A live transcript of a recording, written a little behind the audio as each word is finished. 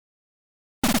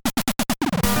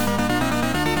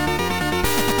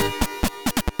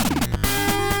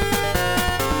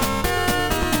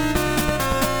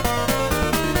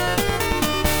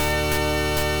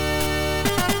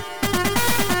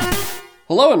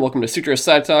Hello and welcome to Sutro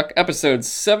Sidetalk, episode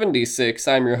 76.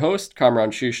 I'm your host,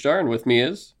 Kamran Shushtar, and with me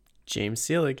is... James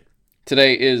Seelig.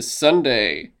 Today is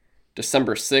Sunday,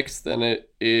 December 6th, and it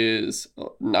is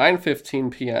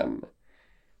 9:15 p.m.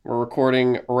 We're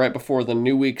recording right before the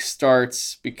new week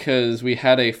starts because we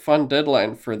had a fun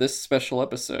deadline for this special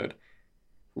episode.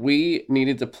 We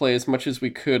needed to play as much as we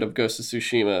could of Ghost of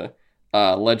Tsushima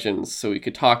Legends so we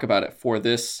could talk about it for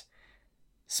this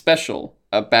special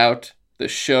about the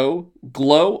show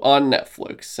Glow on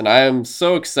Netflix. And I am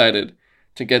so excited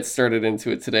to get started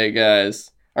into it today, guys.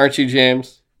 Aren't you,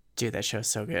 James? Dude, that show's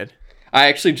so good. I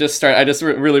actually just started. I just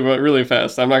really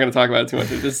fast. I'm not going to talk about it too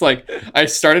much. It's just like I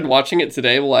started watching it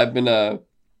today while I've been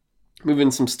moving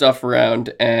some stuff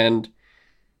around. And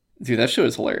dude, that show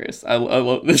is hilarious. I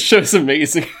love this show. Is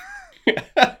amazing.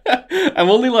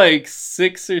 I'm only like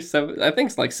 6 or 7. I think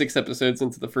it's like 6 episodes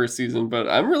into the first season, but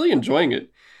I'm really enjoying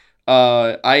it.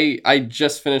 I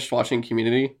just finished watching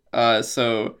Community,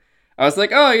 so I was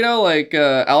like,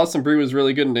 oh, Alison Brie was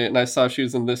really good in it, and I saw she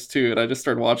was in this too, and I just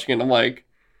started watching it, and I'm like,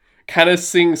 kind of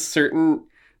seeing certain,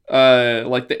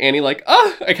 like the Annie, like,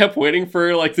 I kept waiting for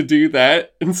her, like, to do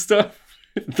that and stuff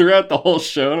throughout the whole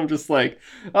show, and I'm just like,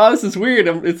 oh, this is weird.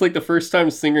 It's like the first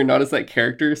time seeing her not as that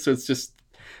character, so it's just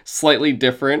slightly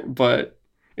different, but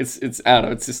it's I don't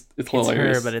know, it's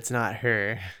hilarious. It's her, but it's not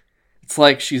her. It's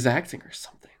like she's acting or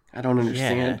something. I don't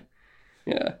understand.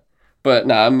 Yeah. But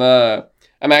no,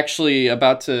 I'm actually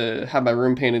about to have my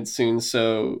room painted soon,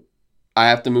 so I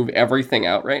have to move everything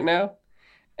out right now.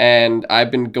 And I've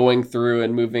been going through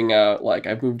and moving out, like,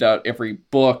 I've moved out every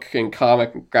book and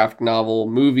comic and graphic novel,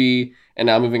 movie, and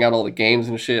now moving out all the games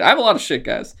and shit. I have a lot of shit,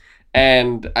 guys.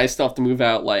 And I still have to move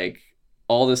out, like,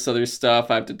 all this other stuff.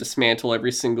 I have to dismantle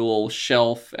every single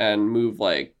shelf and move,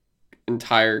 like,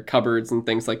 entire cupboards and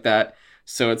things like that.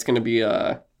 So it's going to be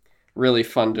really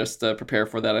fun just to prepare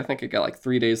for that. I think I got like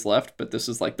 3 days left, but this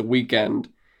is like the weekend,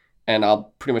 and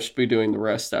I'll pretty much be doing the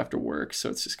rest after work. So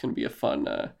it's just going to be a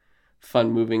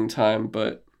fun moving time.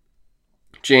 But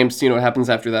James, do you know what happens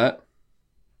after that?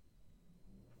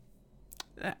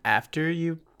 After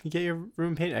you get your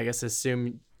room painted, I guess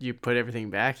assume you put everything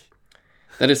back.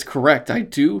 That is correct. I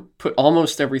do put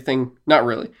almost everything. Not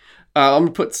really. I'm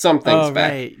gonna put some things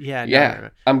back. Right. Yeah. Yeah.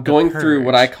 I'm going through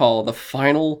what I call the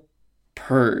final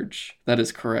purge. That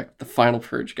is correct. The final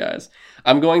purge, guys.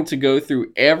 I'm going to go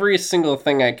through every single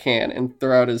thing I can and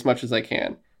throw out as much as I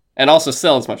can, and also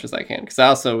sell as much as I can, because I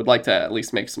also would like to at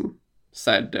least make some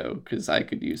side dough, because I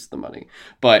could use the money.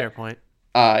 But fair point.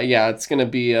 Yeah, it's gonna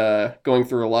be going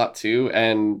through a lot too,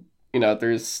 and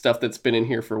there's stuff that's been in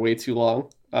here for way too long.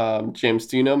 James,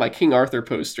 do you know my King Arthur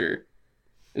poster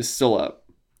is still up?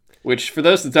 Which, for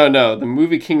those that don't know, the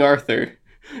movie King Arthur,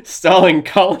 starring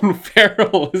Colin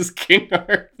Farrell as King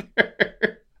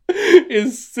Arthur,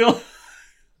 is still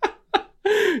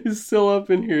up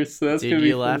in here. So that's gonna be. Did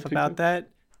you laugh about that?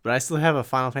 But I still have a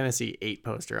Final Fantasy VIII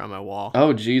poster on my wall.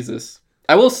 Oh Jesus!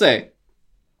 I will say,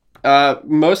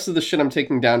 most of the shit I'm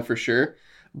taking down for sure,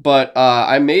 but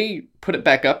I may put it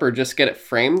back up or just get it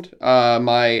framed.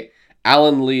 My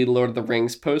Alan Lee Lord of the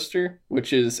Rings poster,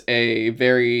 which is a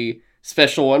very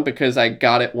special one because I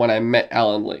got it when I met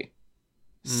Alan Lee.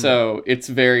 So it's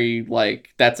very, like,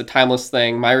 that's a timeless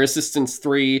thing. My Resistance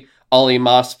 3 Ollie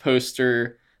Moss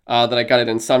poster that I got at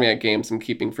Insomniac Games I'm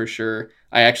keeping for sure.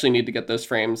 I actually need to get those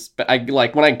frames. But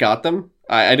when I got them,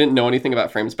 I didn't know anything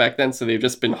about frames back then, so they've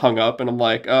just been hung up, and I'm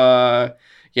like,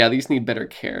 yeah, these need better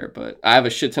care. But I have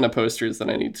a shit ton of posters that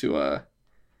I need to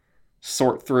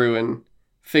sort through and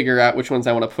figure out which ones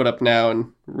I want to put up now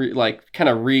and kind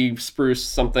of re-spruce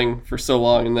something for so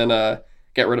long, and then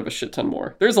get rid of a shit ton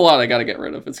more. There's a lot I gotta get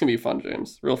rid of. It's gonna be fun,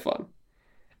 James. Real fun.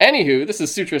 Anywho, this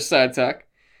is Sutro Sidetalk.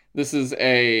 This is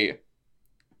a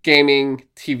gaming,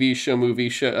 TV show, movie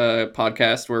show,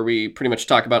 podcast where we pretty much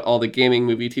talk about all the gaming,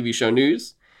 movie, TV show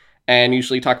news, and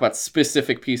usually talk about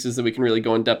specific pieces that we can really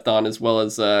go in depth on, as well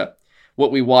as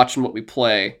what we watch and what we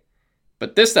play.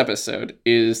 But this episode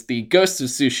is the Ghost of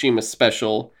Tsushima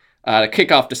special to kick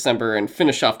off December and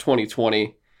finish off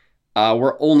 2020.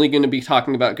 We're only going to be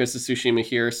talking about Ghost of Tsushima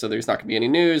here, so there's not going to be any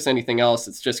news, anything else.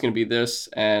 It's just going to be this,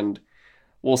 and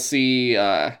we'll see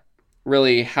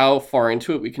really how far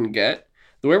into it we can get.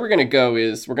 The way we're going to go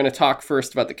is we're going to talk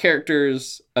first about the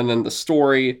characters, and then the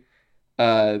story,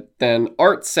 then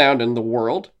art, sound, and the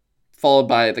world, followed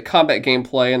by the combat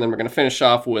gameplay, and then we're going to finish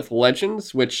off with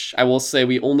Legends, which I will say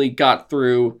we only got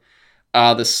through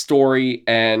the story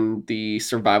and the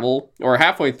survival, or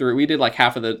halfway through. We did like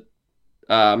half of the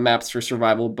maps for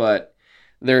survival, but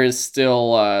there is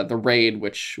still the raid,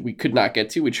 which we could not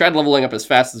get to. We tried leveling up as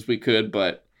fast as we could,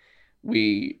 but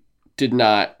we did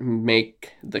not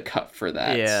make the cut for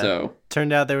that. Yeah. So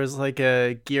Turned out there was like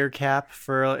a gear cap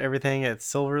for everything at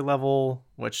silver level,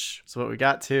 which is what we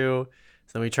got to.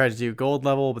 So then we tried to do gold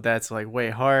level, but that's like way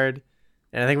hard.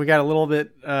 And I think we got a little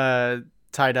bit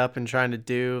tied up in trying to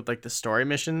do like the story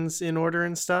missions in order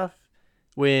and stuff,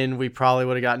 when we probably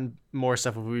would have gotten more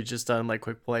stuff if we just done like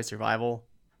quick play survival.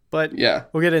 But yeah,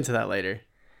 we'll get into that later.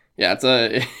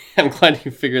 yeah, I'm glad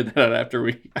you figured that out after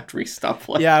we stopped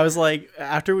playing. Yeah, I was like,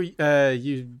 after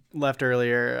you left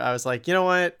earlier, I was like, you know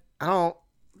what?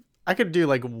 I could do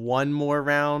like one more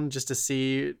round just to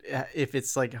see if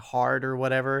it's like hard or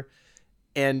whatever.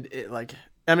 And it like,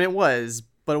 I mean, it was,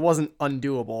 but it wasn't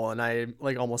undoable. And I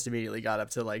like almost immediately got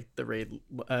up to like the raid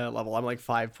level. I'm like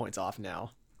 5 points off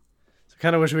now. So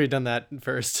kind of wish we had done that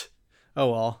first.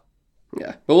 Oh, well.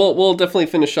 Yeah, but we'll definitely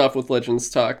finish off with Legends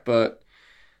talk, but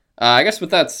I guess with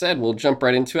that said, we'll jump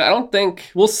right into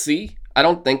it. We'll see. I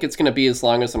don't think it's going to be as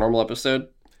long as a normal episode.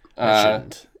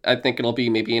 I think it'll be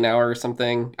maybe an hour or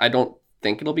something. I don't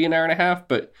think it'll be an hour and a half,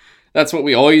 but that's what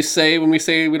we always say when we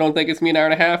say we don't think it's going to be an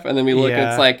hour and a half. And then we look and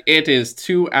it's like, it is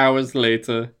 2 hours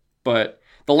later. But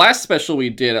the last special we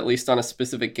did, at least on a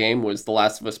specific game, was The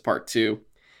Last of Us Part 2.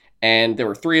 And there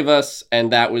were 3 of us,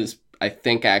 and that was, I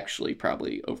think, actually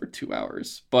probably over 2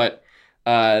 hours. But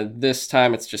this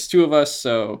time it's just 2 of us,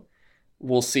 so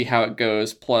we'll see how it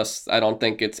goes. Plus, I don't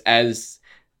think it's as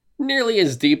nearly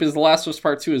as deep as The Last of Us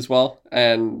Part 2 as well.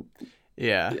 And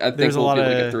yeah, I think we'll be able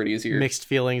to get through it easier. Mixed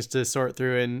feelings to sort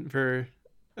through in for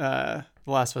The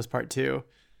Last of Us Part 2.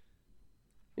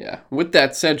 Yeah. With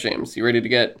that said, James, you ready to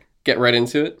get right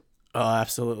into it? Oh,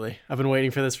 absolutely. I've been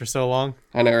waiting for this for so long.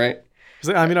 I know, right?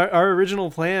 I mean, our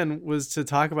original plan was to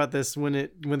talk about this when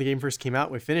the game first came out.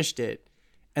 We finished it,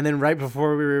 and then right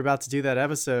before we were about to do that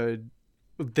episode,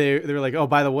 they were like, "Oh,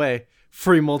 by the way,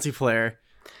 free multiplayer."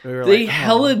 They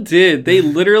hella did. They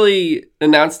literally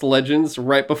announced Legends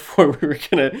right before we were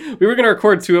gonna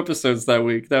record 2 episodes that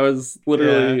week. That was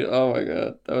literally oh my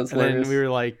god, that was hilarious. And then we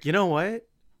were like, you know what?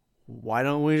 Why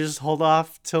don't we just hold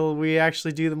off till we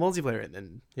actually do the multiplayer? And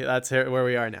then that's where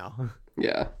we are now.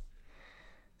 Yeah.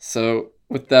 So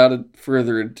without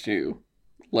further ado,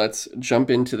 let's jump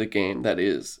into the game that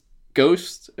is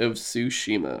Ghost of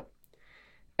Tsushima.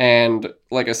 And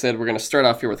like I said, we're going to start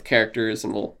off here with characters,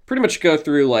 and we'll pretty much go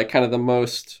through like kind of the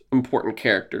most important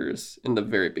characters in the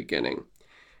very beginning.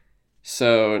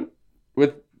 So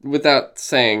without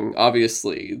saying,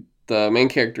 obviously, the main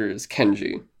character is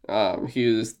Kenji. He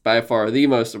is by far the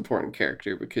most important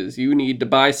character because you need to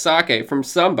buy sake from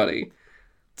somebody.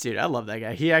 Dude, I love that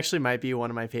guy. He actually might be one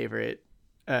of my favorite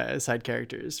side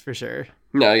characters for sure.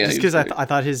 No, yeah. Just because I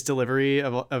thought his delivery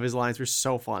of his lines were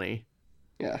so funny.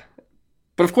 Yeah.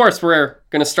 But of course, we're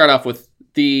going to start off with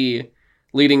the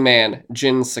leading man,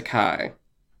 Jin Sakai.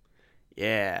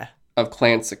 Yeah. Of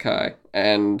Clan Sakai.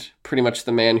 And pretty much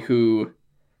the man who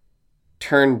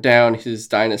turned down his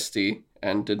dynasty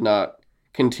and did not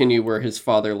continue where his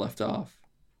father left off.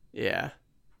 Yeah.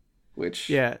 Which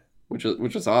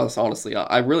was honestly,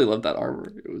 I really loved that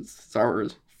armor. His armor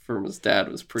from his dad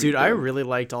was pretty Dude, good. I really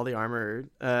liked all the armor,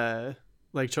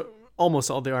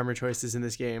 almost all the armor choices in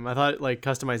this game. I thought like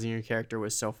customizing your character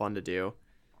was so fun to do.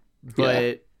 But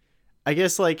yeah. I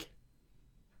guess like,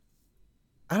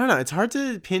 I don't know. It's hard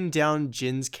to pin down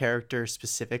Jin's character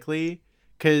specifically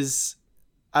because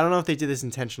I don't know if they did this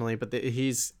intentionally, but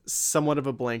he's somewhat of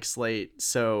a blank slate.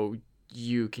 So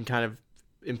you can kind of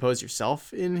impose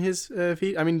yourself in his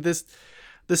feet. I mean,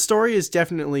 the story is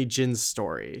definitely Jin's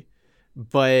story,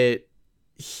 but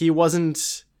he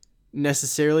wasn't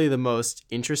necessarily the most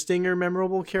interesting or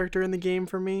memorable character in the game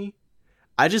for me.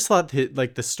 I just thought that,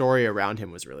 like, the story around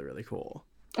him was really, really cool.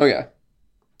 Oh, yeah.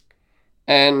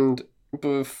 And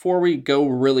before we go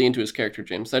really into his character,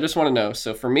 James, I just want to know,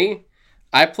 so for me,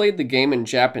 I played the game in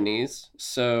Japanese,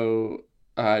 so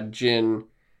Jin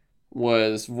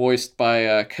was voiced by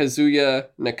Kazuya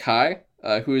Nakai,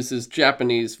 who is his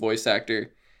Japanese voice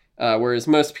actor, whereas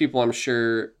most people, I'm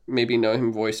sure, maybe know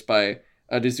him voiced by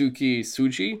Daisuke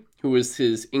Tsuji, who is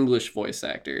his English voice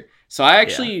actor. So I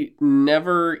actually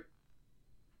never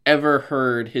ever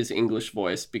heard his English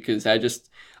voice because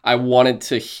I wanted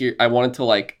to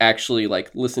like actually like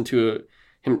listen to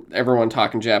everyone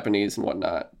talking Japanese and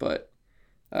whatnot. But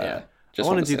I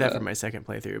want to do that for my second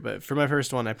playthrough, but for my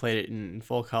first one, I played it in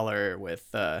full color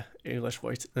with English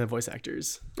voice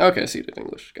actors. Okay, so you did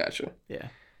English. Gotcha. Yeah.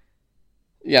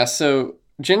 Yeah, so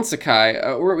Jin Sakai,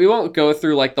 we won't go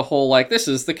through like the whole like this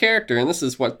is the character and this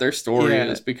is what their story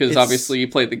is because obviously you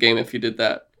played the game if you did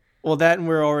that. Well, that and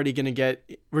we're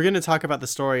going to talk about the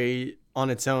story on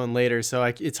its own later, so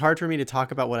it's hard for me to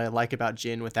talk about what I like about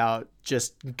Jin without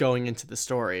just going into the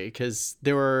story, because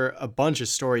there were a bunch of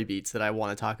story beats that I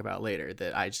want to talk about later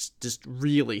that I just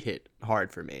really hit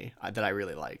hard for me, that I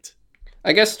really liked.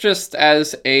 I guess just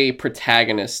as a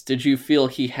protagonist, did you feel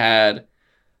he had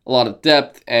a lot of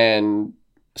depth and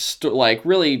like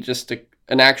really just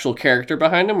an actual character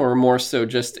behind him, or more so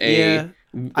just Yeah,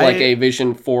 a I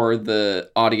vision for the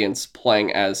audience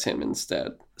playing as him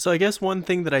instead? so I guess one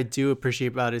thing that I do appreciate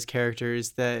about his character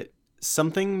is that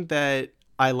something that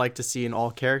I like to see in all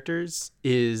characters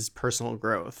is personal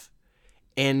growth.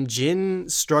 And Jin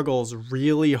struggles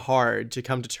really hard to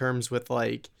come to terms with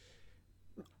like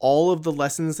all of the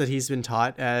lessons that he's been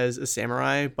taught as a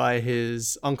samurai by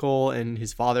his uncle and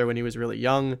his father when he was really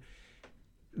young.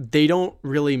 They don't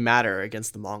really matter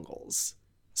against the Mongols.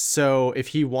 So if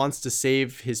he wants to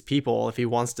save his people, if he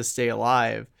wants to stay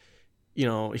alive,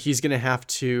 he's going to have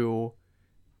to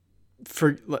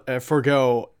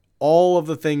forgo all of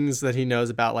the things that he knows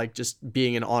about, like just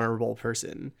being an honorable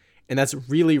person. And that's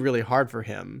really, really hard for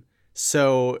him.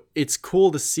 So it's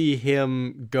cool to see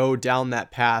him go down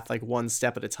that path, like one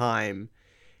step at a time.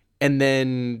 And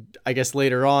then I guess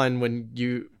later on when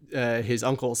his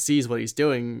uncle sees what he's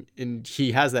doing and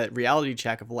he has that reality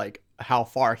check of like how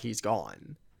far he's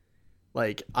gone.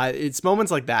 Like it's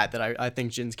moments like that I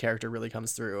think Jin's character really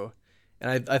comes through.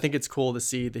 And I think it's cool to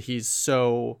see that he's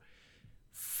so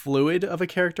fluid of a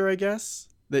character, I guess,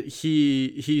 that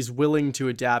he's willing to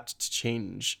adapt to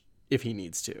change if he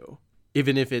needs to,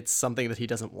 even if it's something that he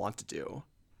doesn't want to do.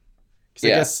 Because I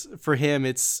guess for him,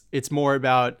 it's more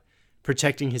about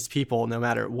protecting his people no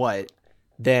matter what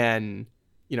than,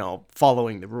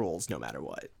 following the rules no matter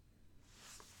what.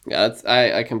 Yeah,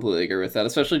 I completely agree with that,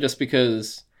 especially just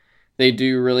because they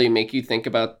do really make you think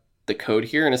about the code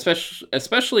here, and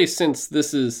especially since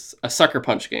this is a Sucker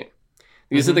Punch game.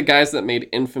 These are the guys that made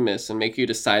Infamous and make you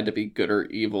decide to be good or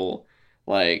evil,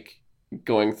 like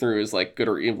going through is like good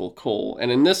or evil Cole.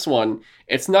 And in this one,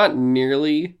 it's not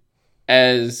nearly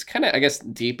as kind of, I guess,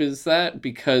 deep as that,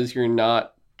 because you're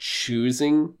not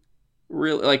choosing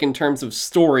really, like in terms of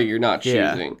story, you're not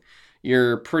choosing.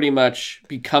 You're pretty much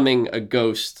becoming a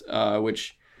ghost,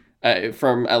 which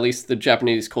from at least the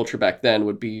Japanese culture back then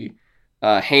would be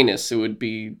heinous. It would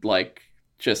be like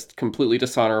just completely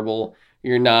dishonorable.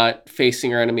 You're not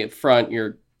facing your enemy up front.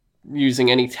 You're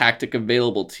using any tactic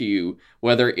available to you,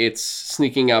 whether it's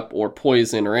sneaking up or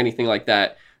poison or anything like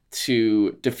that,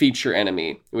 to defeat your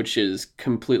enemy, which is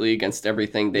completely against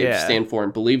everything they stand for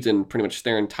and believed in pretty much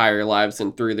their entire lives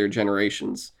and through their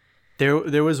generations.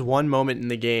 There was one moment in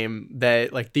the game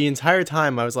that like the entire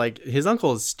time I was like, his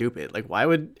uncle is stupid. Like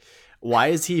why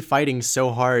is he fighting so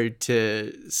hard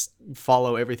to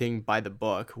follow everything by the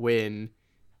book when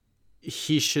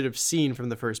he should have seen from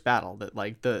the first battle that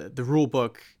like the rule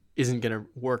book isn't going to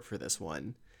work for this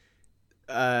one.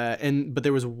 But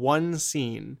there was one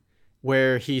scene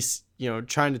where he's,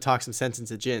 trying to talk some sense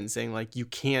into Jin, saying like, you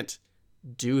can't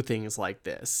do things like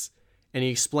this. And he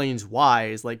explains why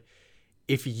is like,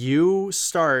 if you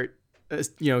start,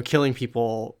 killing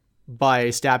people by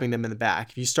stabbing them in the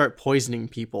back, if you start poisoning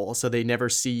people so they never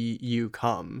see you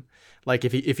come, like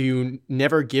if you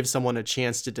never give someone a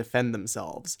chance to defend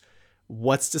themselves,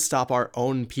 what's to stop our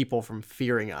own people from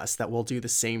fearing us that we'll do the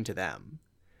same to them?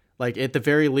 Like at the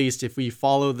very least, if we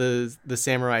follow the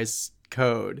samurai's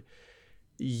code,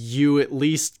 you at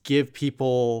least give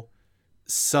people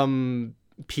some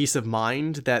peace of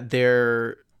mind that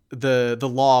the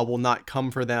law will not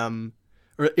come for them,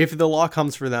 or if the law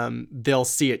comes for them, they'll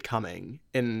see it coming,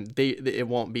 and it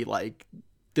won't be like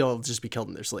they'll just be killed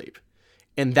in their sleep.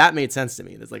 And that made sense to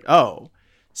me. It's like, oh,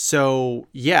 so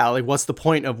yeah, like what's the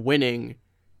point of winning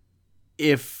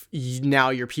if now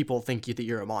your people think that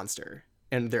you're a monster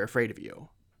and they're afraid of you?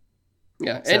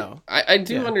 Yeah, so, and I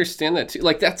do understand that too.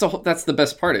 Like that's the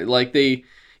best part. Like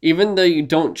even though you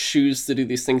don't choose to do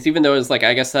these things, even though it's like,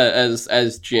 I guess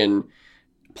as Jin,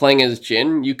 playing as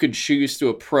Jin, you could choose to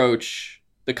approach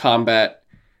the combat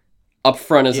up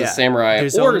front as a samurai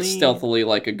or stealthily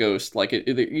like a ghost. Like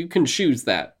you can choose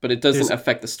that, but it doesn't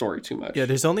affect the story too much. Yeah,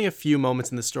 there's only a few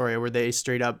moments in the story where they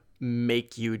straight up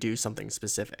make you do something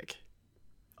specific.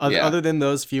 Other than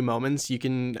those few moments, you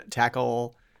can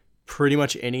tackle pretty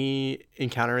much any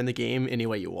encounter in the game any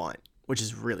way you want, which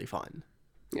is really fun.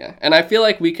 Yeah, and I feel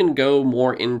like we can go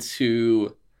more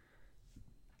into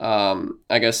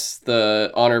I guess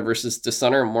the honor versus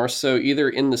dishonor more so either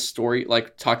in the story,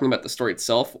 like talking about the story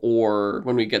itself, or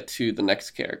when we get to the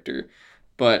next character.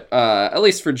 But at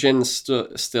least for Jin,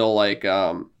 still like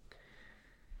I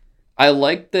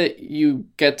like that you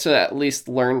get to at least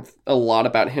learn a lot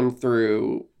about him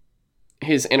through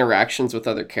his interactions with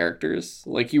other characters.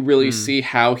 Like, you really see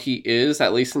how he is,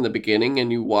 at least in the beginning,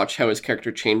 and you watch how his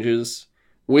character changes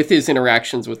with his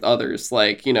interactions with others.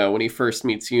 Like, you know, when he first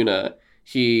meets Yuna,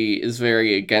 he is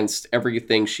very against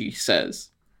everything she says.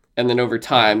 And then over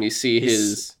time, you see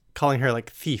his calling her like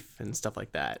thief and stuff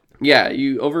like that. Yeah,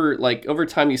 over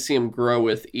time you see him grow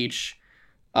with each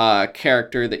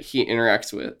character that he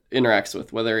interacts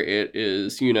with, whether it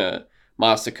is Yuna,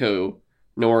 Masako,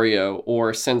 Norio,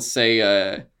 or Sensei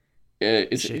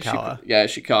Ishikawa.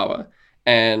 Ishikawa.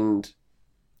 And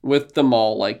with them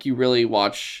all, like, you really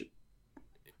watch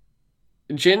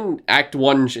Jin, Act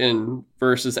 1 Jin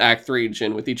versus Act 3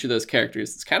 Jin with each of those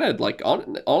characters. It's kind of like,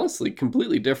 honestly,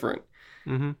 completely different.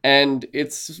 Mm-hmm. And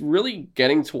it's really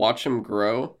getting to watch him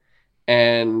grow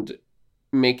and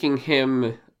making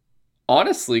him,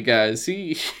 honestly, guys,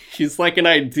 he's like an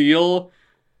ideal.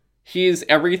 He's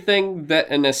everything that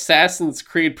an Assassin's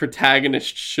Creed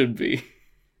protagonist should be.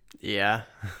 Yeah,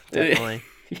 definitely.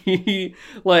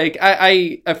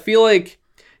 I feel like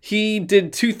he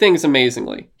did two things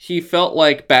amazingly. He felt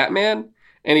like Batman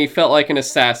and he felt like an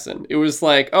assassin. It was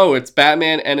like, oh, it's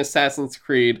Batman and Assassin's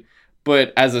Creed,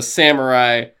 but as a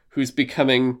samurai who's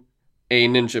becoming a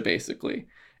ninja, basically.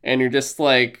 And you're just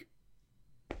like,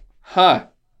 huh,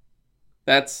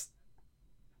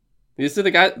 these are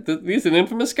the guys, these are the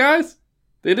Infamous guys?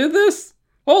 They did this?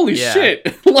 Holy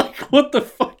shit. Like, what the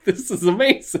fuck? This is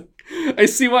amazing. I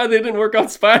see why they didn't work on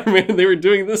Spider-Man. They were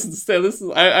doing this instead.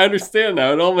 I understand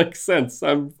now. It all makes sense.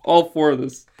 I'm all for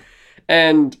this.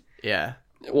 And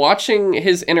watching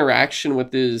his interaction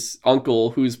with his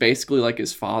uncle, who's basically like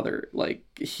his father, like,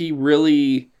 he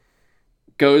really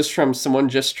goes from someone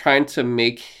just trying to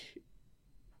make,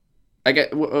 I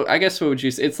guess what would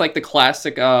you say? It's like the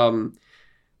classic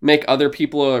make other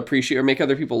people appreciate or make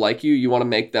other people like you. You want to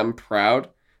make them proud,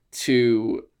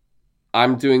 to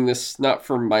I'm doing this not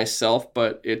for myself,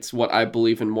 but it's what I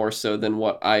believe in more so than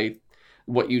what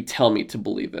you tell me to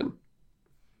believe in.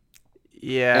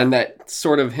 Yeah. And that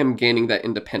sort of him gaining that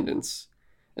independence,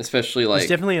 especially like... There's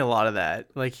definitely a lot of that.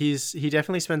 Like, he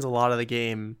definitely spends a lot of the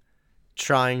game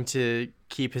trying to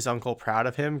keep his uncle proud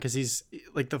of him, because he's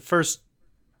like, the first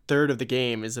third of the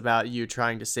game is about you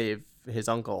trying to save his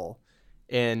uncle.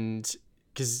 And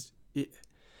because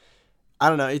I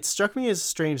don't know, it struck me as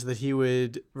strange that he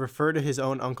would refer to his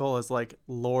own uncle as like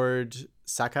Lord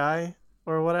Sakai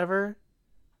or whatever,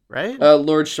 right?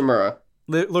 Lord Shimura.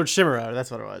 Lord Shimura, that's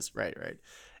what it was. Right.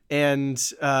 And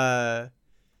I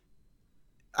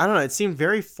don't know, it seemed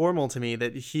very formal to me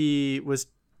that he was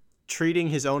treating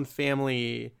his own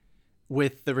family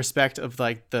with the respect of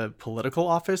like the political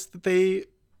office that they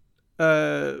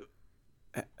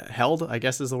held, I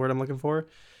guess is the word I'm looking for.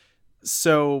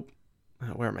 So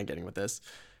where am I getting with this?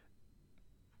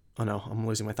 Oh no, I'm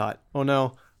losing my thought. Oh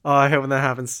no. Oh, I hate when that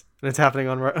happens, and it's happening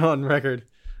on record.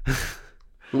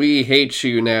 We hate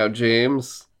you now,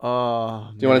 James.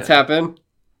 Oh, do you want to tap in?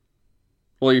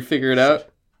 Will you figure it out?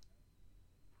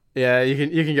 Yeah,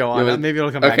 you can go on. Maybe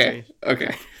it'll come back to me.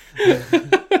 Okay.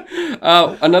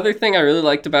 Another thing I really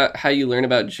liked about how you learn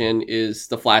about Jin is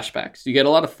the flashbacks. You get a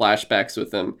lot of flashbacks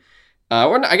with him.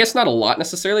 Or I guess not a lot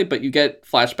necessarily, but you get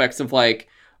flashbacks of like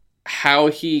how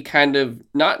he kind of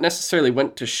not necessarily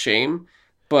went to shame,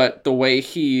 but the way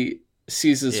he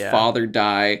sees his father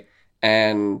die.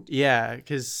 And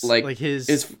because like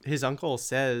his uncle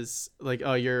says like,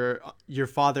 oh, your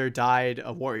father died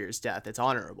a warrior's death, it's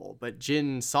honorable, but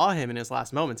Jin saw him in his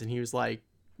last moments and he was like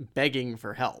begging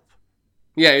for help.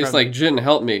 Yeah, he's like, Jin,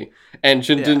 help me. And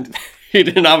Jin didn't. He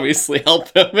didn't obviously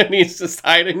help him, and he's just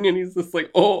hiding, and he's just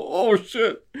like, oh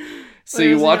shit. So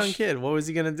you watch. A young kid. What was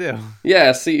he gonna do?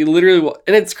 Yeah, so you literally,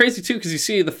 and it's crazy too, because you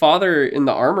see the father in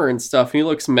the armor and stuff, and he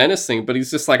looks menacing, but he's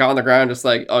just like on the ground, just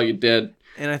like, oh, you did.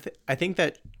 And I think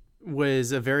that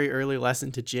was a very early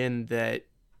lesson to Jin that,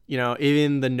 you know,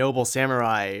 even the noble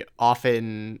samurai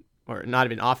often, or not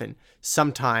even often,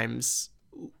 sometimes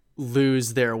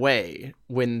lose their way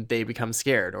when they become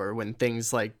scared or when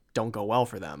things like don't go well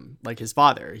for them. Like his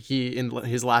father, he in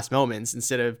his last moments,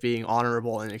 instead of being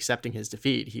honorable and accepting his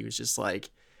defeat, he was just like,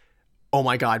 oh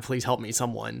my god, please help me,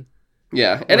 someone.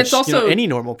 Yeah. And it's also, you know, any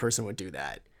normal person would do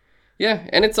that. Yeah.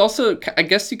 And it's also, I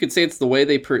guess you could say it's the way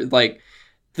they like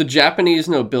the Japanese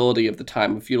nobility of the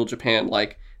time of feudal Japan,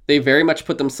 like they very much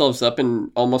put themselves up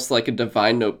in almost like a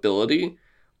divine nobility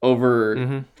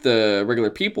over the regular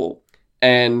people.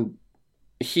 And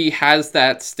he has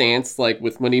that stance, like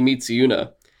with when he meets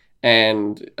Yuna,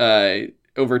 and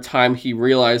over time he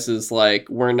realizes like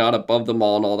we're not above them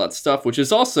all and all that stuff, which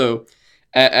is also,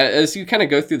 as you kind of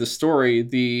go through the story,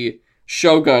 the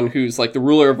shogun, who's like the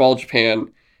ruler of all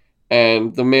Japan,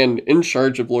 And the man in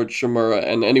charge of Lord Shimura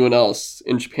and anyone else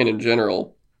in Japan in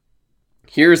general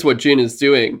hears what Jin is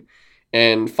doing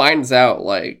and finds out,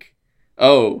 like,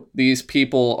 oh, these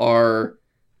people are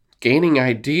gaining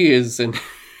ideas and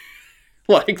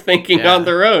like thinking on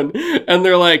their own, and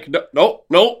they're like, no,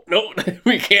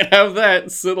 we can't have that.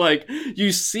 So like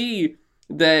you see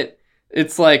that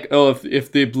it's like, oh,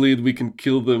 if they bleed, we can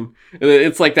kill them. And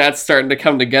it's like that's starting to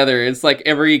come together. It's like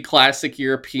every classic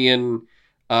European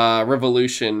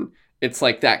revolution, it's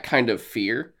like that kind of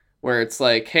fear where it's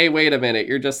like, hey, wait a minute,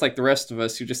 you're just like the rest of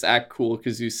us, you just act cool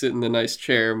because you sit in the nice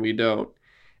chair and we don't.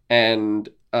 And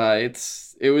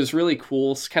it was really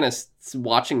cool kind of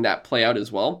watching that play out as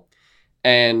well.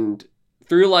 And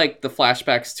through like the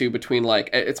flashbacks too, between like,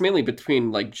 it's mainly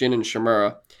between like Jin and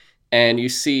Shimura, and you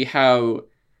see how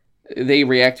they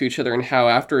react to each other, and how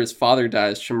after his father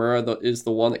dies, Shimura is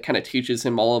the one that kind of teaches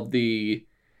him all of the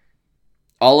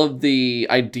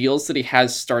ideals that he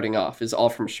has starting off is all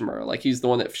from Shimura. Like he's the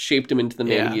one that shaped him into the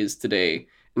man he is today,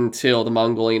 until the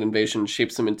Mongolian invasion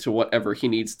shapes him into whatever he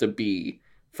needs to be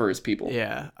for his people.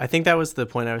 Yeah, I think that was the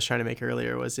point I was trying to make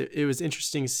earlier. Was it was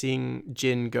interesting seeing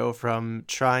Jin go from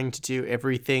trying to do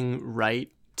everything right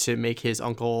to make his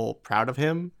uncle proud of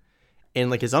him, and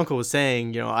like his uncle was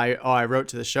saying, you know, I wrote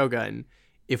to the shogun,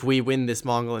 if we win this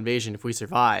Mongol invasion, if we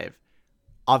survive,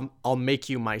 I'll make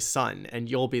you my son, and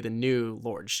you'll be the new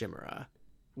Lord Shimura,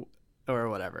 or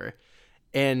whatever.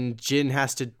 And Jin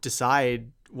has to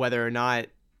decide whether or not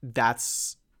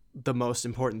that's the most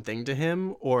important thing to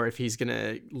him, or if he's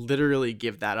gonna literally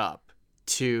give that up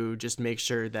to just make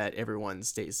sure that everyone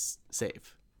stays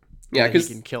safe. Yeah, because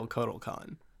he can kill Kotal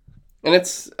Khan. And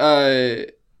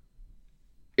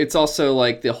it's also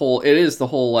like the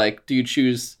whole like, do you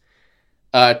choose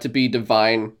to be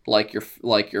divine like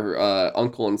your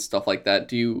uncle and stuff like that?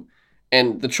 Do you?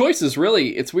 And the choice is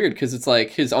really, it's weird because it's like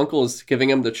his uncle is giving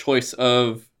him the choice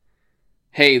of,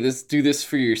 hey, do this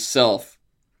for yourself.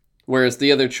 Whereas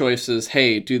the other choice is,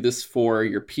 hey, do this for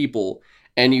your people.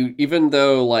 And you, even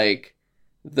though like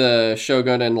the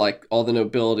shogun and like all the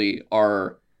nobility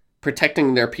are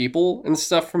protecting their people and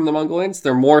stuff from the Mongolians,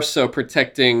 they're more so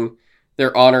protecting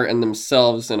their honor and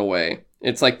themselves in a way.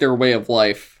 It's like their way of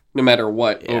life, no matter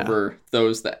what, over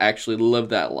those that actually live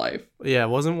that life. Yeah,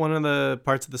 wasn't one of the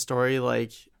parts of the story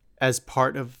like as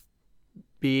part of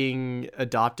being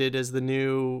adopted as the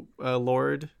new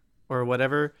lord or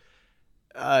whatever?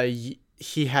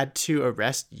 He had to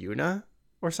arrest Yuna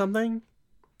or something.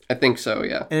 I think so,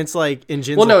 yeah. And it's like in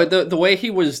Jin's... Well, no, the way he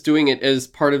was doing it as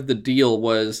part of the deal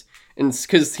was,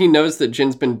 because he knows that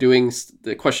Jin's been doing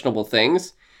the questionable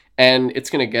things, and it's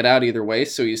going to get out either way,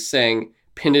 so he's saying,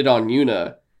 pin it on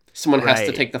Yuna. Someone has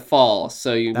to take the fall,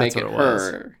 so you make it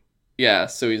her. Yeah,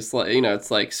 so he's like, you know,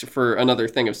 it's like for another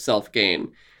thing of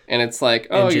self-gain. And it's like,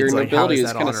 oh, your nobility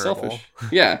is kind of selfish.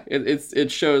 Yeah,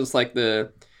 it shows like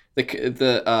the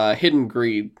hidden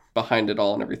greed behind it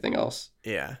all and everything else.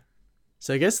 Yeah.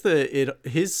 So I guess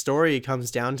his story comes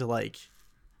down to like,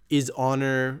 is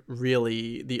honor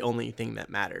really the only thing that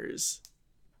matters?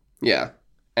 Yeah.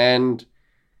 And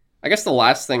I guess the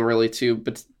last thing really too,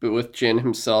 but with Jin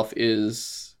himself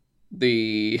is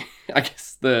the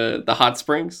hot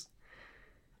springs.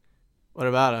 What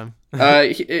about him?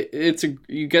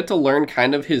 You get to learn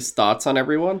kind of his thoughts on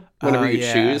everyone whenever you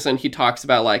choose, and he talks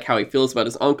about like how he feels about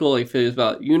his uncle, he feels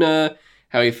about Yuna,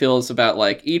 how he feels about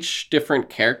like each different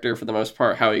character for the most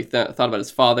part, how he thought about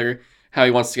his father, how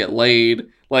he wants to get laid,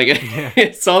 like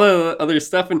it's all the other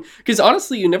stuff. And because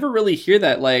honestly, you never really hear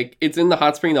that. Like it's in the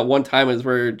hot spring that one time is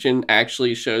where Jin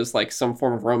actually shows like some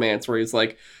form of romance where he's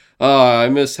like, oh, I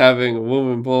miss having a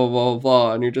woman, blah blah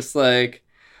blah, and you're just like,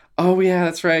 oh yeah,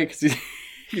 that's right, because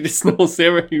you just know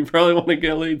Samurai, you probably want to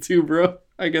get laid too, bro.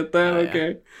 I get that.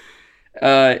 Okay.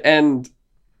 And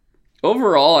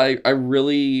overall, I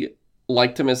really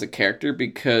liked him as a character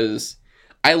because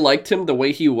I liked him the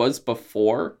way he was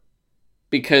before.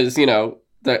 Because, you know,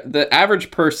 the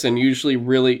average person usually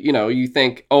really, you know, you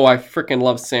think, oh, I freaking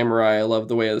love samurai. I love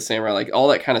the way of the samurai. Like all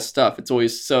that kind of stuff. It's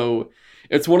always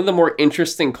it's one of the more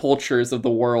interesting cultures of the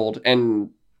world,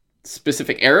 and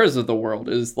specific eras of the world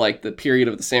is like the period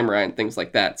of the samurai and things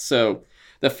like that. So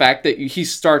the fact that he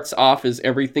starts off as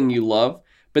everything you love,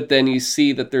 but then you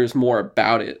see that there's more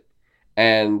about it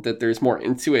and that there's more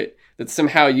into it, that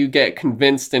somehow you get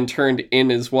convinced and turned in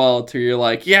as well to you're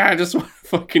like, yeah, I just want to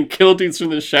fucking kill dudes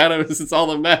from the shadows. It's all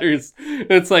that matters.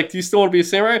 And it's like, do you still want to be a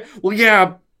samurai? Well,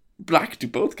 yeah, but I could do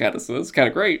both kind of, so that's kind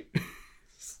of great.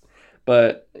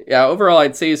 But yeah, overall,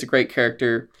 I'd say he's a great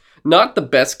character. Not the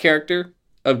best character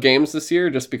of games this year,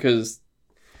 just because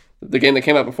the game that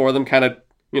came out before them kind of,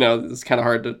 you know, it's kind of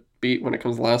hard to beat when it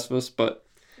comes to Last of Us, but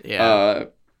Yeah.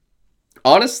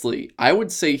 Honestly, I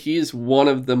would say he's one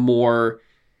of the more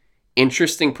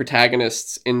interesting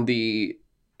protagonists in the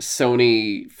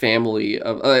Sony family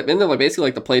of, in the, like, basically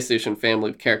like the PlayStation family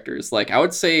of characters. Like, I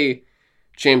would say,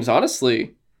 James,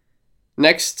 honestly,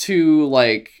 next to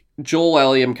like Joel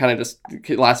Ellie, I'm kind of just,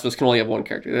 Last of Us can only have one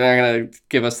character. They're not gonna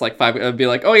give us like five. It'd be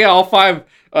like, oh yeah, all five.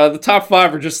 The top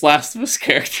five are just Last of Us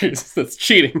characters. That's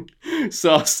cheating.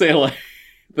 So I'll say like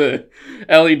the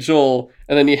Ellie, Joel,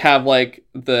 and then you have like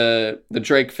the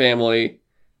Drake family,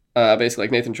 basically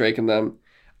like Nathan Drake and them.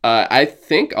 I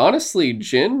think honestly,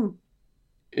 Jin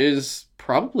is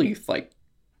probably like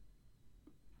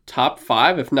top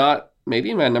five, if not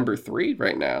maybe my number three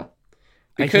right now.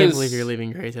 I can't believe Because you're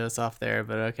leaving Kratos off there,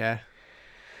 but okay.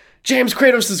 James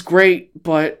Kratos is great,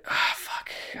 but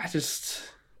fuck, I just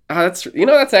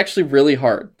that's actually really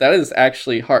hard. That is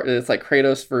actually hard. It's like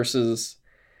Kratos versus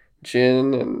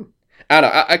Jin, and I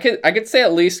don't know. I could say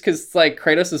at least because like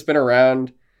Kratos has been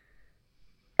around.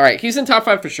 All right, he's in top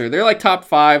five for sure. They're like top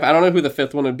five. I don't know who the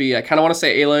fifth one would be. I kind of want to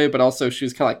say Aloy, but also she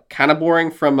was kind of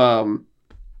boring from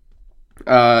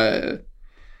uh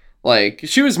like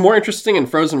she was more interesting in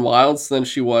Frozen Wilds than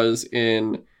she was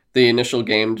in the initial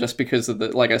game, just because of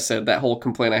the, like I said, that whole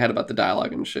complaint I had about the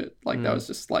dialogue and shit. Like that was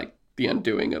just like the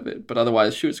undoing of it. But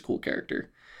otherwise, she was a cool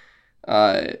character.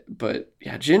 But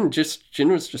yeah, Jin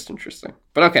was just interesting.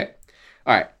 But okay,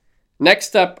 all right.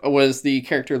 Next up was the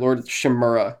character Lord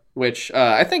Shimura, which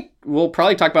I think we'll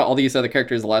probably talk about all these other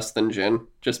characters less than Jin,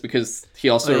 just because he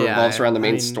also revolves around the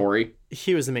main story.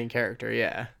 He was the main character,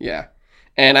 yeah. Yeah.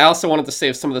 And I also wanted to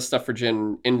save some of the stuff for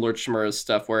Jin in Lord Shimura's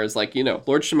stuff, whereas, like,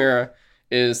 Lord Shimura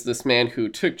is this man who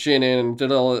took Jin in and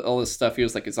did all this stuff. He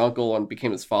was like his uncle and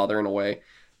became his father in a way.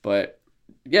 But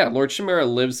yeah, Lord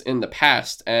Shimura lives in the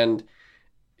past, and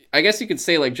I guess you could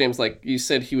say, like, James, like you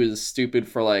said, he was stupid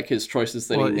for like his choices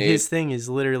that he made. His thing is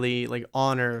literally like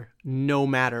honor no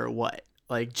matter what.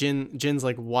 Like Jin's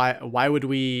like, why would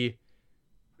we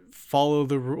follow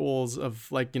the rules of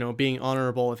like, being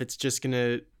honorable if it's just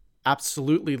gonna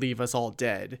absolutely leave us all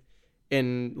dead?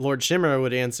 And Lord Shimura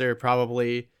would answer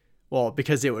probably, well,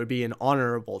 because it would be an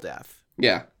honorable death.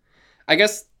 Yeah. I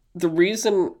guess the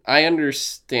reason I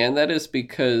understand that is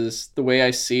because the way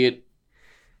I see it,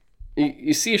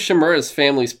 you see Shimura's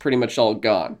family's pretty much all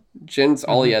gone. Jin's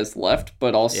all he has left,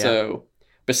 but also,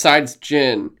 besides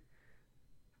Jin,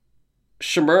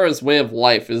 Shimura's way of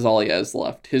life is all he has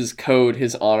left. His code,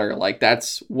 his honor, like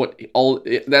that's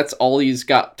all he's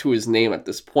got to his name at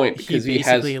this point, because he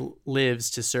basically lives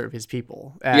to serve his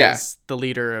people as the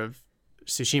leader of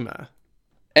Tsushima.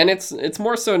 And it's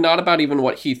more so not about even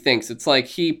what he thinks. It's like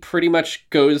he pretty much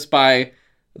goes by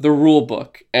the rule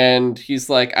book, and he's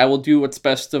like, I will do what's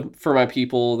best for my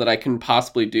people that I can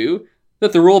possibly do,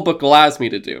 that the rule book allows me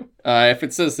to do. If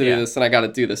it says to do this, then I got to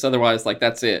do this. Otherwise, like,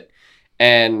 that's it.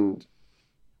 And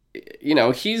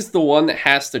he's the one that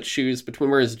has to choose between,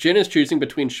 whereas Jin is choosing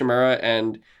between Shimura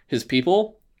and his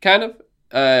people, kind of.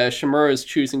 Shimura is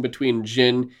choosing between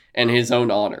Jin and his own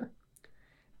honor.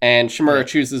 And Shimura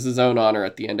chooses his own honor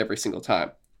at the end every single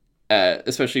time.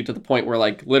 Especially to the point where,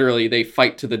 like, literally they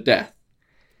fight to the death.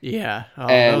 Yeah.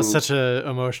 That was such an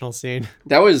emotional scene.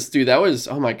 That was,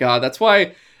 oh my god. That's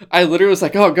why I literally was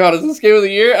like, oh god, is this game of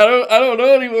the year? I don't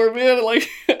know anymore, man. Like,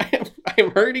 I'm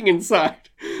hurting inside.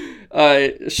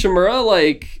 Shimura,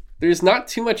 like, there's not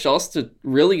too much else to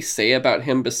really say about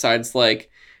him besides,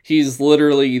 like, he's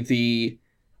literally the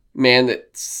man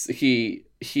that he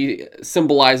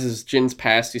symbolizes Jin's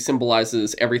past. He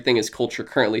symbolizes everything his culture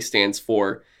currently stands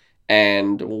for,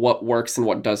 and what works and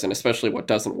what doesn't, especially what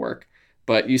doesn't work.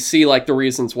 But you see, like, the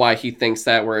reasons why he thinks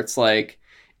that, where it's like,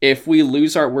 if we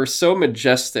lose we're so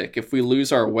majestic, if we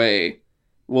lose our way,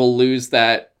 we'll lose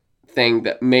that thing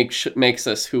that makes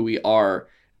us who we are.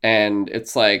 And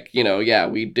it's like,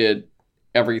 we did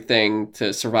everything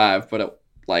to survive, but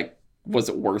was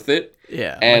it worth it?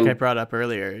 Yeah, and like I brought up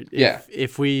earlier,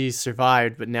 if we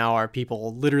survived, but now our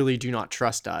people literally do not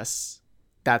trust us,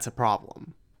 that's a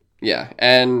problem. Yeah,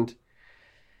 and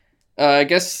I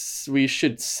guess we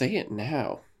should say it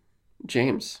now.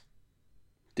 James,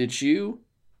 did you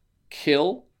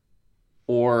kill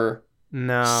or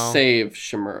save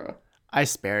Shimura? I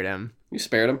spared him. You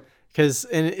spared him? Because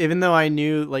even though I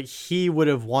knew, like, he would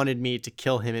have wanted me to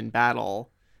kill him in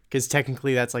battle, because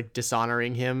technically that's, like,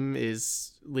 dishonoring him,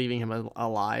 is leaving him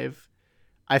alive,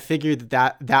 I figured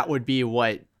that would be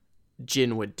what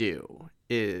Jin would do.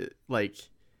 Like,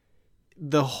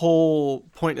 the whole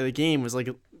point of the game was, like,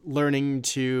 learning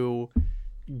to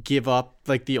give up,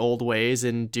 like, the old ways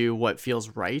and do what feels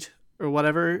right or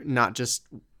whatever, not just,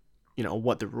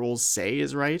 what the rules say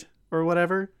is right or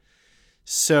whatever.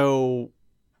 So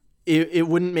it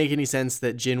wouldn't make any sense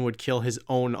that Jin would kill his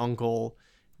own uncle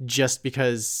just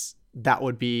because that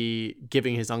would be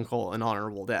giving his uncle an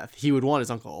honorable death. He would want his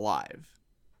uncle alive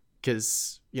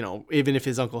because, you know, even if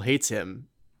his uncle hates him,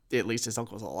 at least his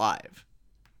uncle's alive.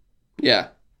 Yeah.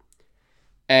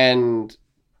 And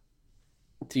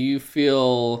do you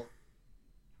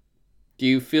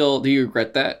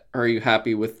regret that? Or are you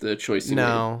happy with the choice you made?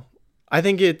 No. I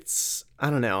think I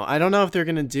don't know. I don't know if they're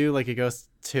going to do like a Ghost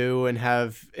 2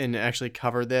 and actually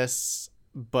cover this,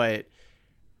 but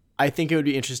I think it would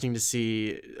be interesting to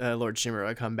see Lord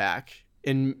Shimura come back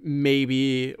and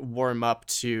maybe warm up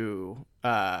to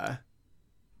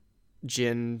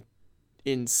Jin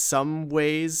in some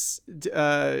ways,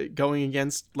 going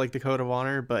against like the Code of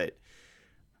Honor. But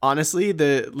honestly,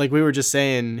 like we were just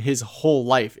saying, his whole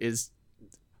life is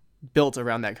built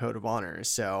around that Code of Honor.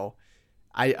 So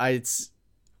it's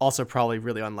also probably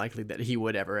really unlikely that he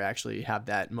would ever actually have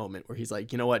that moment where he's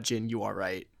like, you know what, Jin, you are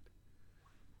right.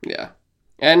 Yeah.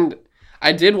 And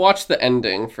I did watch the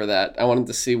ending for that. I wanted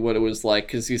to see what it was like,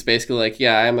 because he's basically like,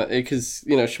 yeah, because,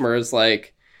 you know, Shimura's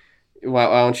like, why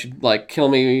don't you, like, kill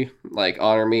me, like,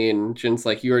 honor me, and Jin's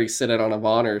like, you already sit out of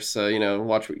honor, so, you know,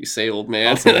 watch what you say, old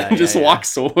man. That, just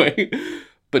walks away.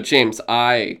 But James,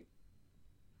 I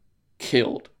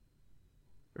killed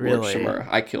Lord Shimura.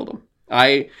 I killed him.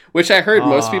 Which I heard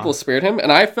most people spared him,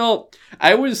 and I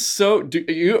was so,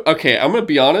 okay, I'm gonna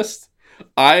be honest,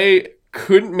 I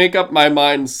couldn't make up my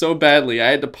mind so badly. I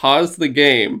had to pause the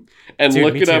game and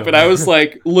look it up, and I was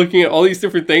like looking at all these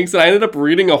different things, and I ended up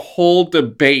reading a whole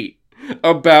debate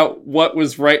about what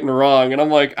was right and wrong, and I'm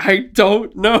like, I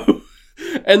don't know.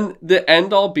 And the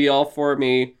end all be all for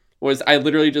me was I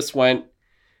literally just went,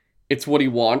 it's what he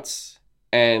wants,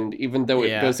 and even though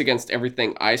it goes against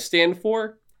everything I stand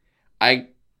for, I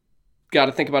got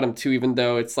to think about him too, even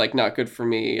though it's like not good for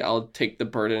me. I'll take the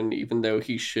burden, even though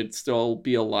he should still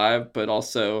be alive, but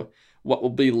also what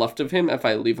will be left of him if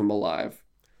I leave him alive.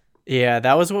 Yeah,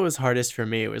 that was what was hardest for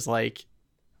me. It was like,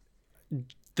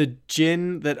 the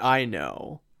Jin that I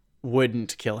know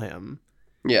wouldn't kill him.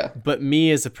 Yeah. But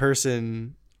me as a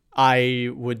person, I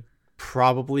would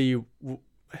probably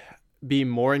be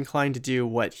more inclined to do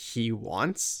what he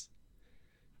wants.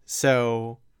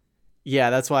 So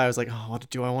yeah, that's why I was like, oh,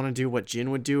 do I want to do what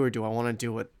Jin would do, or do I want to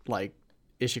do what, like,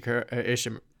 wait,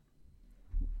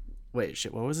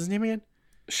 shit, what was his name again?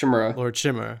 Shimura. Lord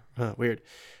Shimura. Huh, weird.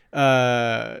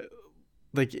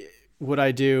 Like, should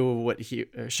I do what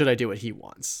he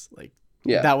wants? Like,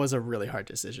 that was a really hard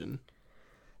decision.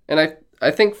 And I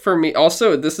think for me,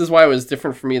 also, this is why it was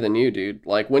different for me than you, dude.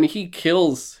 Like, when he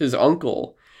kills his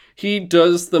uncle, he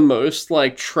does the most,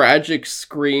 like, tragic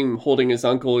scream holding his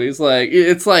uncle. He's like,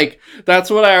 it's like, that's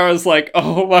what I was like,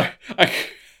 oh my,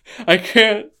 I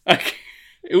can't.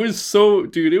 It was so,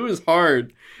 dude, it was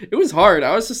hard. It was hard.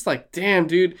 I was just like, damn,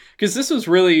 dude. Because this was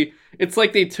really, it's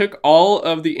like they took all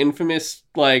of the Infamous,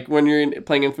 like, when you're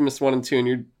playing Infamous 1 and 2 and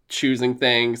you're choosing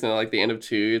things, and like the end of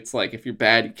 2, it's like, if you're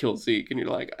bad, you kill Zeke, and you're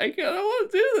like, I don't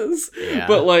want to do this. Yeah.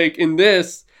 But like in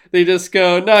this, they just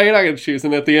go, no, you're not going to choose.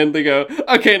 And at the end, they go,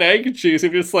 okay, now you can choose.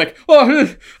 And you're just like,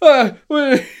 you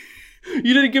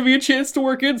didn't give me a chance to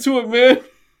work into it, man.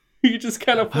 You just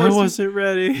kind of forced I wasn't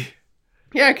ready.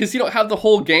 Yeah, because you don't have the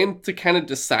whole game to kind of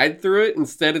decide through it.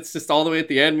 Instead, it's just all the way at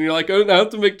the end, and you're like, oh, I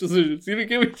have to make decisions. You didn't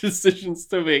give me decisions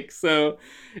to make. So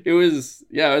it was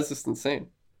just insane.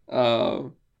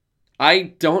 I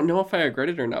don't know if I regret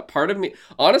it or not. Part of me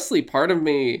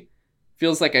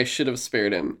feels like I should have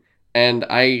spared him. And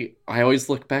I always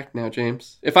look back now,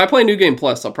 James. If I play New Game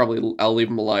Plus, I'll leave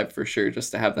him alive for sure,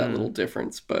 just to have that little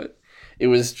difference. But it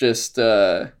was just,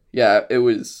 it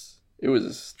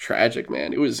was tragic,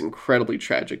 man. It was incredibly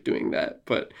tragic doing that.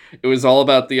 But it was all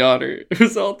about the honor. It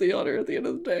was all the honor at the end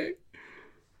of the day.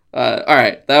 All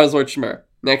right, that was Lord Shimura.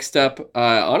 Next up,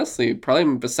 honestly,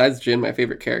 probably besides Jin, my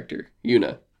favorite character,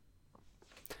 Yuna.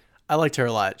 I liked her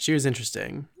a lot. She was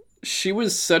interesting. She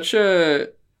was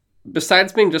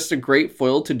besides being just a great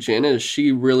foil to Jin, as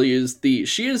she really is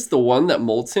she is the one that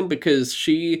molds him, because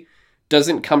she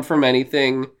doesn't come from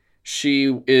anything.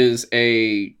 She is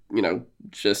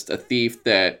just a thief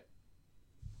that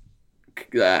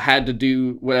had to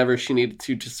do whatever she needed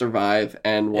to survive,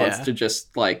 and wants to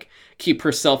just like keep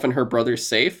herself and her brother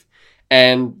safe.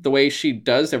 And the way she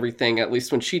does everything, at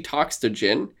least when she talks to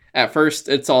Jin, at first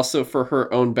it's also for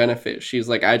her own benefit. She's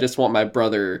like, I just want my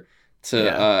brother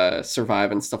to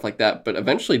survive and stuff like that. But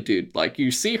eventually, dude, like,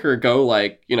 you see her go,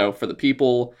 like, for the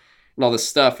people and all this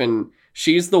stuff, and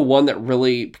she's the one that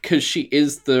really, because she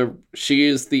is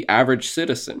the average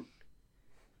citizen.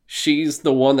 She's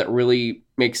the one that really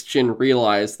makes Jin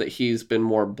realize that he's been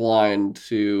more blind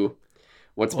to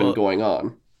what's been going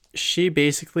on. She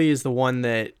basically is the one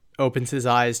that opens his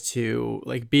eyes to,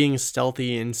 like, being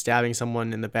stealthy and stabbing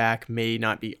someone in the back may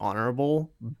not be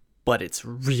honorable, but it's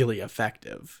really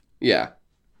effective. Yeah.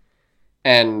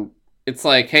 And it's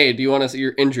like, hey,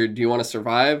 you're injured, do you want to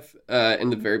survive? In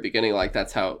the very beginning, like,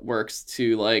 that's how it works.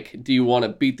 To, like, do you want to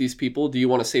beat these people? Do you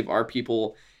want to save our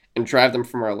people and drive them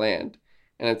from our land?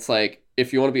 And it's like,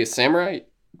 if you want to be a samurai,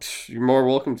 you're more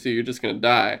welcome to. You're just going to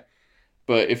die.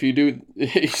 But if you do,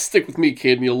 stick with me,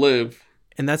 kid, and you'll live.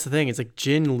 And that's the thing. It's like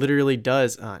Jin literally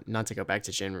does, not to go back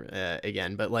to Jin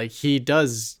again, but like he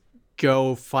does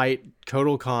go fight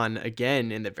Kotal Khan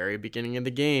again in the very beginning of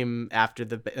the game after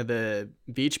the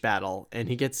beach battle, and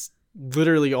he gets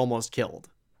literally almost killed.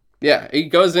 Yeah, he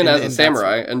goes in as a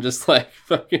samurai and just like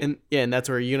fucking. And that's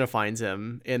where Yuna finds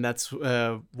him, and that's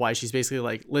why she's basically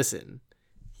like, listen,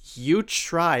 you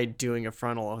tried doing a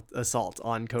frontal assault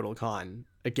on Kotal Khan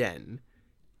again,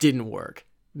 didn't work.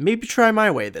 Maybe try my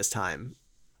way this time.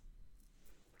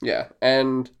 Yeah,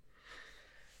 and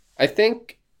I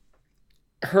think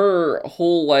her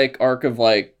whole, like, arc of,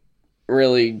 like,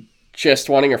 really just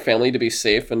wanting her family to be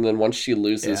safe, and then once she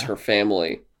loses her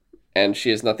family and she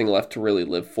has nothing left to really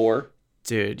live for.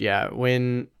 Dude, yeah,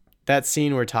 when that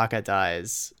scene where Taka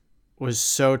dies was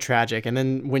so tragic, and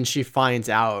then when she finds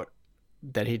out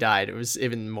that he died, it was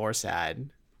even more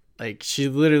sad. Like, she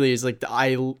literally is like,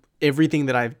 everything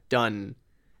that I've done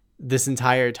this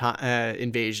entire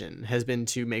invasion has been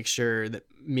to make sure that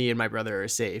me and my brother are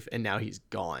safe, and now he's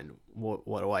gone.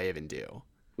 What do I even do?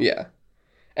 Yeah.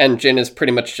 And Jin is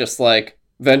pretty much just like,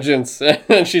 vengeance.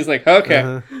 And she's like,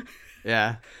 okay.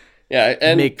 Yeah. Yeah.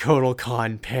 And make Kotal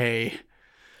Khan pay.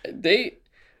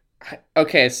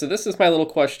 Okay, so this is my little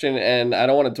question, and I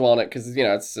don't want to dwell on it because, you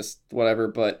know, it's just whatever,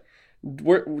 but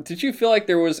did you feel like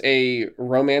there was a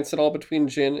romance at all between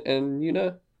Jin and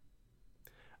Yuna?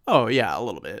 Oh, yeah, a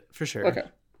little bit, for sure. Okay.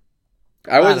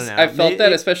 I felt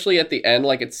that, especially at the end,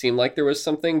 like, it seemed like there was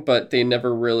something, but they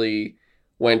never really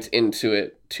went into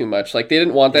it too much. Like, they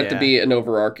didn't want that to be an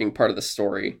overarching part of the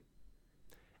story.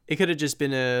 It could have just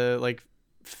been a, like,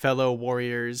 fellow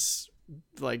warriors,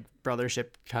 like,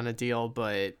 brothership kind of deal,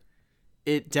 but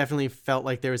it definitely felt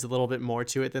like there was a little bit more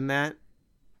to it than that.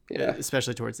 Yeah.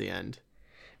 Especially towards the end.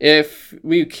 If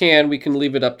we can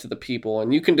leave it up to the people,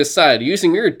 and you can decide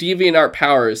using your DeviantArt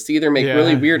powers to either make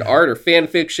really weird art or fan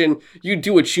fiction. You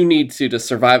do what you need to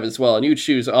survive as well, and you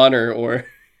choose honor or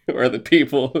the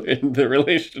people in the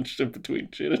relationship between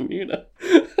Jin and Yuna.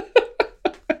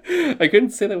 I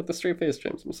couldn't say that with a straight face,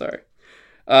 James. I'm sorry.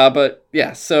 But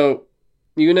yeah, so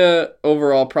Yuna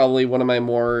overall probably one of my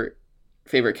more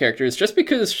favorite characters, just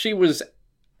because she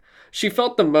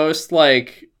felt the most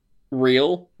like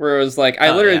real, where it was like,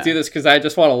 I literally do this because I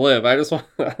just want to live. I just want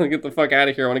to get the fuck out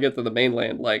of here. I want to get to the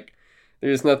mainland. Like,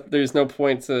 there's no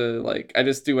point to, like, I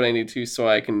just do what I need to so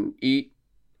I can eat,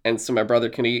 and so my brother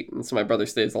can eat, and so my brother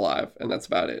stays alive, and that's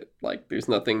about it. Like, there's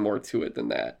nothing more to it than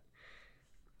that.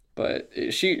 But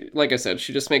she, like I said,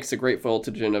 she just makes a great foil to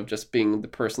Jin of just being the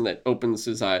person that opens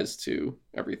his eyes to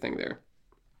everything there.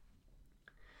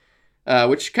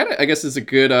 Which kind of, I guess, is a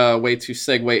good way to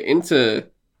segue into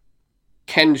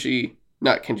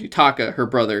Taka, her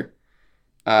brother.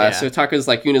 So Taka is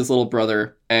like Yuna's little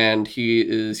brother, and he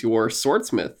is your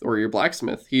swordsmith or your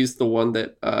blacksmith. He's the one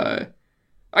that,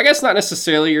 I guess not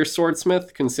necessarily your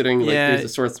swordsmith, considering like there's a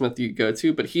swordsmith you go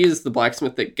to, but he is the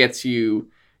blacksmith that gets you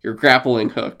your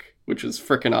grappling hook, which is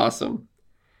freaking awesome.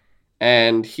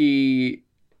 And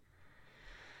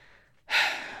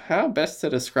how best to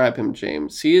describe him,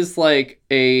 James? He is like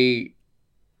he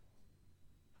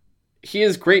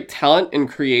has great talent in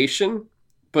creation,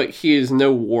 but he is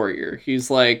no warrior.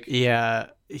 He's like... Yeah,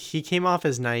 he came off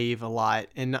as naive a lot.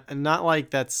 And not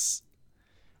like that's...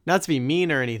 Not to be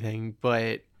mean or anything,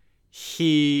 but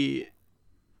he...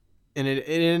 And it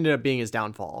ended up being his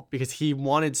downfall, because he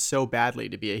wanted so badly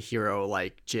to be a hero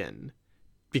like Jin.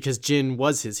 Because Jin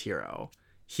was his hero.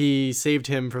 He saved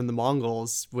him from the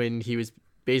Mongols when he was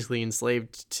basically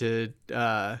enslaved to,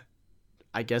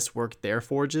 I guess, work their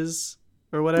forges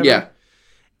or whatever. Yeah.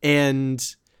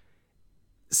 And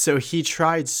so he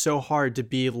tried so hard to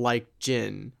be like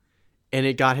Jin, and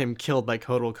it got him killed by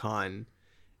Kotal Khan.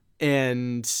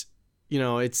 And, you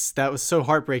know, that was so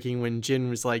heartbreaking when Jin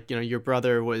was like, you know, your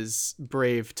brother was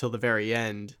brave till the very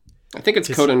end. I think it's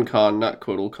Kotal Khan, not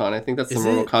Kotal Khan. I think that's the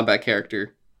Mortal Kombat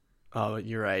character. Oh,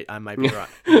 you're right. I might be wrong.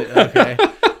 Okay.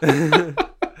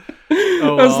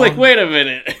 I was like, wait a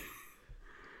minute.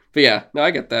 But yeah, no,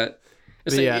 I get that.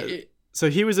 So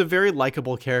he was a very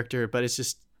likable character, but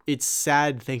it's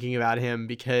sad thinking about him,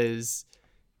 because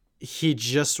he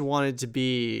just wanted to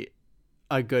be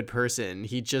a good person.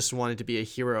 He just wanted to be a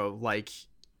hero like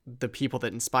the people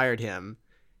that inspired him,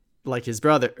 like his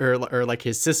brother or like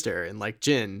his sister and like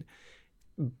Jin.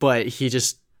 But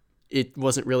it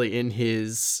wasn't really in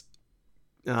his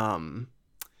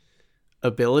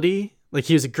ability. Like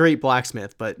he was a great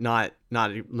blacksmith, but not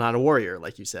a warrior,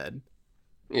 like you said.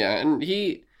 Yeah, and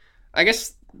I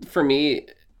guess for me,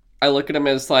 I look at him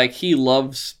as like he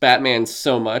loves Batman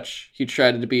so much. He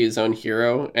tried to be his own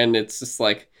hero, and it's just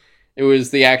like it was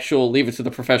the actual leave it to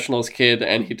the professionals kid,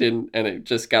 and he didn't, and it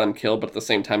just got him killed. But at the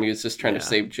same time, he was just trying to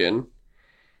save Jin,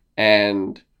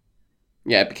 and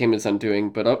yeah, it became his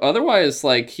undoing. But otherwise,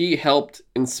 like he helped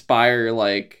inspire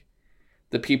like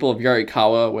the people of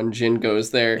Yarikawa when Jin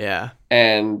goes there. Yeah,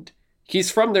 and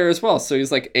he's from there as well, so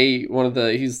he's like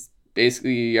he's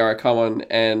basically Yarikawan,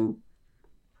 and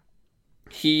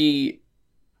he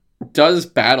does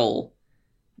battle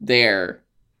there,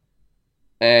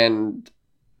 and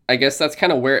I guess that's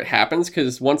kind of where it happens,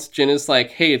 because once Jin is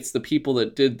like, hey, it's the people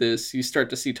that did this, you start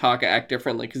to see Taka act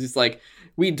differently, because he's like,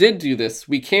 we did do this,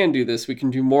 we can do this, we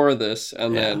can do more of this,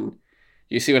 and then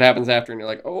you see what happens after, and you're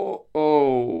like,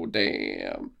 oh,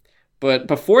 damn. But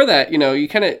before that, you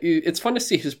kind of, it's fun to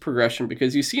see his progression,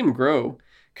 because you see him grow,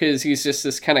 because he's just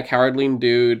this kind of cowardly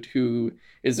dude who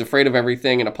is afraid of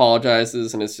everything and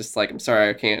apologizes, and it's just like, I'm sorry,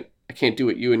 I can't do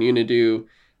what you and Yuna do.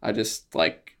 I just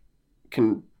like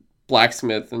can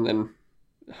blacksmith and then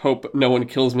hope no one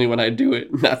kills me when I do it.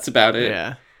 And that's about it.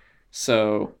 Yeah.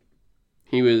 So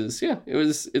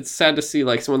it's sad to see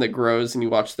like someone that grows and you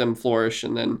watch them flourish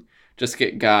and then just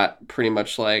get got pretty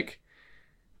much like,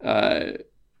 I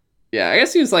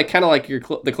guess he was like kind of like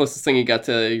the closest thing you got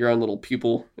to your own little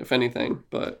pupil, if anything.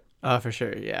 But for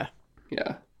sure, yeah.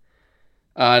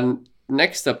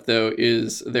 Next up though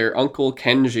is their uncle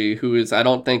Kenji, who is I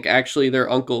don't think actually their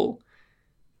uncle.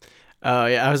 Oh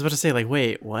yeah, I was about to say like,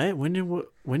 wait, what? When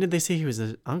did they say he was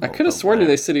an uncle? I could have sworn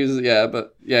they said he was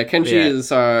Kenji is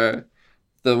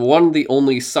the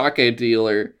only sake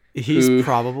dealer. He's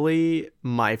probably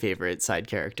my favorite side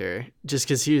character, just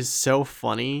because he was so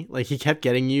funny. Like he kept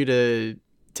getting you to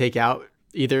take out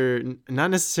either not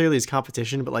necessarily his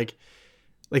competition, but like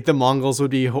the Mongols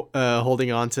would be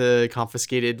holding on to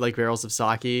confiscated like barrels of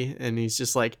sake, and he's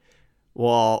just like,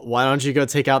 well, why don't you go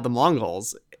take out the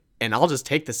Mongols, and I'll just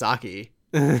take the sake.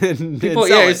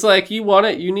 It's like, you want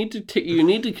it, you need to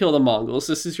kill the Mongols.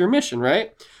 This is your mission,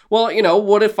 right? Well,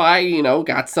 what if I,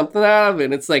 got something out of it?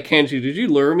 And it's like, Kenji, did you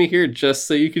lure me here just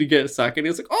so you could get sake? And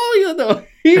he's like, oh,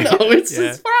 it's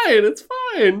it's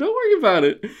fine. Don't worry about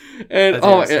it. And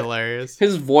it's hilarious.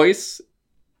 His voice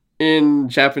in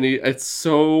Japanese, it's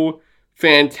so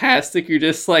fantastic. You're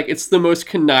just like, it's the most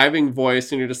conniving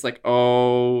voice, and you're just like,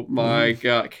 oh my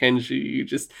god, Kenji. You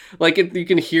just like it, you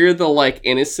can hear the like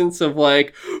innocence of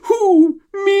like, who,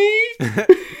 me?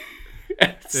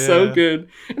 It's so good.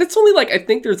 And it's only like, I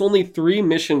think there's only 3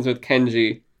 missions with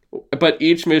Kenji, but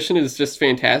each mission is just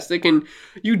fantastic. And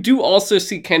you do also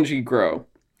see Kenji grow,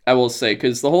 I will say,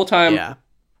 because the whole time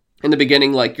in the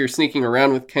beginning, like you're sneaking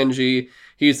around with Kenji.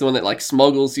 He's the one that like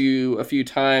smuggles you a few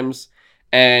times,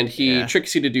 and he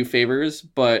tricks you to do favors,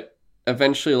 but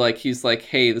eventually like he's like,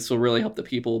 hey, this will really help the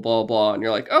people, blah blah, and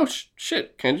you're like, oh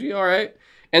shit, Kenji, all right.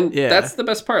 And that's the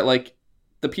best part. Like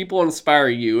the people inspire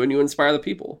you, and you inspire the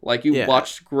people. Like you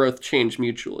watch growth change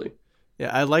mutually.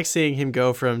 Yeah, I like seeing him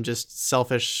go from just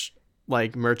selfish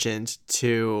like merchant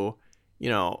to,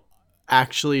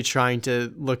 actually trying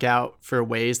to look out for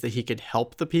ways that he could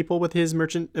help the people with his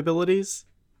merchant abilities.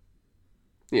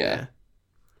 Yeah.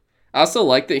 I also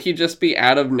like that he'd just be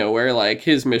out of nowhere. Like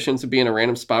his missions would be in a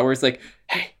random spot where he's like,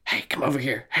 hey, come over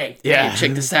here. Hey,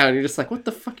 check this out. And you're just like, what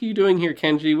the fuck are you doing here,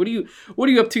 Kenji? What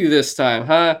are you up to this time,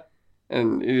 huh?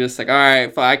 And you're just like, all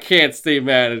right, fine, I can't stay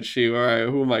mad at you. All right,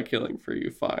 who am I killing for you?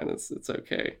 Fine, it's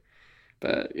okay.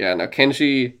 But yeah, no,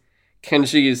 Kenji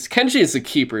is a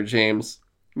keeper, James.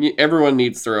 Everyone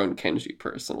needs their own Kenji,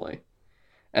 personally.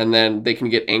 And then they can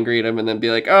get angry at him and then be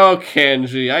like, oh,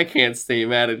 Kenji, I can't stay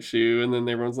mad at you. And then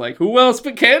everyone's like, who else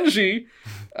but Kenji?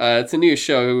 It's a new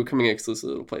show coming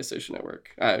exclusively to PlayStation Network.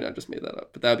 I just made that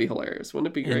up, but that'd be hilarious. Wouldn't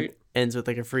it be great? Ends with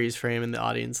like a freeze frame and the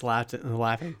audience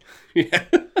laughing. Yeah.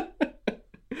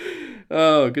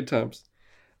 Oh, good times.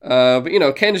 But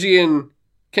Kenji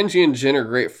and Jin are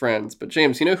great friends. But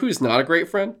James, who's not a great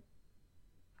friend?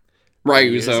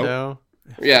 Ryuzo.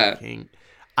 Yeah.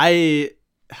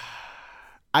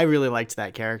 I really liked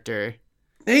that character.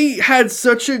 They had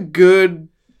such a good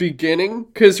beginning,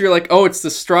 because you're like, oh, it's the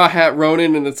Straw Hat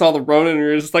Ronin, and it's all the Ronin, and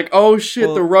you're just like, oh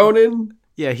shit, the Ronin.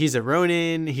 Yeah, he's a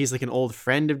Ronin. He's like an old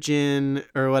friend of Jin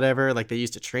or whatever. Like they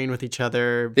used to train with each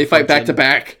other. They fight back to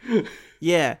back.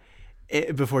 Yeah.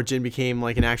 before Jin became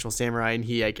like an actual samurai, and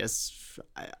he, I guess,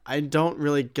 I don't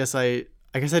really guess I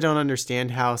guess I don't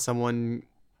understand how someone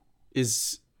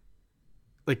is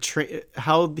like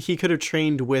how he could have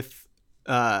trained with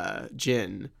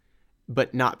Jin,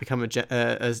 but not become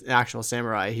an actual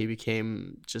samurai. He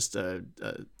became just a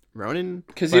Ronin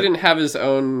because he didn't have his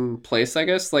own place, I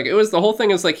guess. Like, it was, the whole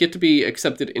thing is like he had to be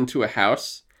accepted into a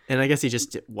house, and I guess he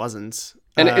just wasn't.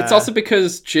 and it's also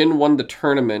because Jin won the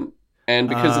tournament, and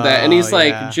because of that, and he's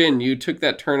like, Jin, you took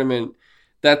that tournament.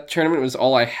 That tournament was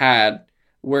all I had.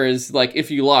 Whereas, like, if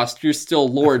you lost, you're still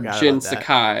Lord Jin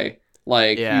Sakai.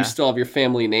 Like, you still have your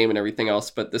family name and everything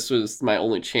else, but this was my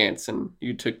only chance, and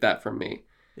you took that from me.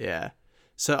 Yeah.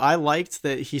 So I liked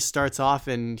that he starts off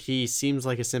and he seems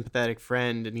like a sympathetic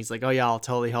friend, and he's like, "Oh yeah, I'll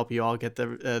totally help you. I'll get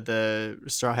the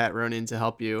Straw Hat Ronin to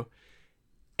help you."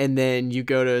 And then you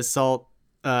go to assault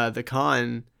the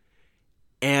Khan,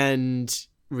 and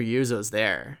Ryuzo's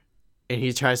there, and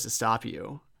he tries to stop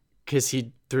you because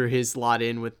he threw his lot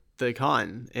in with the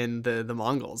Khan and the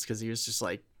Mongols, because he was just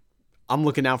like, "I'm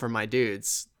looking out for my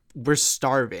dudes. We're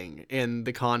starving," and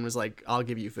the Khan was like, "I'll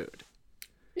give you food."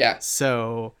 Yeah.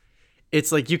 So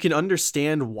it's like you can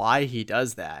understand why he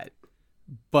does that,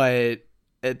 but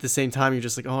at the same time you're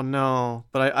just like, oh no,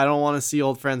 but I don't want to see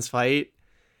old friends fight.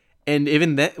 And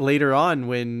even that later on,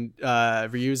 when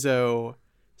Ryuzo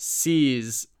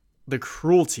sees the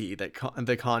cruelty that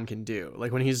the Khan can do,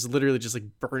 like when he's literally just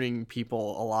like burning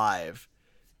people alive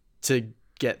to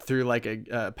get through like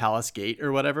a palace gate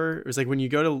or whatever. It was like when you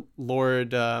go to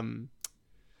Lord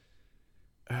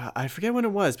I forget when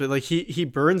it was, but like he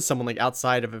burns someone like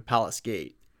outside of a palace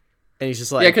gate, and he's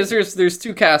just like, yeah, because there's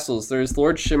two castles. There's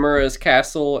Lord Shimura's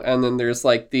castle, and then there's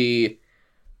like the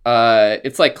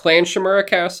it's like Clan Shimura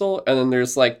Castle, and then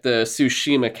there's like the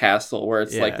Tsushima Castle, where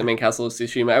it's like the main castle of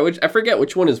Tsushima. I forget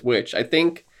which one is which. I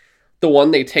think the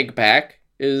one they take back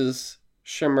is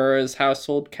Shimura's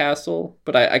household castle,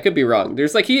 but I could be wrong.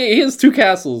 There's like he has two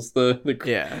castles. The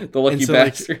lucky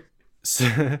bastard. Like,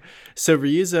 so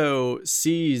Ryuzo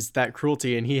sees that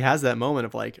cruelty, and he has that moment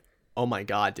of like, oh my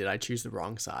god, did I choose the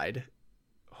wrong side?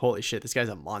 Holy shit, this guy's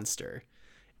a monster.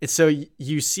 And so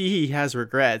you see he has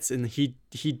regrets, and he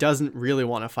doesn't really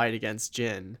want to fight against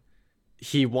Jin.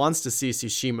 He wants to see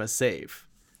Tsushima safe,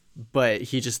 but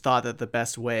he just thought that the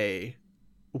best way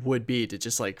would be to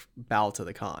just like bow to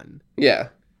the Khan. Yeah.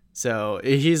 So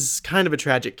he's kind of a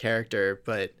tragic character,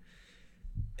 but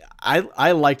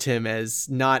I liked him as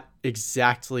not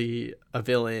exactly a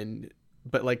villain,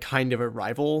 but like kind of a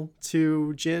rival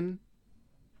to Jin.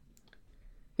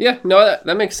 Yeah, no,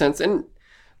 that makes sense. And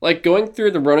like going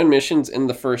through the Ronin missions in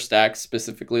the first act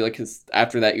specifically, like, 'cause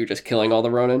after that you're just killing all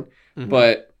the Ronin. Mm-hmm.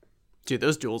 But dude,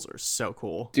 those duels are so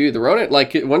cool. Dude, the Ronin,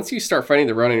 like, once you start fighting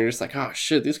the Ronin, you're just like, oh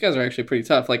shit, these guys are actually pretty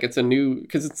tough. Like, it's a new,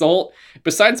 because it's the whole,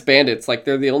 besides bandits, like,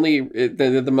 they're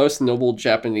the most noble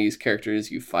Japanese characters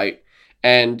you fight.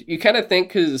 And you kind of think,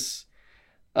 because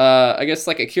I guess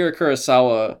like Akira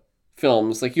Kurosawa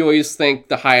films, like, you always think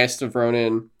the highest of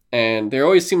Ronin, and they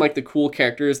always seem like the cool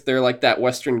characters. They're like that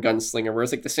Western gunslinger,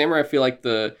 whereas like the samurai, I feel like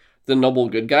the noble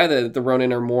good guy. The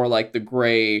Ronin are more like the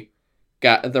gray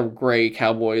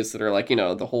cowboys that are like, you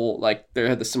know, the whole, like, there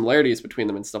had the similarities between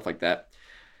them and stuff like that.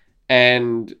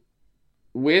 And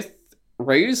with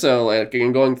Ryuzo, like,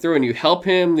 and going through, and you help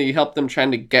them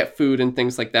trying to get food and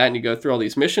things like that, and you go through all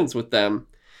these missions with them,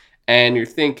 and you're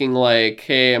thinking like,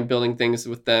 hey, I'm building things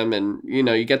with them, and, you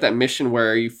know, you get that mission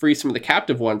where you free some of the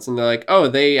captive ones, and they're like, oh,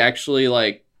 they actually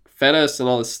like fed us and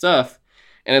all this stuff.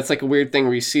 And it's like a weird thing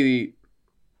where you see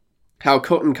how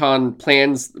Koten Khan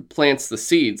plants the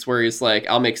seeds, where he's like,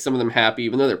 I'll make some of them happy,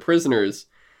 even though they're prisoners.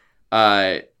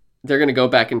 They're going to go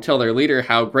back and tell their leader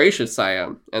how gracious I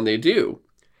am. And they do.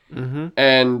 Mm-hmm.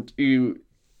 And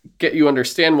you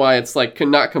understand why it's like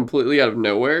not completely out of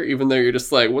nowhere, even though you're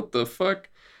just like, what the fuck?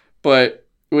 But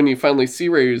when you finally see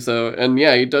Ryuzo, and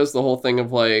yeah, he does the whole thing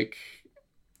of like,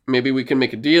 maybe we can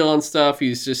make a deal and stuff.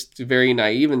 He's just very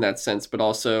naive in that sense, but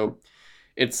also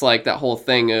it's like that whole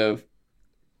thing of,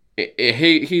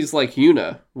 he's like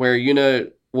Yuna, where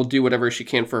Yuna will do whatever she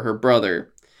can for her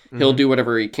brother. Mm-hmm. He'll do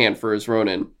whatever he can for his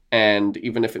Ronin. And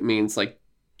even if it means like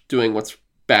doing what's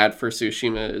bad for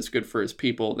Tsushima is good for his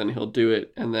people, then he'll do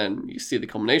it. And then you see the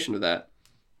culmination of that.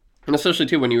 And especially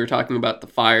too, when you were talking about the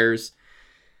fires,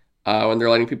 when they're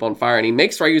lighting people on fire, and he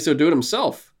makes Ryuzo do it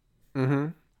himself. Mm-hmm.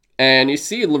 And you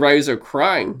see Ryuzo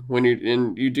crying when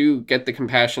you do get the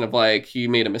compassion of like, he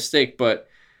made a mistake, but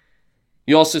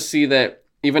you also see that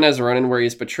even as a Ronin, where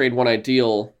he's betrayed one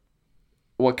ideal,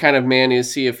 what kind of man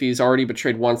is he if he's already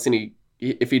betrayed once, and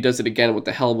if he does it again, what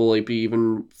the hell will he be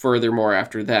even furthermore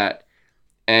after that?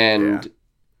 And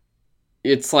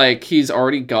it's like he's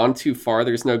already gone too far.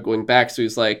 There's no going back. So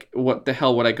he's like, what the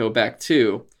hell would I go back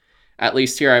to? At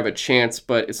least here I have a chance,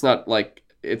 but it's not like,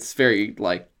 it's very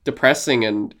like depressing,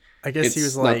 and I guess he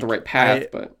was it's not the like, right path.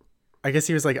 But I guess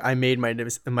he was like, I made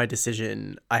my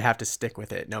decision. I have to stick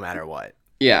with it no matter what.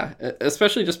 yeah,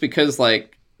 especially just because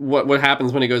like what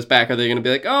happens when he goes back? Are they going to be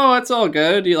like, oh, it's all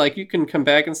good, you can come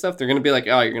back and stuff? They're going to be like,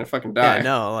 oh, you're going to fucking die. Yeah,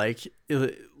 no, like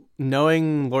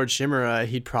knowing Lord Shimura,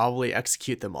 he'd probably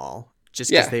execute them all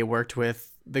just because Yeah. they worked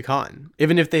with the Khan.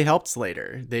 Even if they helped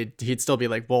later, he'd still be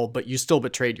like, well, but you still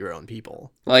betrayed your own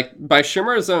people. Like by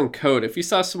Shimura's own code, if he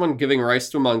saw someone giving rice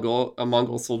to a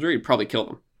Mongol soldier, he'd probably kill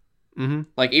them. Mm-hmm.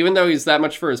 Like even though he's that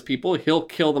much for his people, he'll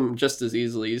kill them just as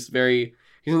easily.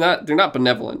 They're not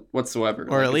benevolent whatsoever.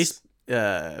 Or like, at least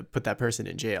put that person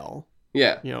in jail.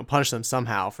 yeah. You know, punish them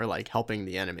somehow for like helping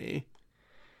the enemy.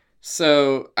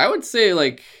 So I would say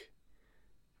like,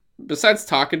 besides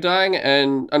Taka dying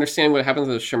and understanding what happens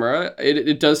with Shimura,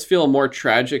 it does feel more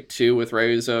tragic too with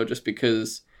Ryuzo, just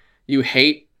because you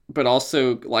hate but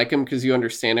also like him because you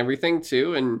understand everything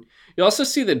too, and you also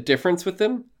see the difference with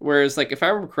him. Whereas like if I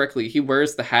remember correctly, he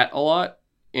wears the hat a lot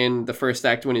in the first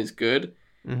act when he's good,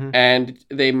 Mm-hmm. and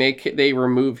they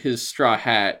remove his straw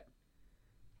hat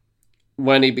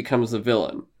when he becomes a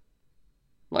villain.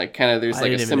 Like kind of there's I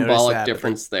like a didn't even notice symbolic that, but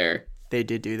difference there. They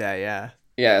did do that, yeah.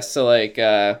 Yeah, so like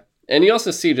and you also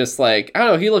see just like, I don't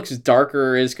know, he looks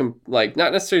darker, like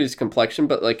not necessarily his complexion,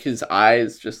 but like his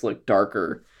eyes just look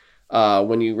darker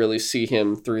when you really see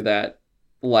him through that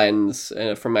lens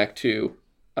from Act 2.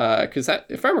 Because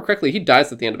if I remember correctly, he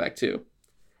dies at the end of Act 2.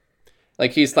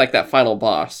 Like he's like that final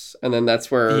boss, and then that's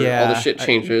where all the shit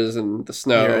changes and the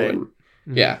snow right. and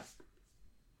Mm-hmm. yeah.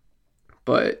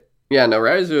 But yeah, no,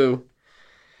 Raizu,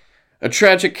 a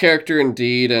tragic character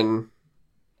indeed, and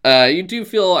you do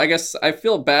feel, I guess, I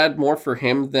feel bad more for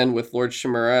him than with Lord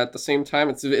Shimura at the same time.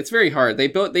 It's very hard.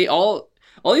 All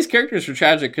these characters are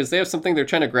tragic because they have something they're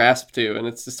trying to grasp to, and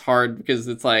it's just hard because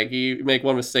it's like you make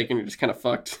one mistake and you're just kind of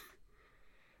fucked.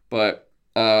 But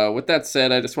with that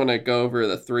said, I just want to go over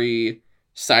the 3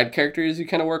 side characters you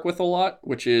kind of work with a lot,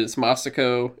 which is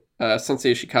Masako,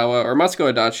 Sensei Ishikawa, or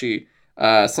Masako Adachi,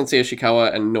 Sensei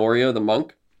Ishikawa, and Norio the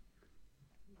monk.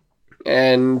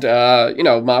 And,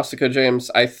 Masako,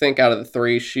 James, I think out of the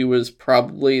 3, she was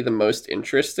probably the most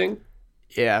interesting.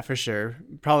 Yeah, for sure.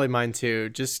 Probably mine too.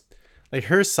 Just like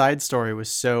her side story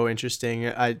was so interesting.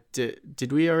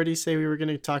 Did we already say we were going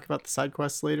to talk about the side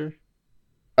quests later?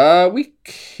 We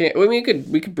can't. I mean,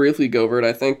 we could briefly go over it.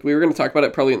 I think we were going to talk about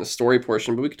it probably in the story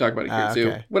portion, but we could talk about it here too.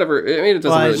 Okay. Whatever. I mean, it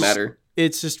doesn't really matter.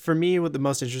 It's just for me, what the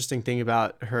most interesting thing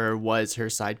about her was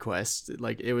her side quest.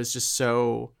 Like it was just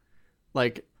so,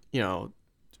 like,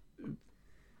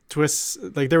 twists.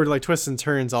 Like there were like twists and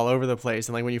turns all over the place,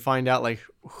 and like when you find out like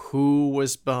who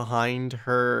was behind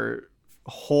her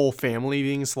whole family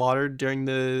being slaughtered during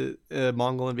the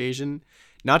Mongol invasion,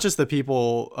 not just the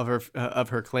people of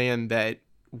her clan that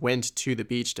went to the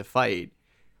beach to fight,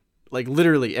 like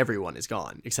literally everyone is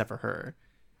gone except for her.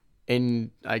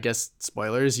 And I guess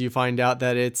spoilers, you find out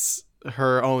that it's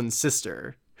her own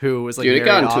sister who was like, dude, it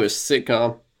got into a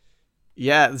sitcom.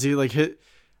 Yeah, dude, like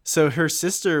so her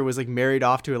sister was like married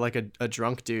off to like a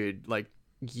drunk dude like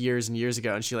years and years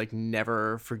ago, and she like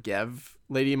never forgave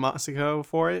Lady Masako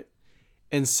for it.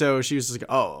 And so she was just like,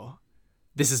 oh,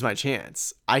 this is my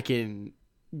chance. I can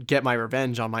get my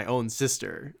revenge on my own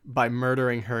sister by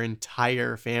murdering her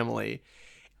entire family.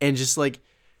 And just like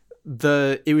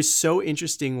it was so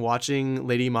interesting watching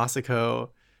Lady Masako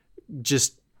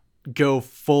just go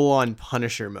full on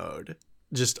Punisher mode,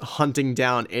 just hunting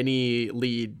down any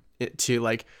lead to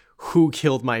like, who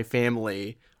killed my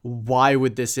family? Why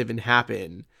would this even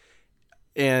happen?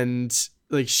 And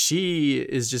like, she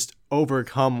is just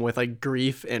overcome with like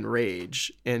grief and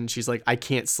rage. And she's like, I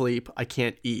can't sleep. I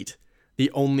can't eat. The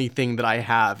only thing that I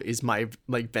have is my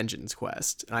like vengeance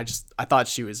quest. And I thought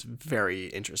she was very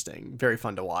interesting, very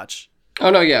fun to watch.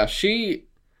 Oh no, yeah.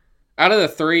 Out of the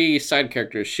 3 side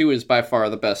characters, she was by far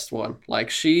the best one. Like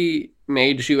she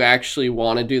made you actually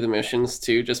want to do the missions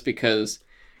too, just because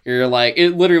you're like,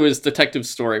 it literally was detective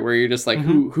story where you're just like,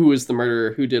 who is the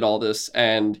murderer? Who did all this?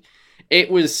 And it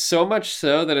was so much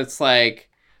so that it's like,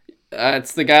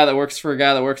 it's the guy that works for a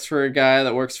guy that works for a guy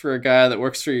that works for a guy that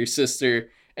works for your sister.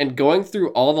 And going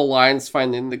through all the lines,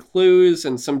 finding the clues,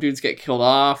 and some dudes get killed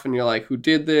off, and you're like, who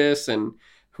did this, and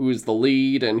who's the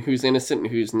lead, and who's innocent and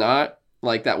who's not.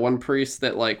 Like that one priest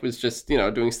that like was just,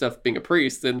 doing stuff being a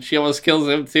priest, and she almost kills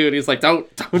him too, and he's like, don't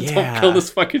kill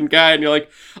this fucking guy. And you're like,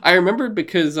 I remembered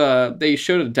because they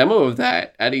showed a demo of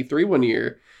that at E3 one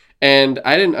year, And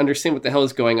I didn't understand what the hell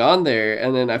is going on there.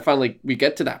 And then we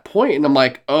get to that point and I'm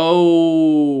like,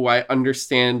 oh, I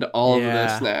understand all of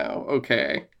this Yeah. now.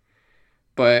 Okay.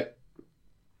 But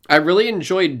I really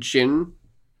enjoyed Jin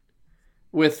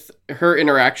with her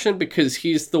interaction because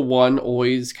he's the one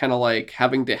always kind of like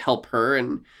having to help her,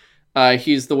 and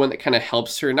he's the one that kind of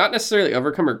helps her not necessarily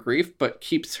overcome her grief but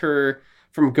keeps her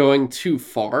from going too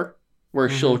far where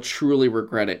she'll truly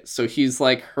regret it. So he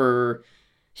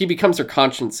becomes her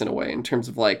conscience in a way in terms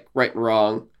of like right and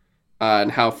wrong, and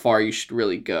how far you should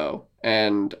really go.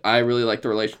 And I really like the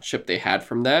relationship they had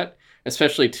from that,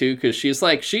 especially too because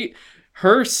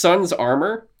her son's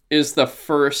armor is the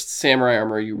first samurai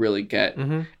armor you really get.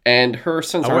 And her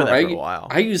son's I wore armor, that for a while.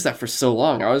 I used that for so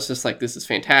long. I was just like, this is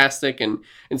fantastic. And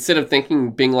instead of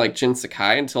being like Jin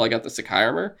Sakai until I got the Sakai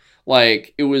armor,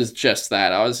 like, it was just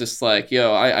that. I was just like,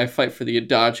 yo, I fight for the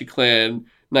Adachi clan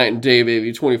night and day,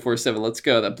 baby, 24/7. Let's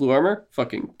go. That blue armor,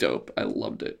 fucking dope. I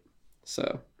loved it.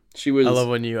 So she was. I love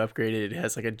when you upgrade it. It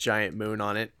has like a giant moon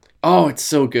on it. Oh, it's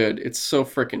so good. It's so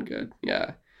freaking good.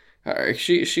 Yeah. All right.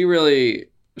 She really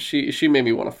she made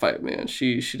me want to fight, man.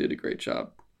 She did a great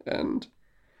job, and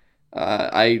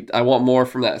I want more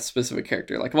from that specific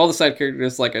character. Like, of all the side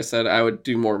characters, like I said, I would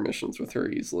do more missions with her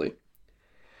easily.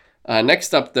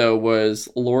 Next up though was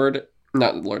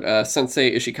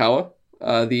Sensei Ishikawa,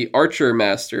 the archer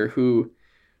master who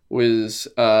was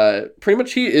pretty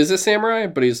much, he is a samurai,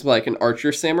 but he's like an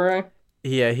archer samurai.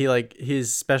 Yeah, he like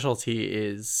his specialty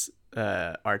is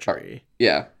archery.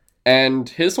 Yeah. And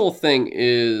his whole thing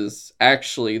is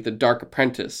actually the Dark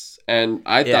Apprentice, and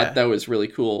I thought that was really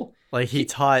cool. Like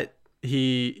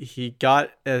he got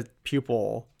a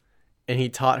pupil, and he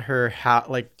taught her how,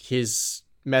 like, his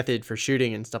method for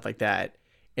shooting and stuff like that,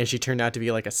 and she turned out to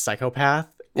be like a psychopath.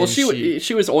 Well,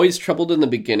 she was always troubled in the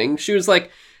beginning. She was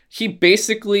like, he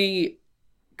basically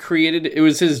created, it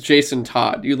was his Jason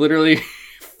Todd. You literally,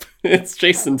 it's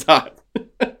Jason Todd.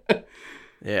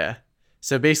 Yeah.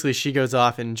 So basically she goes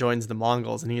off and joins the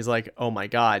Mongols, and he's like, oh my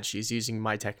god, she's using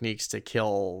my techniques to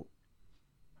kill,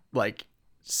 like,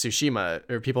 Tsushima,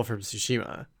 or people from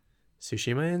Tsushima.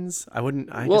 Tsushimans? I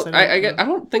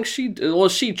don't think she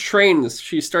trains.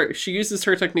 She uses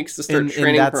her techniques to start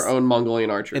training her own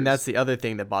Mongolian archers. And that's the other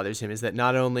thing that bothers him, is that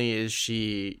not only is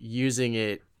she using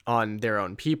it on their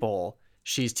own people,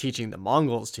 she's teaching the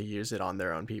Mongols to use it on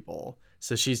their own people.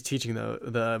 So she's teaching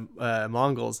the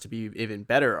Mongols to be even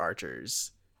better archers.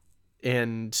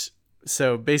 And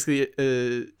so basically,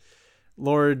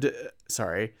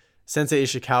 Sensei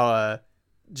Ishikawa,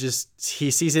 he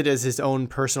sees it as his own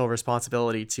personal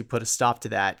responsibility to put a stop to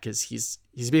that, because he's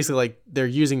basically like, they're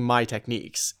using my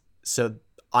techniques, so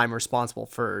I'm responsible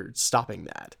for stopping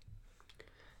that.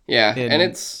 Yeah, and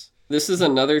this is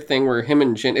another thing where him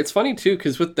and Jin, it's funny too,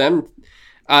 because with them,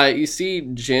 you see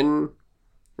Jin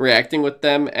reacting with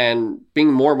them and being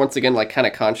more, once again, like, kind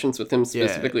of conscious with him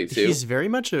specifically too. He's very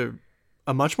much a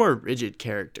much more rigid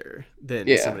character than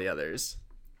some of the others.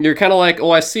 You're kind of like, oh,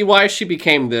 I see why she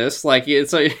became this. Like,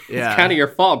 it's kind of your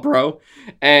fault, bro.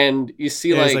 And you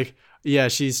see, like,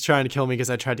 she's trying to kill me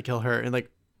because I tried to kill her. And like,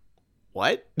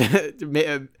 what?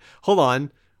 Hold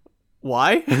on.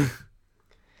 Why?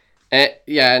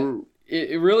 and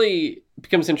it really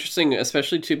becomes interesting,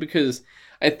 especially too, because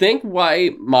I think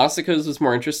why Masaka's was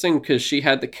more interesting because she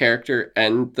had the character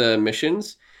and the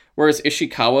missions, whereas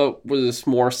Ishikawa was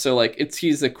more so like,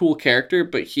 he's a cool character,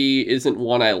 but he isn't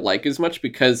one I like as much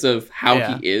because of how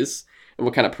he is and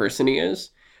what kind of person he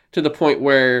is, to the point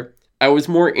where I was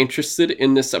more interested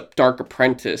in this Dark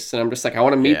Apprentice, and I'm just like, I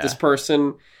want to meet this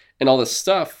person and all this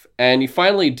stuff. And you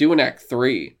finally do in Act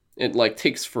 3. It like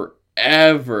takes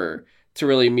forever to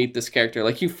really meet this character.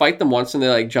 Like, you fight them once and they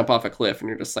like jump off a cliff and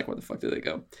you're just like, where the fuck did they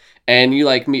go? And you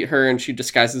like meet her and she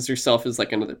disguises herself as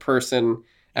like another person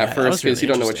at first, because you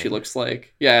don't know what she looks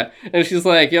like. Yeah. And she's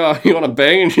like, yo, you want to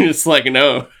bang? And you're just like,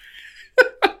 no.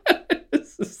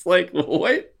 It's just like,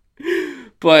 what?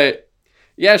 But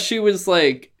yeah, she was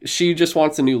like, she just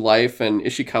wants a new life, and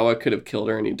Ishikawa could have killed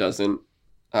her and he doesn't,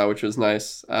 which was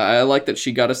nice. I like that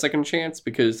she got a second chance,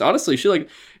 because honestly,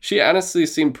 she honestly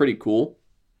seemed pretty cool.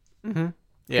 Mm-hmm.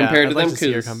 Yeah, compared I'd to like them, to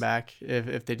see her come back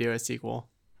if they do a sequel.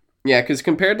 Yeah, because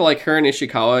compared to like her and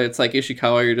Ishikawa, it's like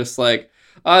Ishikawa, you're just like,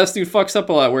 this dude fucks up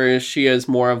a lot, whereas she is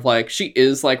more of like, she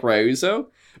is like Ryuzo,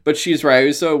 but she's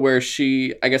Ryuzo where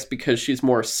she, I guess because she's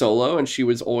more solo and she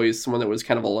was always someone that was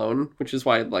kind of alone, which is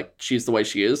why like she's the way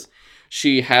she is.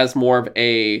 She has more of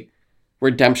a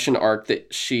redemption arc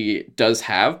that she does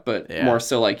have, but more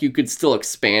so like you could still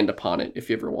expand upon it if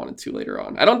you ever wanted to later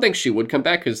on. I don't think she would come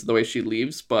back because of the way she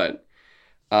leaves, but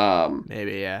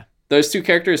maybe, yeah. Those two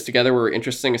characters together were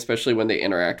interesting, especially when they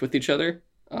interact with each other.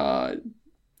 uh,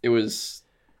 it was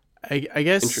I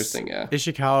guess interesting. Yeah.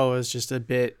 Ishikawa was just a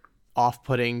bit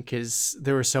off-putting because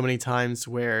there were so many times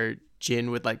where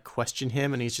Jin would like question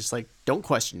him, and he's just like, "Don't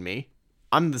question me.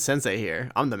 I'm the sensei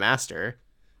here. I'm the master."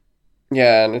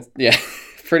 Yeah, and yeah,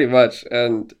 pretty much.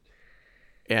 And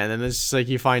And then it's just like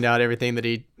you find out everything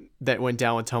that went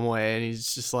down with Tomoe, and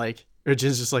he's just like, or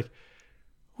Jin's just like,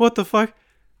 "What the fuck?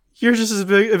 You're just as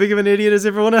big of an idiot as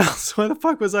everyone else. Why the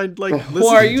fuck was I like listening who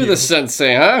are to you, you?" the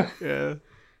sensei, huh? Yeah.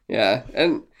 Yeah,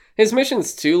 and his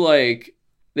missions too, like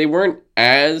they weren't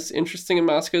as interesting in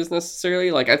Moscow's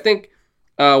necessarily. Like I think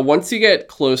once you get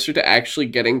closer to actually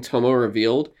getting Tomo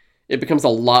revealed, it becomes a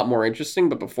lot more interesting.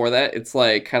 But before that, it's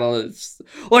like kind of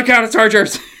look out, it's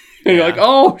archers, and you're like,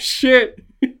 oh shit.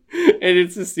 And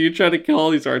it's just you trying to kill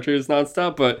all these archers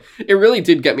nonstop. But it really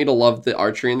did get me to love the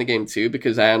archery in the game too,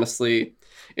 because I honestly,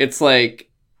 it's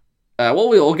like, well,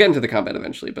 we'll get into the combat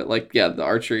eventually, but like, yeah, the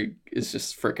archery is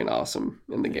just freaking awesome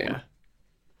in the game. Yeah.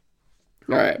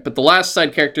 All right, but the last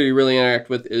side character you really interact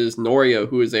with is Norio,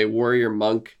 who is a warrior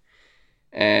monk,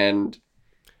 and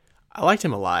I liked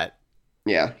him a lot.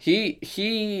 yeah,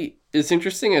 he is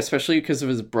interesting, especially because of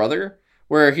his brother,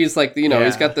 where he's like, you know,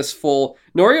 he's got this full.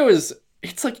 Norio is.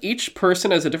 It's like each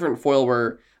person has a different foil.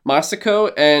 Where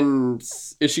Masako and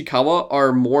Ishikawa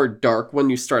are more dark when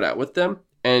you start out with them,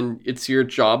 and it's your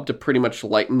job to pretty much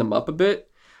lighten them up a bit.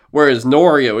 Whereas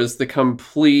Norio is the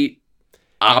complete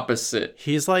opposite.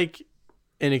 He's like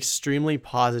an extremely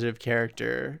positive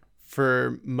character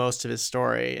for most of his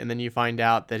story, and then you find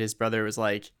out that his brother was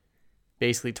like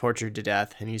basically tortured to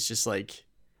death, and he's just like,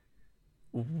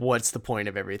 what's the point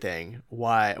of everything?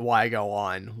 Why go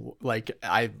on? Like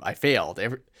I failed.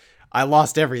 I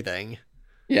lost everything.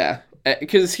 Yeah,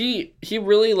 because he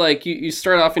really like you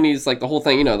start off and he's like the whole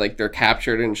thing, you know, like they're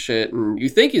captured and shit, and you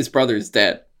think his brother's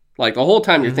dead. Like the whole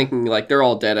time you're thinking like they're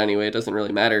all dead anyway. It doesn't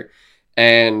really matter,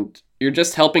 and you're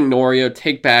just helping Norio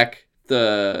take back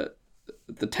the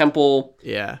temple.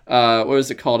 Yeah. What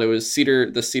was it called? It was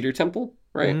the Cedar Temple,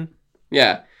 right? Mm-hmm.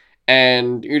 Yeah.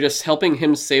 And you're just helping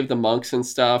him save the monks and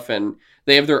stuff, and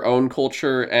they have their own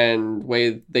culture and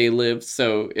way they live,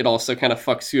 so it also kind of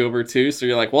fucks you over too. So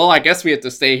you're like, well, I guess we have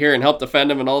to stay here and help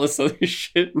defend him and all this other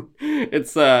shit.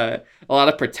 It's a lot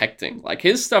of protecting. Like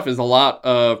his stuff is a lot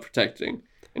of protecting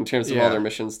in terms of all their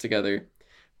missions together.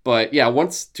 But yeah, when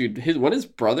his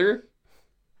brother,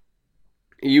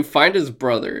 you find his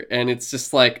brother, and it's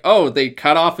just like, oh, they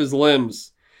cut off his limbs.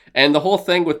 And the whole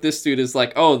thing with this dude is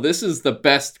like, oh, this is the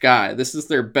best guy. This is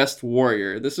their best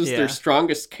warrior. This is their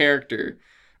strongest character,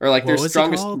 or like their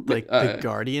strongest, like the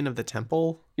guardian of the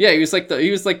temple. Yeah, he was like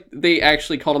they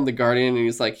actually called him the guardian, and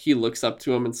he's like he looks up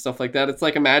to him and stuff like that. It's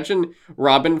like imagine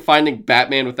Robin finding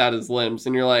Batman without his limbs,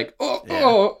 and you're like,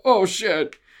 oh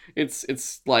shit.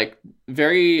 It's like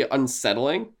very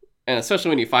unsettling, and especially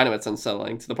when you find him, it's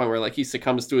unsettling to the point where like he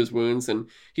succumbs to his wounds, and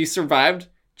he survived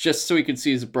just so he could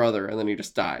see his brother, and then he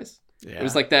just dies. Yeah. It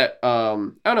was like that, I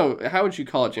don't know, how would you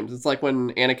call it, James? It's like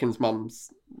when Anakin's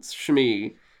mom's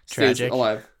Shmi stays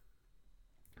alive.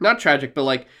 Not tragic, but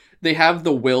like, they have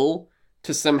the will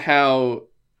to somehow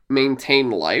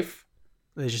maintain life.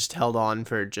 They just held on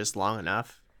for just long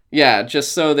enough. Yeah,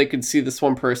 just so they could see this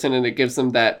one person, and it gives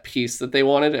them that peace that they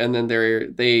wanted, and then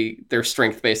their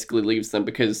strength basically leaves them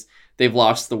because they've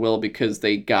lost the will because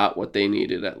they got what they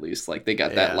needed, at least. Like, they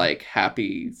got that, like,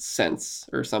 happy sense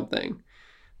or something.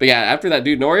 But yeah, after that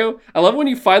dude, Norio, I love when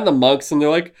you find the monks and they're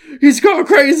like, he's going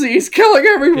crazy, he's killing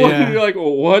everyone. Yeah. And you're like,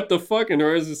 well, what the fuck? And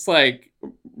Norio's just like,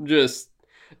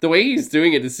 the way he's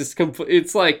doing it is just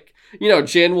it's like, you know,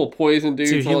 Jin will poison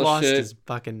dudes. Dude, he lost his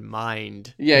fucking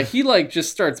mind. Yeah, he like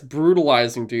just starts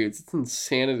brutalizing dudes. It's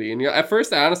insanity. And at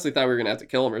first, I honestly thought we were gonna have to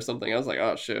kill him or something. I was like,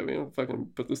 oh shit, we don't fucking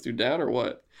put this dude down or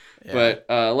what? Yeah.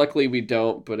 But luckily we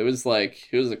don't. But it was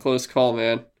a close call,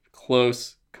 man.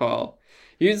 Close call.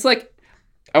 He's like,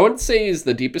 I wouldn't say he's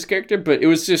the deepest character, but it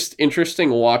was just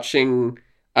interesting watching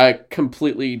a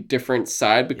completely different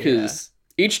side because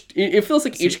it feels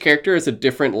like each character has a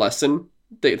different lesson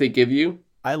they give you.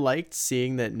 I liked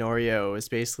seeing that Norio is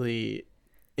basically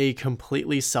a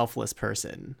completely selfless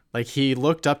person. Like, he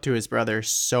looked up to his brother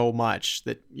so much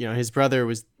that, you know, his brother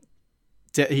was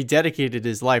he dedicated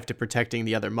his life to protecting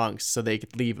the other monks so they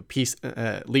could lead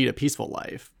a peaceful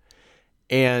life.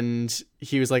 And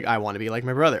he was like, I want to be like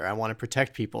my brother. I want to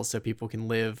protect people so people can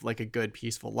live like a good,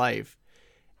 peaceful life.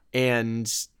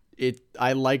 And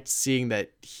I liked seeing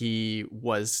that he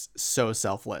was so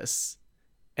selfless.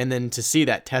 And then to see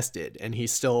that tested, and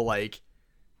he's still like,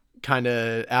 kind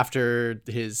of after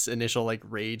his initial like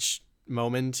rage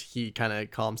moment, he kind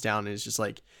of calms down and is just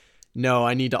like, no,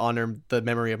 I need to honor the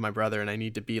memory of my brother, and I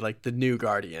need to be like the new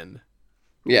guardian.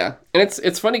 Yeah, and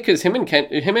it's funny because him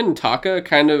and Taka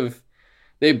kind of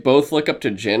they both look up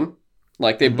to Jin,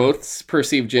 like they Mm-hmm. both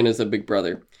perceive Jin as a big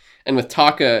brother, and with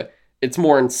Taka, it's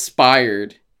more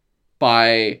inspired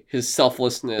by his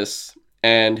selflessness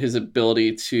and his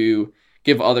ability to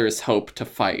give others hope to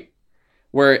fight.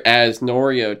 Whereas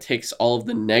Norio takes all of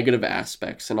the negative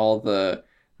aspects and all the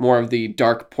more of the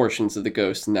dark portions of the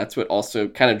ghost, and that's what also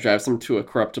kind of drives him to a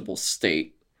corruptible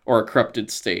state or a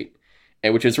corrupted state.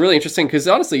 And which is really interesting because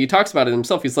honestly, he talks about it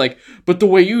himself. He's like, "But the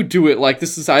way you do it, like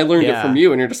this is I learned it from Yeah.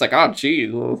 you," and you're just like, "Oh,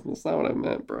 geez, well, that's not what I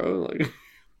meant, bro." Like,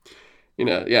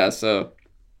 yeah. So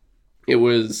it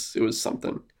was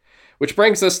something. Which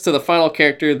brings us to the final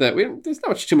character that there's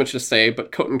not too much to say,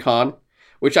 but Koten Khan,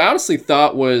 which I honestly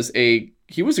thought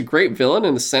he was a great villain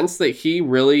in the sense that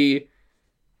he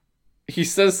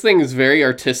says things very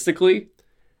artistically.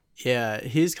 Yeah,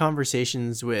 his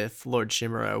conversations with Lord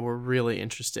Shimura were really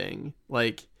interesting.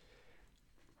 Like,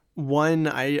 one,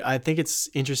 I think it's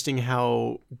interesting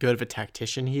how good of a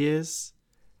tactician he is.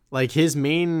 Like, his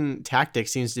main tactic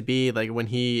seems to be, like, when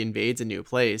he invades a new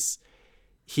place,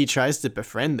 he tries to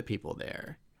befriend the people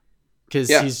there. Because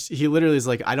Yeah, he literally is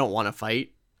like, I don't want to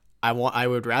fight. I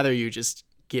would rather you just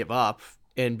give up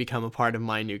and become a part of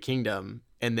my new kingdom,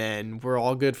 and then we're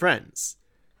all good friends.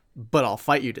 But I'll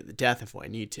fight you to the death if I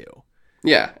need to.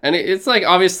 yeah, and it's like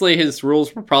obviously his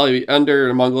rules were probably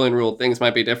under Mongolian rule. Things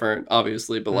might be different,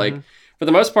 obviously, but Mm-hmm. like for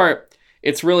the most part,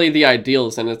 it's really the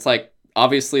ideals, and it's like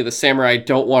obviously the samurai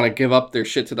don't want to give up their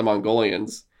shit to the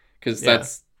Mongolians because Yeah.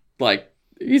 that's like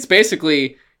he's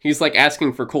like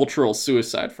asking for cultural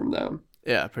suicide from them.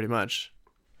 Yeah, pretty much.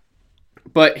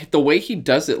 But the way he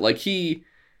does it, like he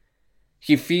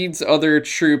feeds other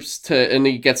troops and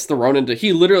he gets the Ronin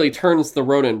he literally turns the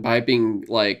Ronin by being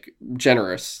like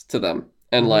generous to them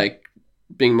and Mm-hmm. like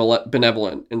being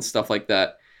benevolent and stuff like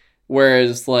that.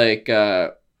 Whereas like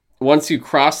once you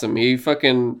cross him, he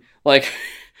fucking like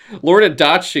Lord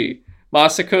Adachi,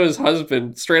 Masako's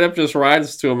husband, straight up just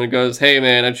rides to him and goes, "Hey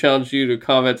man, I challenge you to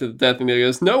combat to the death." And he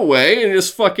goes, "No way!" And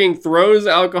just fucking throws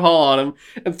alcohol on him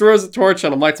and throws a torch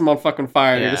on him, lights him on fucking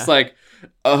fire. And you're just Yeah, like,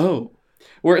 "Oh."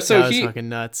 Where so that was fucking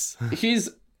nuts. he's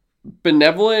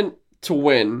benevolent to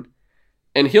win,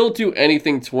 and he'll do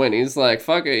anything to win. He's like,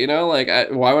 fuck it, like,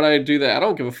 why would I do that? I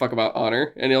don't give a fuck about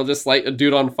honor. And he'll just light a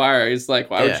dude on fire. He's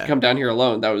like, why would you Yeah, come down here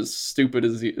alone? That was stupid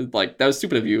that was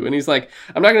stupid of you. And he's like,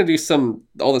 I'm not gonna do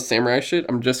all the samurai shit.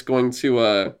 I'm just going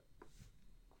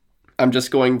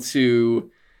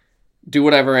to do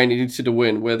whatever I need to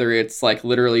win, whether it's like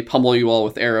literally pummel you all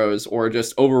with arrows or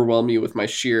just overwhelm you with my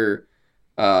sheer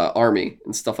army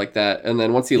and stuff like that. And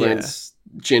then once he yeah, learns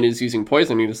Jin is using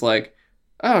poison, he's just like,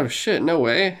 oh shit, no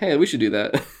way. Hey, we should do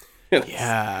that.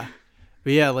 yeah.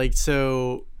 But yeah, like,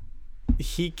 so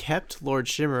he kept Lord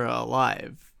Shimura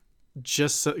alive.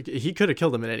 Just so he could have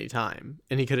killed him at any time,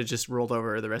 and he could have just rolled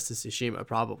over the rest of Tsushima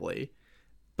probably.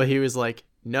 But he was like,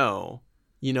 no.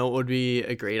 You know, it would be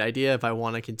a great idea if I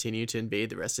want to continue to invade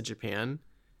the rest of Japan.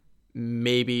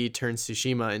 Maybe turn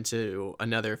Tsushima into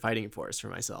another fighting force for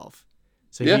myself.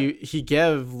 So Yeah, he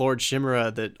gave Lord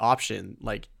Shimura the option,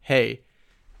 like, hey,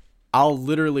 I'll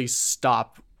literally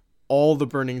stop all the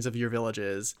burnings of your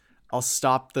villages. I'll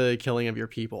stop the killing of your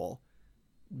people.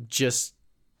 Just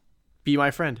be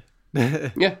my friend.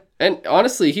 yeah. And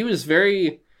honestly, he was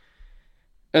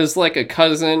as like a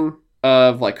cousin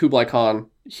of like Kublai Khan.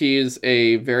 He is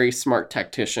a very smart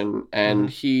tactician, and Hmm.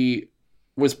 he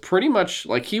was pretty much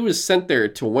like he was sent there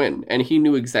to win, and he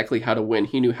knew exactly how to win.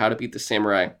 He knew how to beat the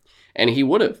samurai, and he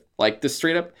would have like this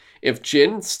straight up. If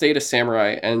Jin stayed a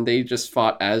samurai and they just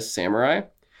fought as samurai,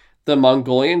 the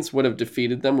Mongolians would have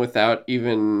defeated them without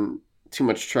even too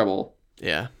much trouble.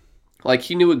 Yeah. Like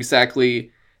he knew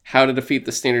exactly how to defeat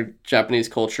the standard Japanese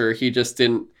culture. He just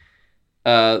didn't.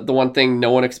 The one thing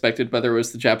no one expected, whether it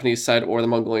was the Japanese side or the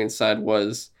Mongolian side,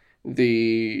 was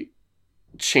the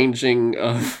changing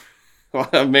of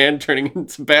a man turning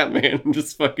into Batman and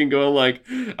just fucking going like,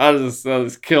 I'll just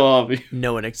kill all of you.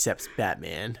 No one accepts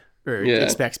Batman or Yeah,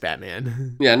 expects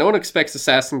Batman. yeah. No one expects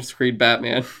Assassin's Creed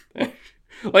Batman.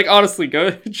 Like honestly, go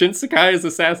Jin Sakai is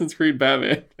Assassin's Creed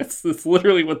Batman. That's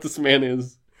literally what this man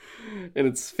is, and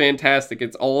it's fantastic.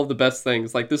 It's all of the best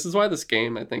things. Like this is why this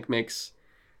game I think makes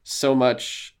so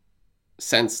much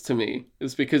sense to me,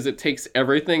 is because it takes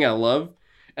everything I love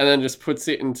and then just puts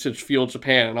it into feudal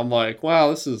Japan, and I'm like,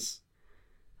 wow, this is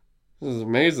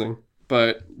amazing.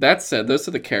 But that said, those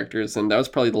are the characters, and that was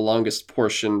probably the longest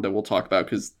portion that we'll talk about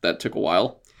because that took a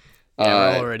while.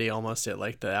 Yeah, we're Uh, already almost at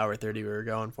like the hour 30 we were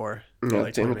going for. We got yeah,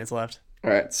 like damn 20 it. minutes left.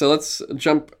 All right, so let's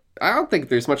jump I don't think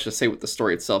there's much to say with the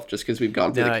story itself, just because we've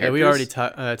gone through the No, characters. we already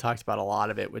talked about a lot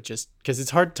of it, with just because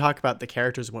it's hard to talk about the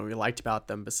characters when we liked about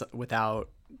them without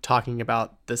talking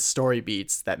about the story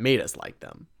beats that made us like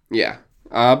them. Yeah.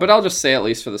 But I'll just say, at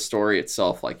least for the story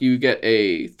itself, like, you get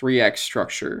a 3-act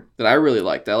structure that I really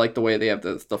liked. I like the way they have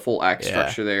the full act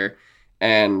structure there,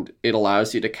 and it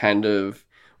allows you to kind of,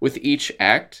 with each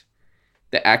act,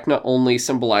 the act not only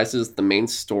symbolizes the main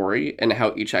story and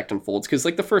how each act unfolds, because,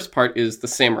 like, the first part is the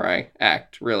samurai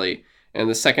act, really, and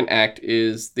the second act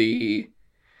is the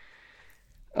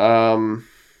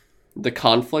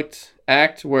conflict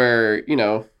act, where, you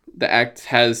know, the act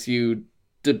has you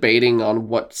debating on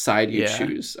what side you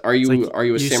choose. Are you like, are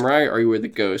you a samurai, or are you the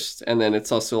ghost? And then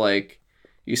it's also like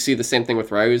you see the same thing with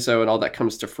Ryuzo, and all that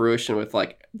comes to fruition with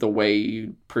like the way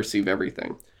you perceive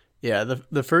everything. Yeah,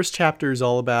 the first chapter is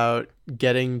all about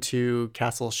getting to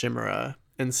Castle Shimura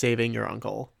and saving your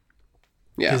uncle.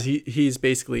 Yeah, because he's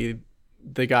basically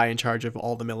the guy in charge of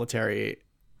all the military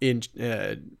in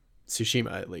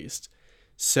Tsushima, at least.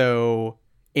 So,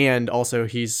 and also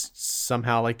he's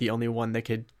somehow like the only one that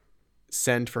could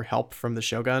send for help from the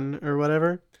Shogun or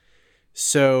whatever.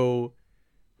 So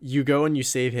you go and you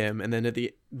save him, and then at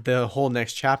the whole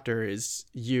next chapter is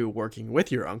you working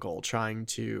with your uncle, trying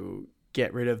to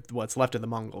get rid of what's left of the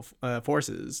Mongol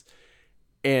forces.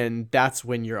 And that's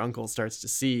when your uncle starts to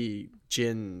see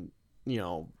Jin, you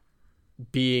know,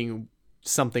 being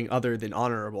something other than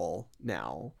honorable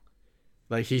now.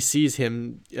 Like, he sees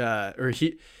him, or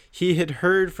he had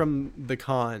heard from the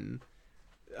Khan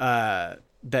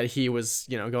that he was,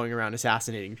 you know, going around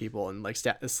assassinating people and like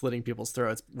slitting people's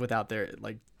throats without their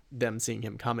like them seeing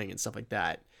him coming and stuff like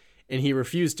that, and he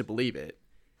refused to believe it.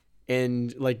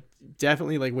 And like,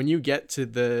 definitely, like, when you get to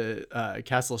the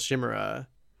Castle Shimura,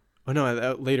 oh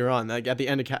no, later on, like at the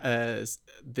end of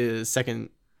the second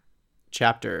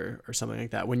chapter or something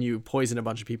like that, when you poison a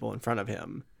bunch of people in front of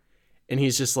him, and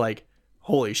he's just like,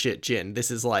 holy shit, Jin, this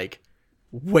is like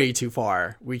way too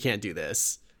far, we can't do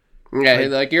this. Yeah,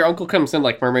 like your uncle comes in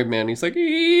like Mermaid Man. He's like,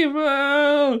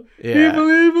 evil, yeah,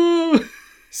 evil.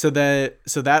 So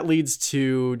that leads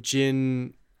to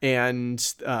Jin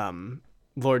and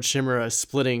Lord Shimura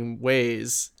splitting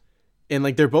ways, and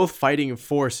like they're both fighting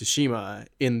for Tsushima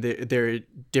in their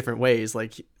different ways.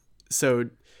 Like, so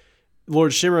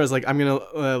Lord Shimura is like, I'm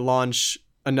gonna launch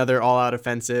another all-out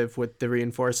offensive with the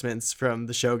reinforcements from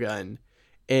the Shogun,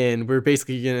 and we're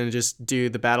basically gonna just do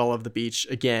the Battle of the Beach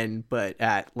again, but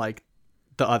at like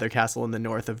the other castle in the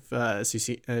north of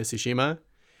Tsushima.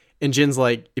 And Jin's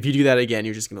like, if you do that again,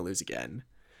 you're just gonna lose again.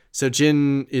 So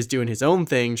Jin is doing his own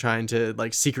thing, trying to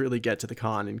like secretly get to the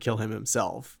Khan and kill him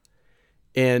himself.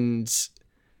 And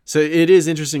so it is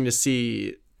interesting to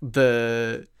see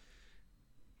the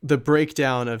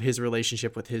breakdown of his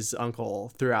relationship with his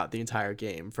uncle throughout the entire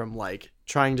game, from like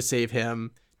trying to save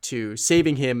him to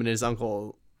saving him and his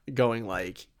uncle going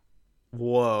like,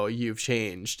 whoa, you've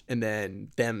changed, and then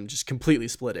them just completely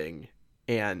splitting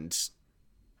and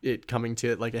it coming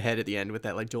to like a head at the end with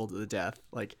that like duel to the death.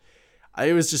 Like,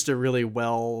 it was just a really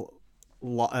well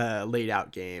laid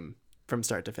out game from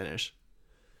start to finish.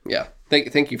 Yeah,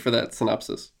 thank you for that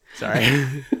synopsis. Sorry.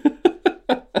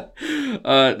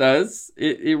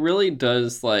 It really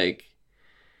does, like,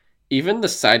 even the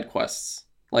side quests.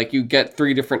 Like, you get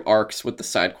 3 different arcs with the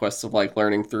side quests of like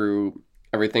learning through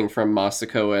everything from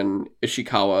Masako and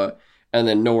Ishikawa, and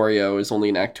then Norio is only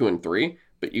in Act 2 and 3,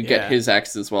 but you get his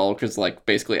acts as well, because like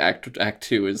basically Act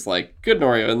 2 is like good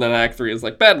Norio, and then Act 3 is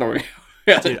like bad Norio.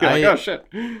 Yeah, dude, like, oh shit.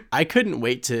 I couldn't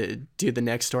wait to do the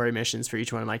next story missions for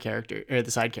each one of my the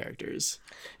side characters.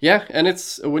 Yeah, and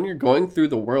it's when you're going through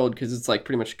the world, because it's like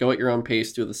pretty much go at your own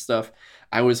pace, do the stuff.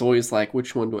 I was always like,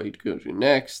 which one do I go to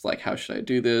next? Like, how should I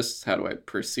do this? How do I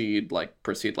proceed? Like,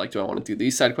 do I want to do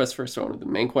these side quests first? Do I want to do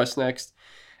the main quest next?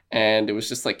 And it was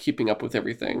just like keeping up with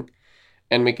everything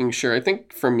and making sure. I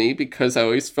think for me, because I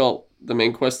always felt the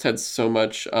main quest had so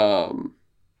much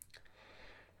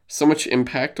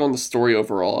impact on the story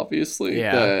overall, obviously,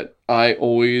 that I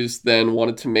always then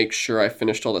wanted to make sure I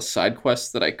finished all the side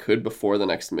quests that I could before the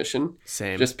next mission.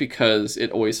 Same. Just because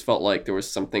it always felt like there was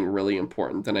something really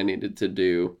important that I needed to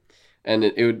do. And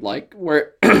it would like,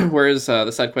 whereas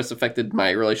the side quests affected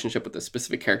my relationship with a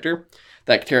specific character,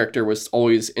 that character was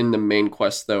always in the main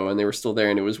quest though, and they were still there,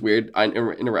 and it was weird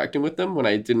interacting with them when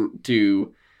I didn't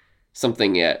do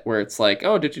something yet, where it's like,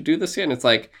 oh, did you do this yet? And it's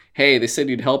like, hey, they said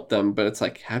you'd help them, but it's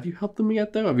like, have you helped them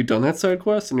yet though? Have you done that side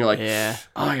quest? And you're like, yeah,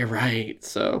 oh, you're right.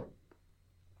 So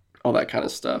all that kind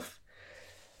of stuff.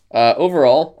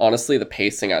 Overall, honestly, the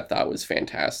pacing I thought was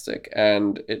fantastic,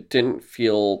 and it didn't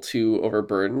feel too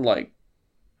overburdened. Like,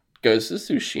 Ghost of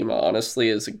Tsushima honestly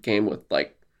is a game with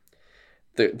like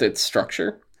the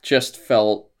structure just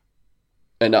felt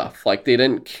enough. Like they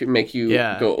didn't make you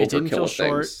Yeah, go it didn't overkill feel with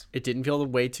short. things. It didn't feel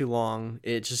way too long.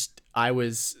 It just, I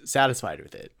was satisfied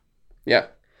with it. Yeah,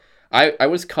 I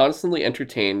was constantly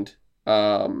entertained,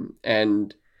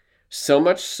 and so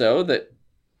much so that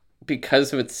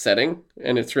because of its setting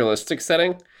and its realistic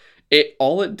setting, it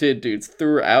all it did, dudes,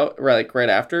 throughout like right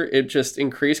after it just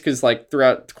increased because like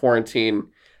throughout quarantine,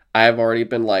 I've already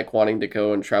been like wanting to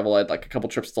go and travel. I had like a couple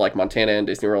trips to like Montana and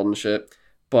Disney World and shit,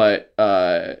 but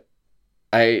I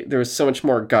there was so much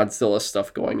more Godzilla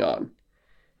stuff going on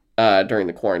during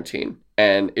the quarantine,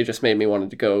 and it just made me wanted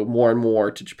to go more and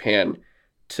more to Japan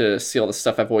to see all the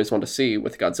stuff I've always wanted to see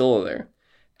with Godzilla there,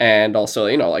 and also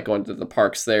like going to the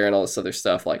parks there and all this other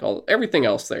stuff, like all everything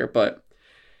else there. But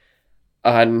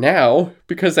now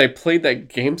because I played that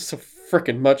game so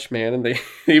freaking much, man, and they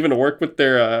even worked with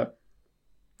their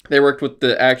they worked with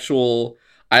the actual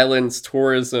island's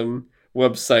tourism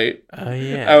website. Oh I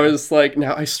yeah. was like,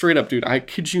 now I straight up, dude, I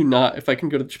kid you not, if I can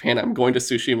go to Japan, I'm going to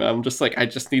Tsushima. I'm just like, I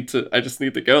just need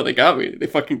to go. They got me. They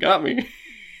fucking got me.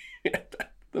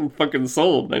 I'm fucking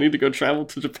sold. I need to go travel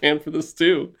to Japan for this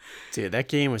too. Dude, that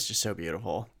game was just so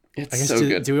beautiful. I It's guess so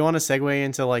good. do we want to segue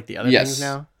into like the other things Yes,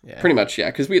 now? Yeah. pretty much,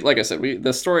 yeah. Because like I said,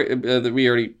 the story that we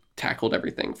already tackled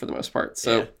everything for the most part.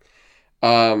 So,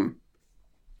 um,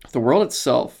 the world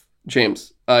itself,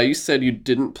 James, you said you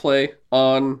didn't play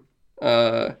on,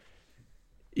 uh,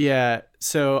 Yeah.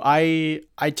 So I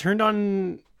turned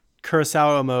on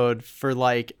Kurosawa mode for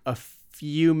like a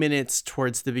few minutes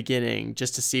towards the beginning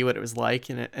just to see what it was like,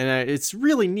 and it's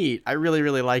really neat. I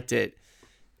really liked it,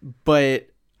 but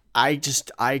I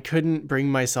couldn't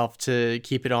bring myself to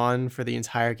keep it on for the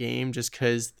entire game just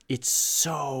because it's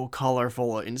so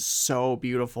colorful and so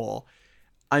beautiful.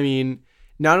 I mean,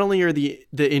 not only are the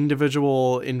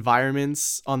individual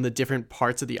environments on the different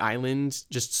parts of the island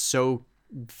just so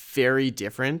very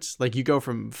different. Like you go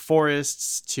from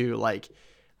forests to like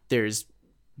there's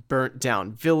burnt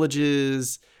down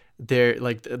villages. There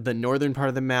like the northern part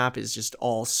of the map is just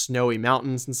all snowy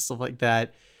mountains and stuff like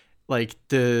that. Like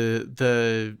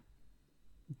the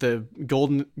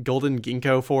golden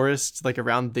ginkgo forest like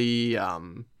around the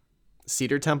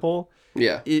cedar temple.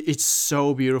 yeah. It's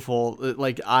so beautiful.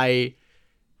 Like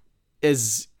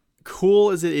as cool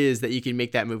as it is that you can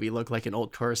make that movie look like an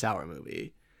old Kurosawa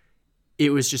movie, it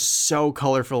was just so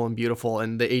colorful and beautiful,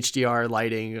 and the HDR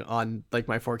lighting on like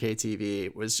my 4K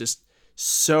TV was just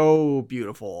so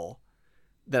beautiful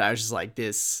that I was just like,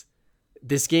 this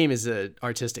game is an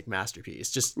artistic masterpiece.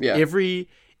 Just Yeah.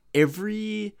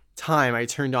 every time I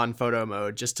turned on photo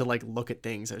mode just to like look at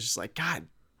things, I was just like, God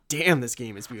damn, this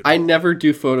game is beautiful. I never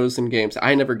do photos in games.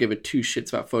 I never give it two shits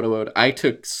about photo mode. I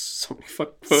took so many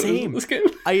fucking photos in this game.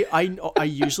 I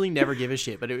usually never give a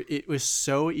shit, but it was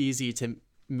so easy to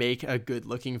make a good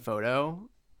looking photo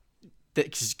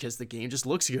that because the game just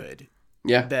looks good.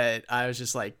 Yeah. That I was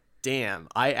just like, damn,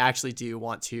 I actually do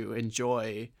want to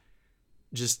enjoy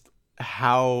just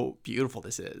how beautiful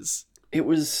this is. It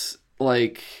was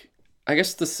like, I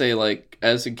guess to say like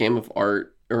as a game of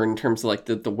art, or in terms of like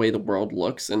the way the world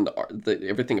looks and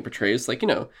everything it portrays, like,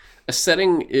 a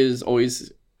setting is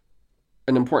always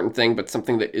an important thing, but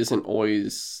something that isn't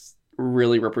always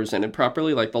really represented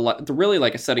properly. Like the really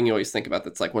like a setting you always think about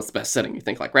that's like, what's the best setting? You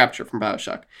think like Rapture from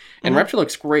BioShock. And Rapture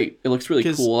looks great. It looks really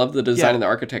cool. I love the design and the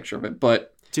architecture of it,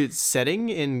 but dude, setting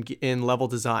in level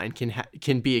design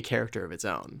can be a character of its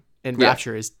own. And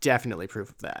Rapture is definitely proof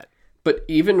of that. But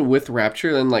even with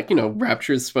Rapture, then like,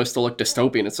 Rapture is supposed to look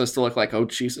dystopian. It's supposed to look like, oh,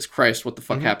 Jesus Christ, what the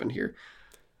fuck happened here?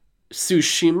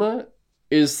 Tsushima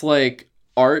is like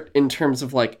art in terms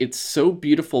of like, it's so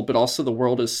beautiful, but also the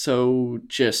world is so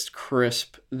just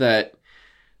crisp that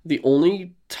the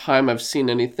only time I've seen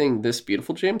anything this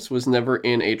beautiful, James, was never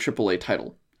in a AAA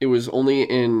title. It was only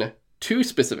in two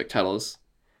specific titles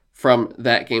from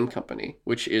that game company,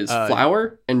 which is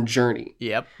Flower and Journey.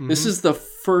 Yep. Mm-hmm. This is the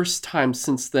first time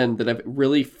since then that I've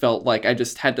really felt like I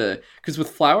just had to, because with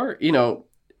Flower, you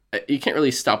can't really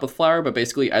stop with Flower, but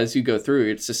basically as you go through,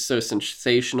 it's just so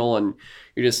sensational, and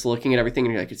you're just looking at everything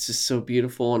and you're like, it's just so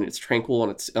beautiful and it's tranquil,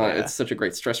 and it's such a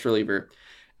great stress reliever.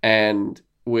 And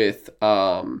with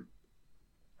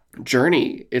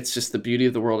Journey, it's just the beauty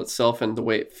of the world itself and the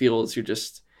way it feels. You're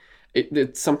just,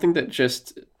 it's something that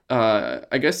just,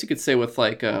 I guess you could say with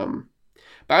like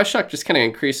BioShock just kind of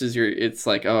increases it's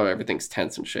like, oh, everything's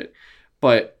tense and shit.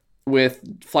 But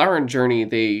with Flower and Journey,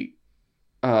 they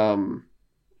kind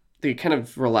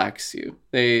of relax you.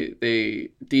 They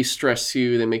de-stress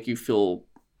you. They make you feel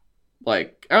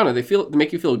like, I don't know, they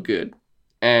make you feel good.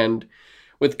 And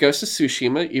with Ghost of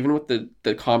Tsushima, even with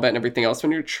the combat and everything else,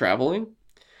 when you're traveling,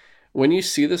 when you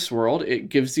see this world, it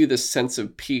gives you this sense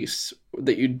of peace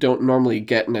that you don't normally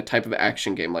get in a type of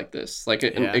action game like this. Like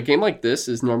a Yeah. game like this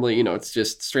is normally, it's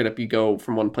just straight up you go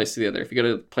from one place to the other. If you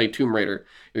go to play Tomb Raider,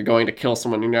 you're going to kill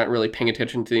someone. You're not really paying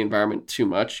attention to the environment too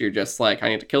much. You're just like, I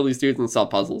need to kill these dudes and solve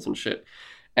puzzles and shit.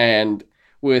 And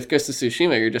with Ghost of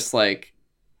Tsushima, you're just like,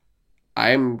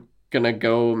 I'm gonna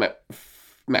go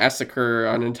massacre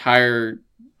an entire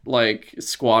like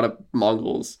squad of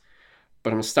Mongols, but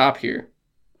I'm gonna stop here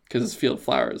because it's Field of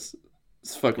Flowers.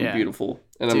 It's fucking Yeah. beautiful,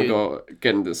 and Dude, I'm gonna go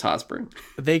get into this hot spring.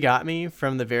 they got me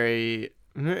from the very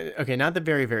okay, not the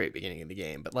very very beginning of the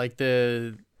game, but like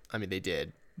I mean they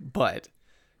did, but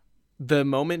the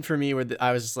moment for me where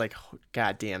I was just like, oh,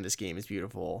 God damn, this game is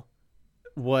beautiful,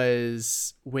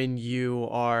 was when you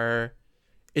are.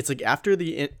 It's like after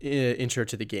the intro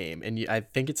to the game, and I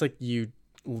think it's like you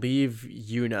leave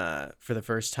Yuna for the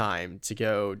first time to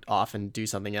go off and do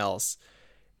something else,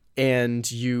 and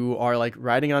you are like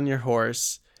riding on your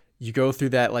horse. You go through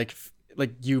that like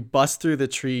you bust through the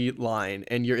tree line,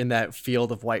 and you're in that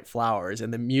field of white flowers,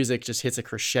 and the music just hits a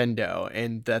crescendo,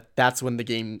 and that's when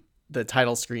the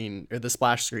title screen or the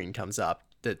splash screen comes up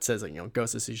that says like,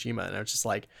 Ghost of Tsushima, and I was just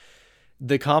like,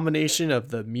 the combination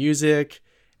of the music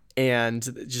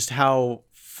and just how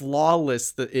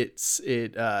flawless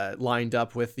it lined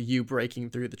up with you breaking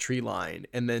through the tree line,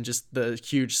 and then just the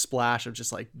huge splash of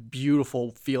just like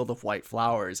beautiful field of white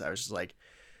flowers. I was just like,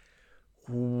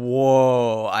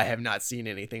 whoa, I have not seen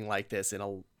anything like this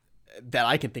that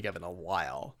I can think of in a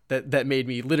while. That made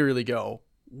me literally go,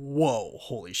 whoa,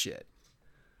 holy shit.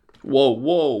 Whoa,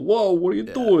 whoa, whoa! What are you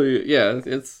Yeah. doing? Yeah,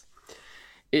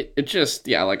 it just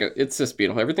it's just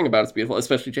beautiful. Everything about it's beautiful,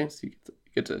 especially James. You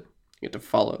get to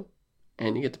follow,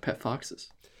 and you get to pet foxes.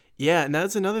 Yeah, and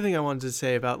that's another thing I wanted to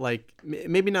say about like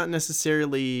maybe not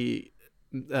necessarily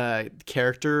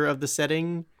character of the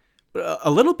setting, but a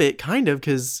little bit kind of,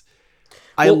 because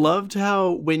I loved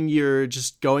how when you're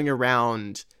just going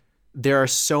around, there are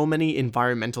so many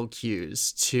environmental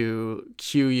cues to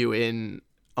cue you in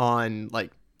on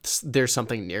like there's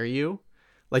something near you.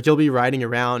 Like you'll be riding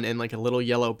around and like a little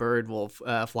yellow bird will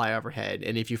fly overhead,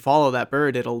 and if you follow that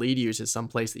bird, it'll lead you to some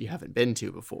place that you haven't been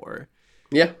to before.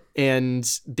 Yeah.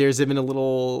 And there's even a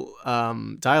little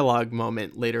dialogue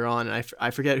moment later on, and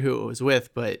I forget who it was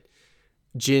with, but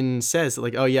Jin says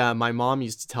like, "Oh yeah, my mom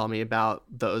used to tell me about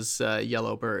those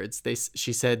yellow birds.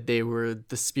 She said they were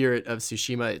the spirit of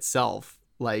Tsushima itself,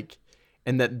 like,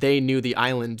 and that they knew the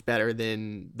island better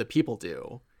than the people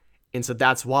do." And so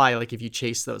that's why, like, if you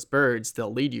chase those birds,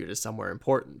 they'll lead you to somewhere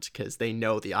important because they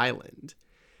know the island.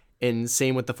 And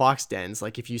same with the fox dens.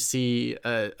 Like, if you see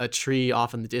a tree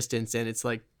off in the distance and it's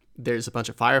like there's a bunch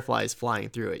of fireflies flying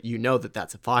through it, you know that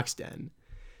that's a fox den.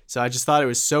 So I just thought it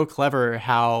was so clever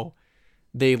how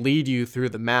they lead you through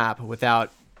the map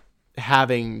without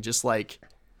having just like,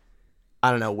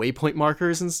 I don't know, waypoint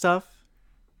markers and stuff.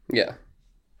 Yeah.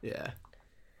 Yeah.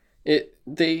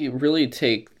 They really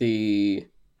take the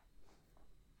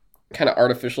kind of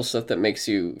artificial stuff that makes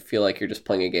you feel like you're just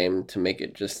playing a game to make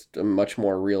it just a much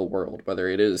more real world, whether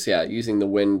it is using the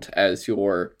wind as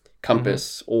your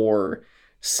compass or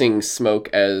seeing smoke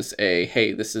as a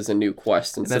hey, this is a new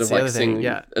quest, instead of like seeing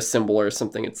a symbol or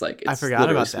something. It's like, it's I forgot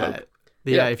about smoke. that.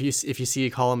 Yeah, if you see a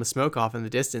column of smoke off in the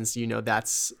distance, you know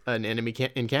that's an enemy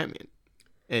encampment,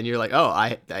 and you're like,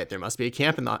 oh, there must be a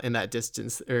camp in that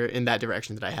distance or in that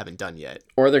direction that I haven't done yet.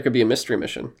 Or there could be a mystery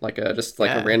mission, like a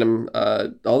random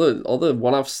all the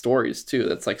one-off stories too.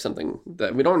 That's like something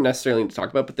that we don't necessarily need to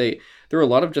talk about, but there are a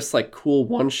lot of just like cool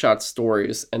one-shot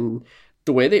stories, and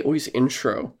the way they always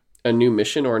intro a new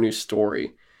mission or a new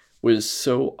story was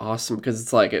so awesome, because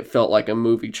it's like it felt like a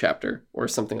movie chapter or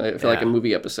something. Like it felt like a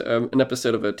movie episode, an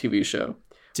episode of a TV show.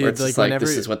 Dude, it's like, whenever,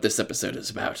 this is what this episode is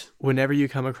about. Whenever you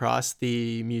come across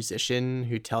the musician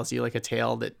who tells you like a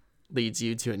tale that leads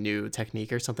you to a new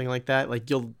technique or something like that,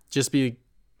 like you'll just be,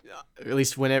 at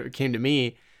least whenever it came to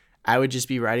me, I would just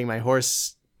be riding my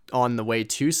horse on the way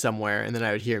to somewhere, and then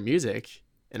I would hear music,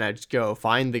 and I'd go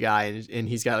find the guy, and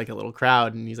he's got like a little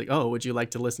crowd, and he's like, "Oh, would you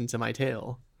like to listen to my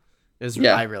tale?"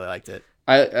 I really liked it.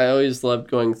 I always loved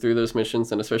going through those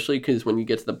missions, and especially because when you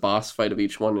get to the boss fight of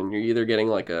each one, and you're either getting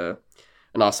like an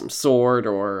awesome sword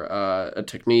or a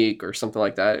technique or something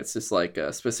like that, it's just like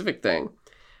a specific thing.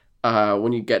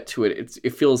 When you get to it,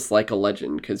 it feels like a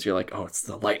legend, because you're like, oh, it's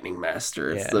the lightning master.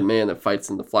 It's the man that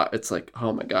fights in the flat. It's like,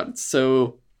 oh my God, it's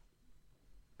so...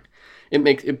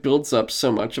 It builds up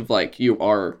so much of like, you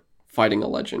are fighting a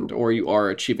legend, or you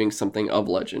are achieving something of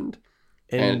legend.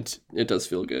 And it does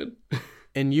feel good.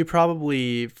 And you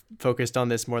probably focused on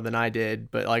this more than I did,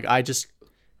 but like I just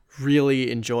really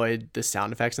enjoyed the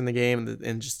sound effects in the game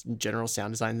and just general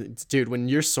sound design. Dude, when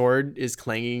your sword is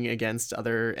clanging against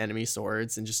other enemy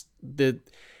swords and just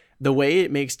the way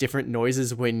it makes different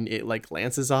noises when it like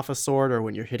lances off a sword or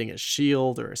when you're hitting a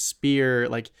shield or a spear,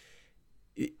 like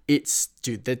it's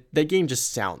dude, that game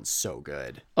just sounds so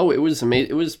good. Oh, it was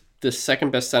amazing. It was the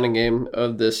second best sounding game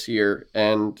of this year,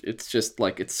 and it's just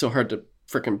like it's so hard to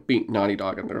freaking beat Naughty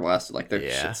Dog on their last, like, their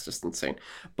shit's just insane.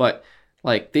 But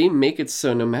like they make it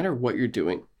so no matter what you're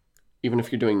doing, even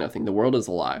if you're doing nothing, the world is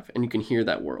alive and you can hear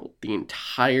that world the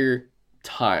entire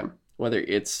time, whether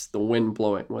it's the wind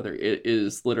blowing, whether it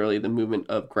is literally the movement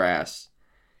of grass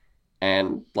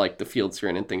and like the fields you're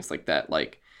in and things like that.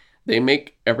 Like they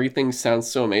make everything sound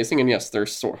so amazing. And yes, their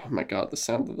sword, oh my god, the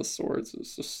sound of the swords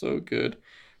is just so good.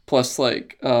 Plus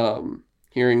like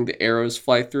hearing the arrows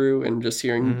fly through and just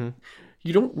hearing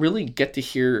you don't really get to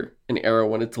hear an arrow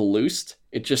when it's loosed.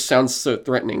 It just sounds so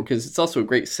threatening because it's also a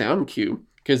great sound cue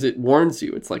because it warns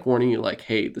you. It's like warning you like,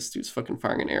 hey, this dude's fucking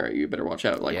firing an arrow. You better watch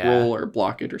out, like roll or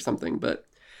block it or something. But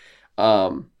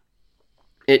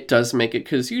it does make it,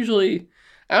 because usually,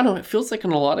 I don't know, it feels like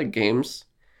in a lot of games,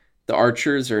 the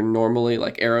archers are normally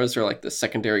like arrows are like the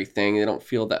secondary thing. They don't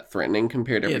feel that threatening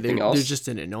compared to everything else. They're just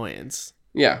an annoyance.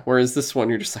 Yeah, whereas this one,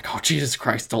 you're just like, oh, Jesus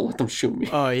Christ, don't let them shoot me.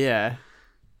 Oh, yeah.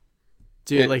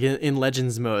 Dude, like in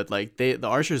Legends mode, like the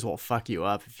archers will fuck you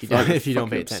up if you don't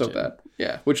pay attention. So bad.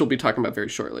 Yeah, which we'll be talking about very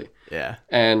shortly. Yeah.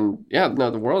 And yeah, no,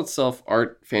 the world itself,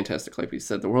 art, fantastic. Like we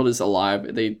said, the world is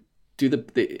alive. They do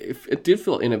it did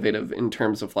feel innovative in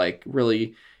terms of like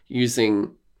really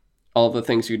using all the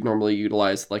things you'd normally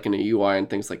utilize like in a UI and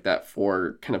things like that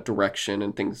for kind of direction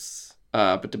and things,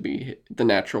 but to be the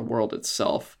natural world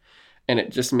itself. And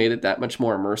it just made it that much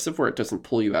more immersive where it doesn't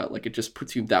pull you out. Like it just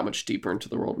puts you that much deeper into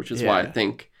the world, which is why I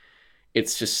think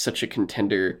it's just such a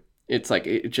contender. It's like,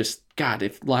 it just, God,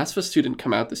 if Last of Us 2 didn't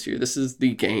come out this year, this is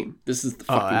the game. This is the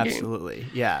fucking game. Absolutely.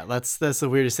 Yeah, that's the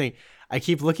weirdest thing. I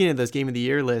keep looking at those Game of the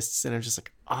Year lists and I'm just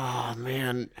like, oh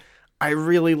man, I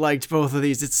really liked both of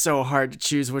these. It's so hard to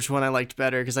choose which one I liked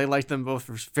better because I liked them both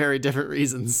for very different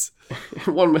reasons.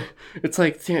 It's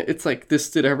like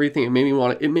this did everything. It made me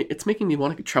want to. It's making me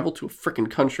want to travel to a freaking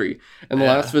country. And The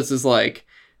Last of Us is like,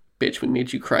 bitch, we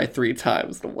made you cry 3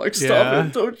 times. And I'm like, stop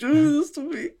it! Don't do this to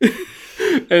me.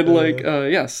 And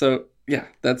like, so yeah,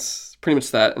 that's pretty much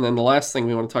that. And then the last thing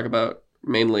we want to talk about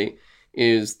mainly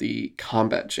is the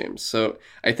combat, James. So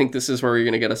I think this is where you're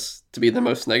going to get us to be the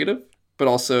most negative, but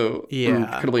also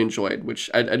incredibly enjoyed, which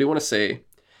I do want to say,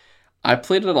 I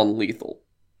played it on lethal.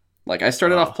 Like, I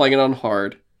started off playing it on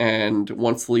hard, and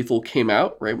once lethal came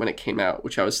out, right when it came out,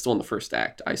 which I was still in the first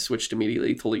act, I switched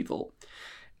immediately to lethal.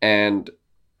 And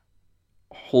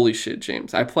holy shit,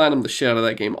 James, I platinumed the shit out of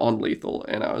that game on lethal,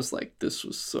 and I was like, this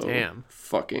was so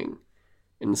fucking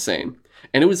insane.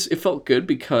 And it felt good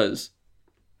because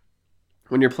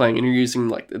when you're playing and you're using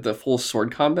like the full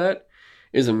sword combat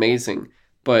is amazing.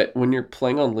 But when you're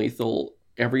playing on lethal,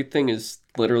 everything is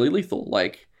literally lethal.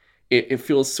 Like, it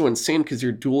feels so insane because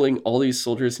you're dueling all these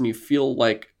soldiers and you feel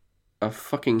like a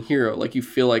fucking hero. Like, you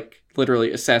feel like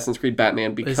literally Assassin's Creed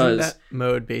Batman because... Isn't that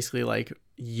mode basically like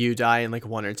you die in like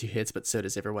 1 or 2 hits, but so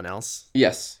does everyone else?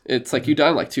 Yes. It's like you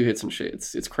die in like 2 hits and shit.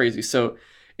 It's crazy. So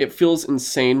it feels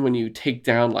insane when you take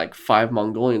down like 5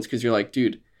 Mongolians because you're like,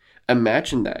 dude,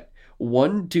 imagine that.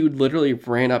 One dude literally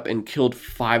ran up and killed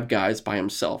 5 guys by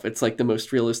himself. It's like the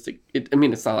most realistic.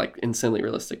 It's not like insanely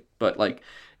realistic, but like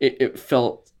it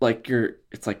felt like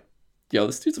it's like, yo,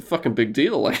 this dude's a fucking big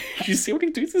deal. Like, you see what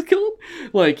he dudes is killing?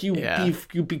 Like, you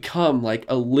become like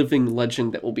a living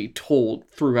legend that will be told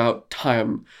throughout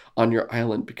time on your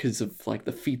island because of like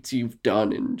the feats you've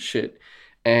done and shit.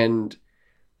 And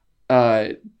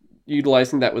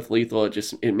utilizing that with lethal,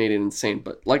 it made it insane.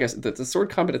 But like I said, the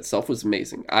sword combat itself was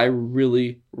amazing. I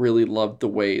really, really loved the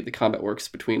way the combat works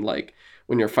between like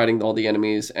when you're fighting all the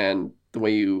enemies and the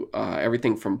way you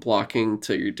everything from blocking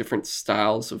to your different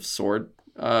styles of sword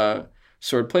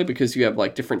play, because you have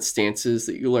like different stances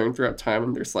that you learn throughout time,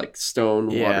 and there's like stone,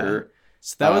 water.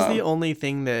 So that was the only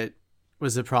thing that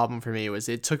was a problem for me. Was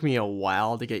it took me a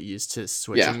while to get used to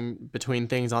switching between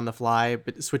things on the fly,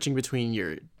 but switching between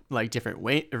your like different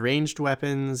ranged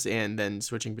weapons and then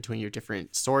switching between your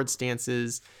different sword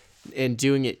stances and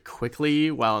doing it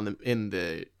quickly while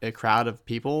in a crowd of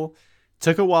people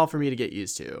took a while for me to get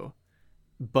used to.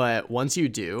 But once you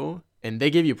do, and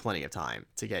they give you plenty of time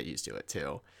to get used to it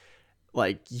too,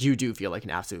 like you do feel like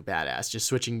an absolute badass just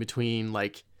switching between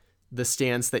like the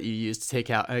stance that you use to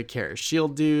take out care of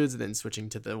shield dudes and then switching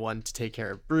to the one to take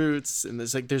care of brutes. And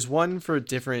there's one for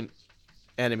different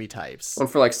enemy types. One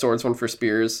for like swords, one for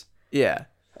spears. Yeah.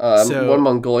 One So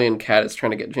Mongolian cat is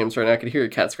trying to get James right now. I could hear your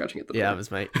cat scratching at the door. yeah, it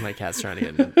was my cat's trying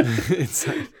to get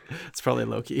inside. It's probably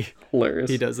Loki. Hilarious.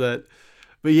 He does that.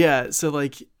 But yeah, so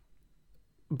like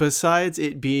besides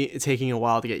it taking a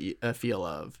while to get a feel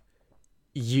of,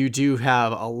 you do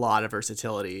have a lot of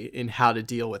versatility in how to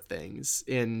deal with things,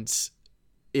 and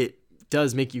it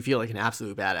does make you feel like an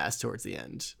absolute badass towards the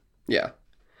end. Yeah.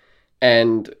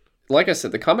 And like I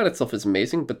said, the combat itself is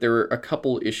amazing, but there were a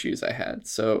couple issues I had.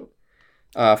 So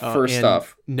first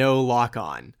off, no lock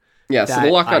on. Yeah, so the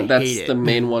lock-on, that's it. the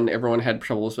main one everyone had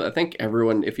troubles with. I think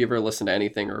everyone, if you ever listen to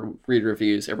anything or read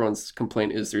reviews, everyone's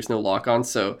complaint is there's no lock-on.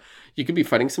 So you could be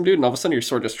fighting some dude, and all of a sudden your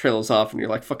sword just trails off, and you're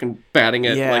like fucking batting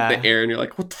it like the air, and you're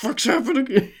like, what the fuck's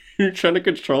happening? You're trying to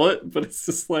control it, but it's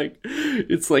just like,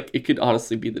 it could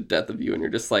honestly be the death of you, and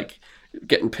you're just like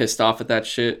getting pissed off at that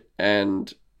shit.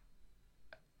 And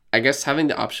I guess having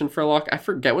the option for a lock, I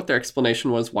forget what their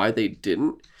explanation was why they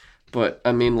didn't, but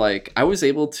I mean, like, I was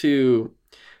able to...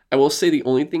 I will say the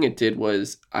only thing it did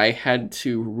was I had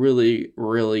to really,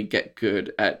 really get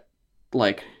good at,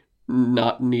 like,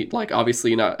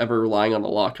 obviously not ever relying on the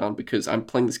lock-on, because I'm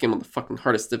playing this game on the fucking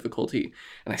hardest difficulty,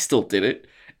 and I still did it.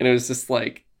 And it was just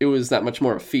like, it was that much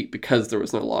more a feat because there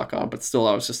was no lock-on, but still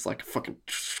I was just like fucking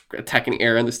attacking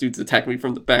air, and this dude's attacking me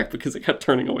from the back because I kept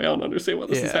turning away. I don't understand why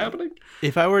this is happening.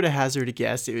 If I were to hazard a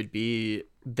guess, it would be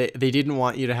they didn't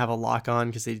want you to have a lock-on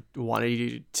because they wanted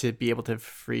you to be able to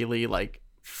freely, like,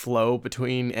 flow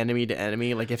between enemy to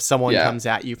enemy. Like, if someone comes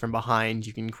at you from behind,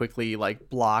 you can quickly, like,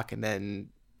 block and then,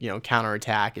 you know,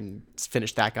 counterattack and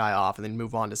finish that guy off and then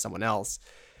move on to someone else.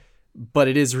 But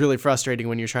it is really frustrating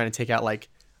when you're trying to take out, like,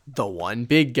 the one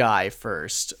big guy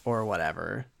first or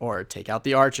whatever, or take out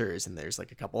the archers and there's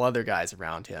like a couple other guys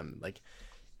around him. Like,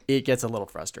 it gets a little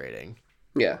frustrating.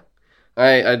 Yeah,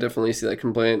 I definitely see that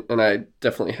complaint, and I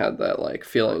definitely had that, like,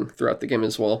 feeling throughout the game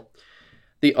as well.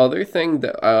 The other thing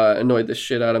that annoyed the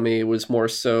shit out of me was more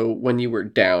so when you were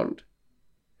downed.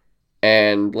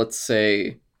 And let's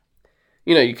say,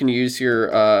 you know, you can use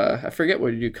your, I forget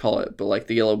what you call it, but like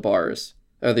the yellow bars,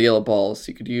 or the yellow balls,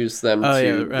 you could use them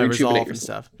to rejuvenate your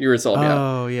stuff. Your resolve, yeah.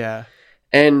 Oh, yeah.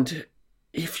 And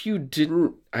if you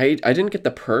didn't, I didn't get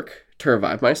the perk to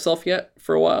revive myself yet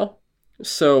for a while.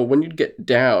 So when you'd get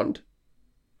downed,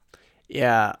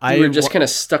 yeah, you were just kind of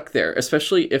stuck there,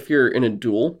 especially if you're in a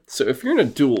duel. So if you're in a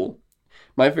duel,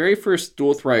 my very first duel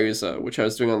with Ryuza, which I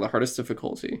was doing on the hardest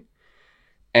difficulty,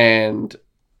 and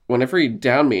whenever he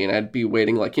downed me, and I'd be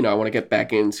waiting, like, you know, I want to get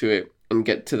back into it and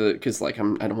get to the, because, like, I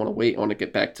don't want to wait, I want to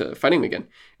get back to fighting him again.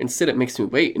 Instead, it makes me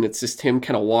wait, and it's just him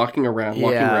kind of walking around,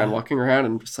 and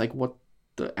I'm just like, what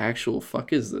the actual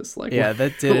fuck is this? Like, yeah,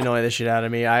 that did annoy the shit out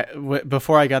of me.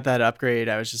 Before I got that upgrade,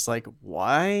 I was just like,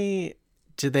 why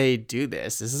do they do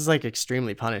this? This is, like,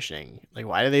 extremely punishing. Like,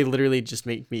 why do they literally just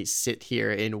make me sit here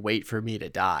and wait for me to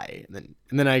die? And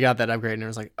then I got that upgrade, and I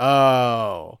was like,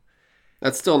 oh,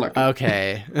 that's still not good.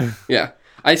 Okay. Yeah,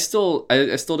 I still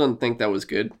don't think that was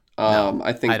good. No,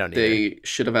 I think they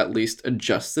should have at least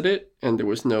adjusted it, and there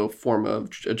was no form of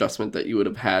adjustment that you would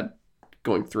have had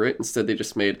going through it. Instead, they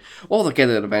just made, well, they'll get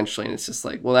it eventually, and it's just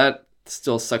like, well, that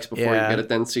still sucks before you get it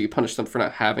then, so you punish them for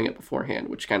not having it beforehand,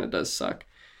 which kind of does suck.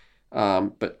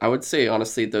 But I would say,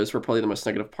 honestly, those were probably the most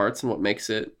negative parts, and what makes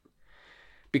it,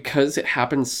 because it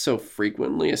happens so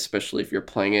frequently, especially if you're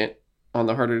playing it on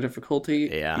the harder difficulty,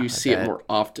 you see it more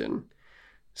often.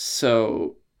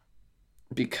 So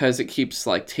because it keeps,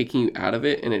 like, taking you out of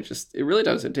it, and it really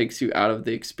does, it takes you out of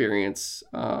the experience,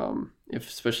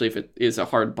 especially if it is a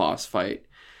hard boss fight,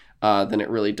 then it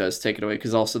really does take it away,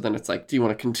 because also then it's like, do you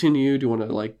want to continue? Do you want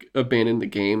to, like, abandon the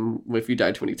game if you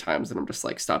die too many times? And I'm just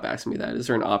like, stop asking me that. Is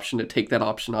there an option to take that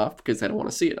option off? Because I don't want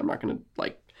to see it. I'm not going to,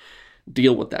 like,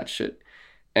 deal with that shit.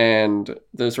 And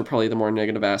those were probably the more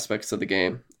negative aspects of the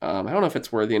game. I don't know if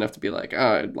it's worthy enough to be like,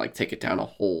 I'd, like, take it down a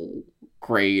whole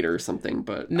grade or something,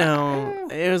 but no,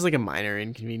 it was like a minor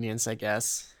inconvenience, I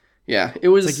guess. Yeah, it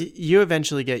was like, you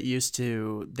eventually get used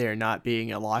to there not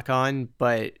being a lock on,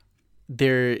 but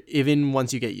there, even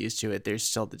once you get used to it, there's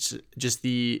still just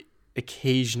the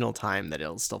occasional time that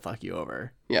it'll still fuck you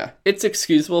over. Yeah, it's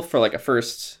excusable for, like, a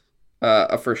first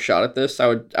shot at this. I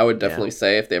would definitely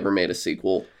say if they ever made a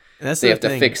sequel, they have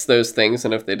to fix those things,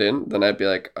 and if they didn't, then I'd be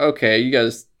like, okay, you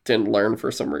guys didn't learn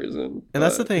for some reason. And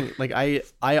that's the thing. Like,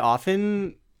 I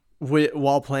often,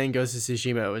 while playing Ghost of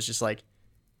Tsushima, was just like,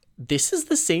 this is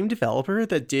the same developer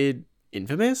that did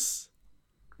Infamous?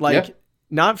 Like,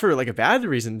 not for, like, a bad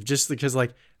reason, just because,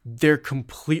 like, they're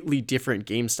completely different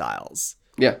game styles.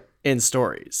 Yeah. And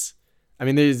stories. I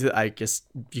mean, I guess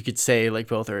you could say, like,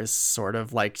 both are sort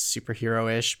of, like,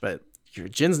 superhero-ish, but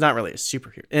Jin's not really a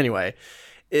superhero. Anyway,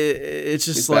 it's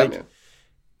just like, Batman.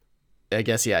 I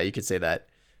guess, yeah, you could say that.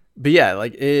 But yeah,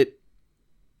 like it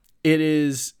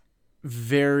is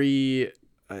very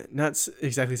not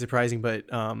exactly surprising, but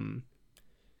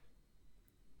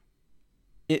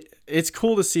it's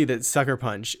cool to see that Sucker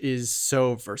Punch is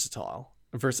so versatile.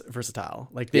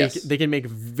 Like Yes. they can make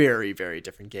very, very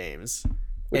different games,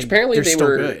 Which and apparently they're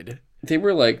still good. they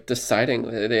were like deciding,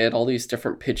 they had all these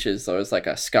different pitches. There was like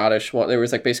a Scottish one. There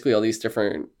was like basically all these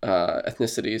different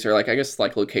ethnicities, or like I guess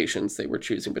like locations they were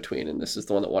choosing between, and this is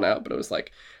the one that won out. But it was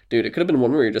like, dude, it could have been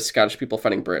one where you're just Scottish people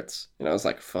fighting Brits, and I was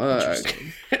like, fuck,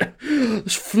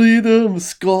 freedom,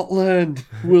 Scotland,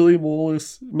 William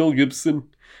Wallace, Mel Gibson,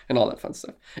 and all that fun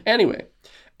stuff. Anyway,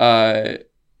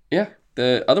 yeah.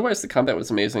 Otherwise the combat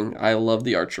was amazing. I love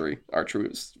the archery. Archery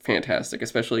was fantastic,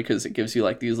 especially because it gives you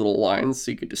like these little lines, so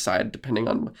you could decide depending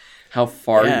on how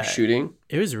far you're shooting.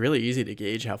 It was really easy to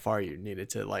gauge how far you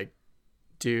needed to like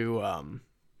do.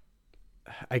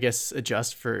 I guess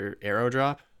adjust for arrow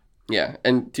drop. Yeah,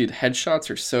 and dude, headshots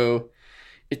are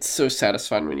it's so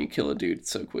satisfying when you kill a dude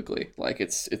so quickly. Like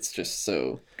it's just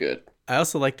so good. I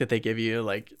also like that they give you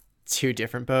like 2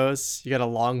 different bows. You got a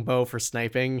long bow for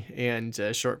sniping and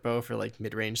a short bow for like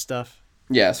mid-range stuff.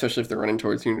 Yeah, especially if they're running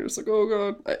towards you and you're just like,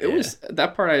 oh god. It was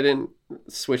that part I didn't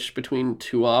switch between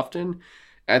too often.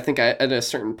 I think at a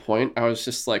certain point I was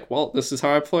just like, well, this is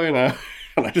how I play, and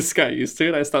I just got used to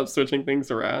it. I stopped switching things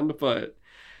around, but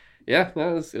yeah,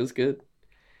 no, it was good.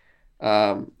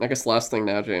 I guess last thing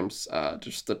now, James,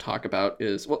 just to talk about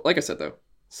is, well, like I said though,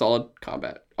 solid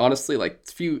combat. Honestly, like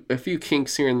a few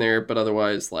kinks here and there, but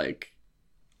otherwise, like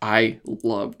I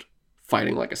loved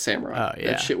fighting like a samurai. Oh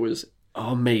yeah, that shit was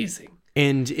amazing.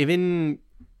 And even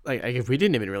like if we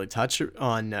didn't even really touch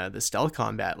on the stealth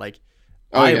combat, like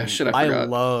I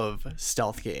love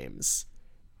stealth games,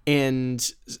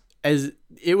 and as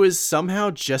it was somehow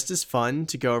just as fun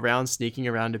to go around sneaking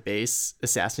around a base,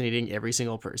 assassinating every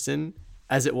single person,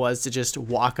 as it was to just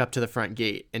walk up to the front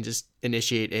gate and just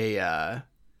initiate a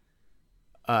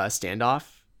standoff.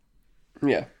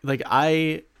 Yeah, like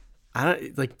I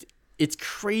don't like. It's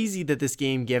crazy that this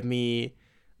game gave me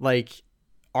like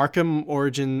Arkham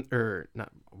Origin or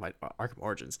not Arkham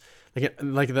Origins,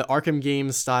 like the Arkham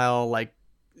games style, like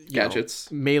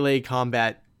gadgets, melee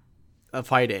combat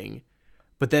fighting,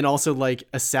 but then also like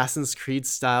Assassin's Creed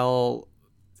style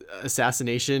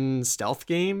assassination stealth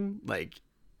game. Like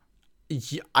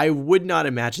I would not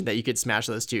imagine that you could smash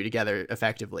those two together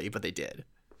effectively, but they did.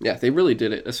 Yeah, they really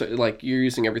did it. So, like, you're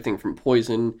using everything from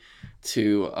poison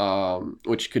to,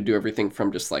 which could do everything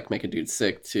from just, like, make a dude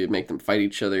sick to make them fight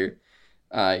each other.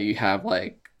 You have,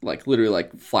 like literally,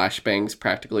 like, flashbangs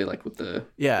practically, like, with the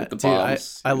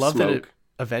bombs. I love that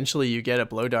eventually you get a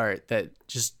blow dart that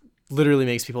just literally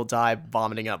makes people die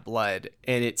vomiting up blood,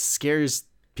 and it scares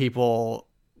people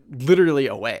literally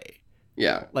away.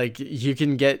 Yeah. Like, you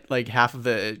can get, like, half of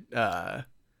the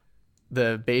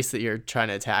base that you're trying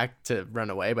to attack to run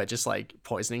away by just like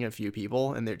poisoning a few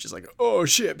people, and they're just like, oh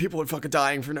shit, people are fucking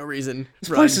dying for no reason. This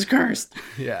place is cursed.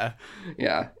 Yeah.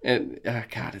 And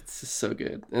god, it's just so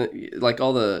good. Like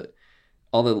all the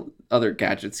other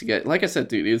gadgets you get, like I said,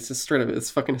 dude, it's just straight up, it's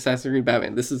fucking Assassin's Creed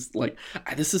Batman. This is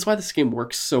why this game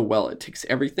works so well. It takes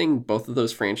everything both of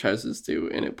those franchises do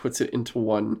and it puts it into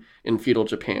one in feudal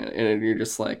Japan, and you're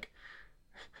just like,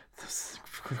 those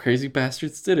crazy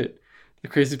bastards did it. The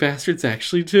crazy bastards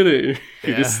actually did it.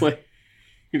 You're just like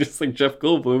Jeff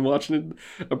Goldblum watching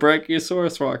a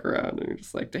Brachiosaurus walk around, and you're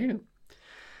just like, damn.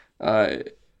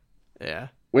 Yeah.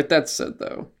 With that said,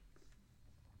 though,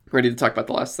 ready to talk about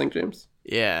the last thing, James?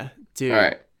 Yeah, dude. All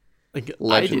right. Like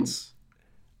Legends.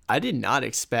 I did not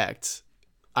expect.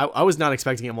 I was not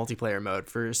expecting a multiplayer mode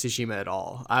for Tsushima at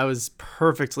all. I was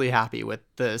perfectly happy with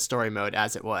the story mode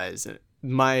as it was.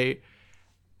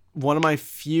 One of my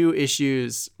few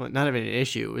issues, well, not even an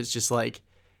issue, was just like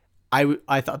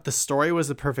I thought the story was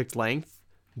the perfect length,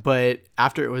 but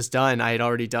after it was done, I had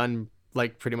already done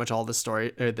like pretty much all the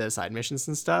story or the side missions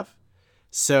and stuff.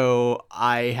 So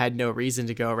I had no reason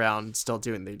to go around still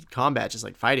doing the combat, just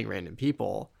like fighting random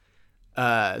people.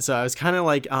 So I was kind of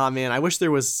like, oh man, I wish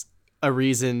there was a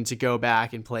reason to go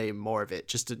back and play more of it,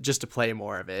 just to play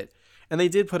more of it. And they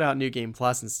did put out New Game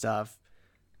Plus and stuff,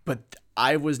 but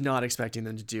I was not expecting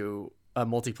them to do a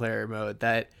multiplayer mode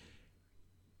that,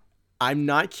 I'm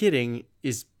not kidding,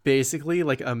 is basically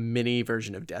like a mini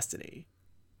version of Destiny.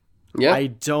 Yeah.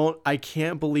 I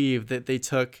can't believe that they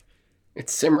took.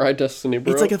 It's Samurai Destiny,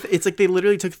 bro. It's like they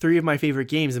literally took 3 of my favorite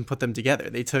games and put them together.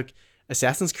 They took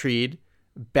Assassin's Creed,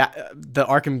 the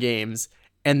Arkham games,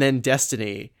 and then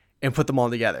Destiny, and put them all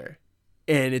together.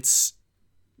 And it's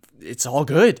all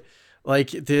good. Like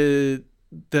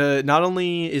not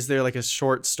only is there like a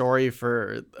short story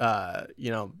for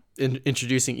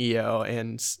introducing EO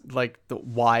and like the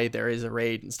why there is a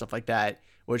raid and stuff like that,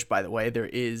 which by the way there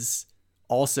is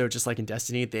also, just like in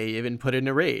Destiny, they even put in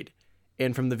a raid.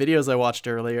 And from the videos I watched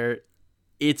earlier,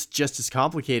 it's just as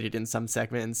complicated in some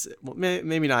segments. Well,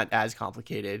 maybe not as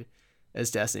complicated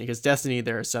as Destiny, because Destiny,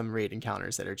 there are some raid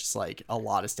encounters that are just like a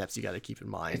lot of steps you got to keep in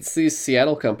mind. It's these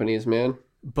Seattle companies, man.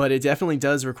 But it definitely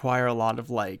does require a lot of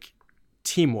like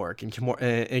teamwork and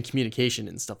communication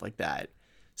and stuff like that.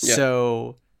 Yeah.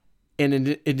 So, and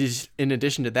in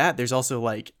addition to that, there's also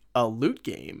like a loot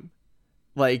game.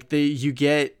 Like you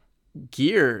get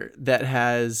gear that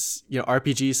has,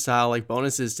 RPG style like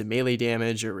bonuses to melee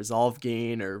damage or resolve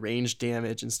gain or range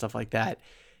damage and stuff like that.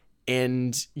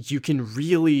 And you can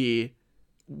really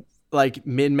like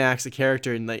min-max a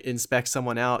character and like inspect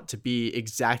someone out to be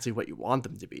exactly what you want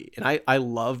them to be. And I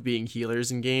love being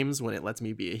healers in games when it lets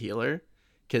me be a healer,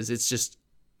 because it's just,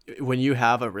 when you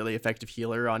have a really effective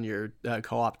healer on your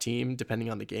co-op team, depending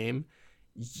on the game,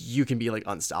 you can be like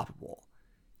unstoppable.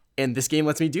 And this game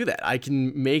lets me do that. I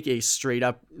can make a straight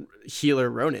up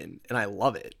healer Ronin, and I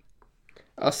love it.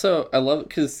 Also, I love it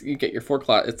because you get your 4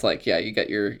 class. It's like, yeah,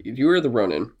 you are the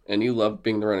Ronin, and you love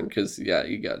being the Ronin because, yeah,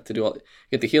 you got to do all. You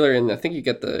get the healer, and I think you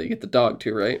get the dog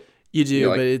too, right? You do,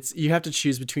 but you have to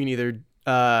choose between either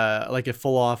like a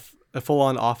full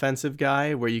on offensive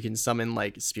guy where you can summon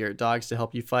like spirit dogs to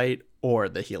help you fight, or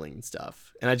the healing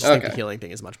stuff. And I just think the healing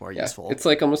thing is much more useful. It's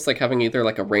like almost like having either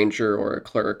like a ranger or a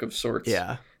cleric of sorts.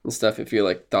 Yeah. And stuff, if you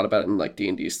like thought about it in like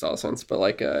D&D style sense. But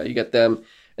like you get them,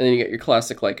 and then you get your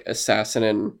classic like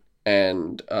assassin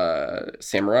and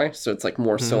samurai. So it's like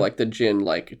more so like the Jin,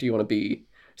 like, do you want to be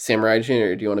samurai Jin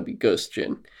or do you want to be ghost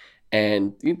Jin?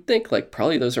 And you'd think like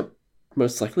probably those are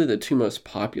most likely the 2 most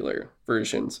popular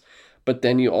versions. But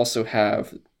then you also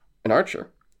have an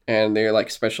archer, and they're like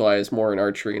specialized more in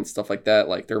archery and stuff like that.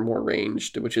 Like they're more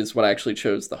ranged, which is what I actually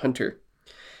chose, the hunter.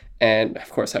 And of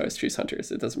course I always choose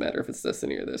hunters. It doesn't matter if it's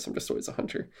Destiny or this, I'm just always a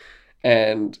hunter.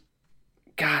 And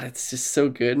God, it's just so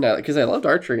good now, because I loved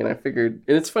archery, and I figured,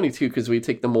 and it's funny too, because we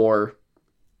took the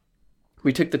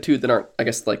 2 that aren't, I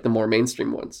guess, like the more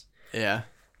mainstream ones. Yeah.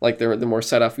 Like they're the more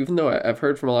set off, even though I've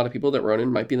heard from a lot of people that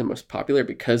Ronin might be the most popular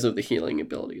because of the healing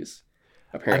abilities.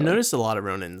 Apparently. I've noticed a lot of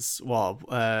Ronins. Well,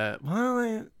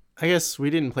 I guess we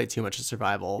didn't play too much of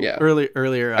survival. Yeah.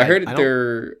 Earlier. I heard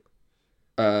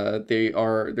if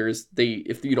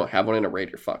you don't have one in a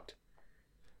raid, you're fucked.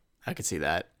 I could see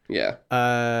that.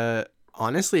 Yeah.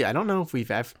 Honestly, I don't know if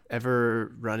we've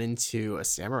ever run into a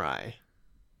samurai.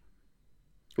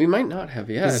 We might not have.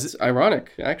 Yeah, it's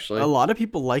ironic, actually. A lot of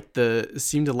people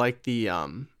seem to like the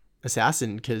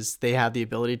assassin, because they have the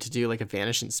ability to do like a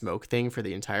vanish and smoke thing for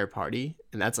the entire party,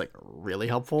 and that's like really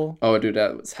helpful. Oh, dude,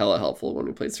 that was hella helpful when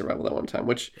we played survival that one time.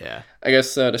 Which, yeah, I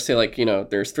guess to say, like,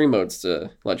 there's 3 modes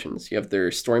to Legends. You have their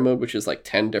story mode, which is like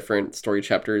 10 different story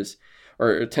chapters,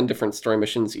 or 10 different story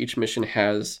missions. Each mission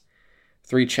has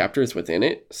 3 chapters within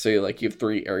it. So you have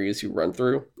 3 areas you run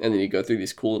through, and then you go through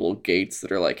these cool little gates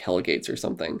that are like hell gates or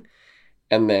something.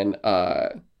 And then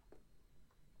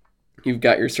you've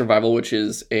got your survival, which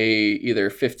is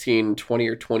either 15, 20,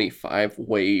 or 25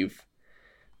 wave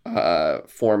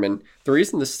form. And the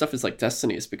reason this stuff is like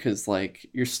Destiny is because like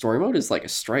your story mode is like a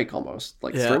strike almost.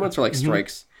 Like story modes are like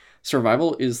strikes.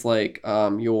 Survival is like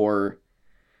your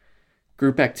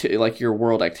group activity, like your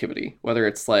world activity, whether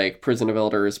it's like Prison of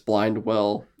Elders, Blind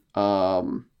Well,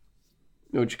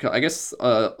 what would you call, I guess,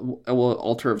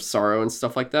 Altar of Sorrow and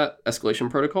stuff like that, Escalation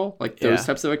Protocol, like those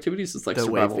types of activities. It's like the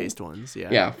survival. wave-based ones, yeah.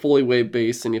 Yeah, fully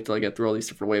wave-based, and you have to like get through all these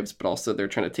different waves, but also they're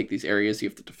trying to take these areas you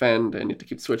have to defend, and you have to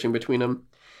keep switching between them.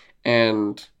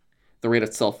 And the raid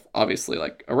itself, obviously,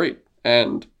 like a raid.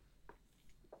 And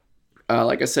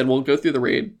like I said, we'll go through the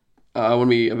raid when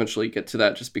we eventually get to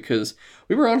that, just because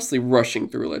we were honestly rushing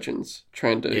through Legends,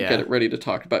 trying to get it ready to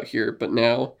talk about here, but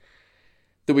now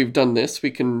that we've done this, we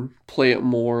can play it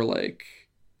more like,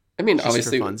 I mean, just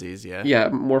obviously for funsies, yeah,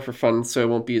 more for fun, so it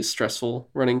won't be as stressful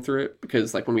running through it,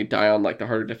 because like when we die on like the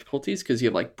harder difficulties, because you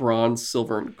have like bronze,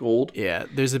 silver, and gold. Yeah,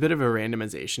 there's a bit of a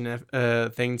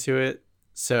randomization thing to it,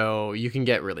 so you can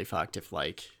get really fucked if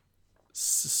like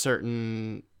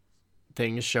certain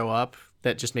things show up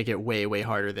that just make it way, way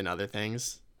harder than other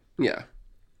things. Yeah.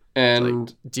 And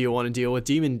like, do you want to deal with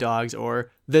demon dogs or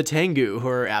the Tengu, who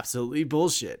are absolutely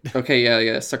bullshit? Okay,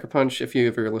 yeah. Sucker Punch, if you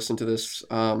ever listen to this,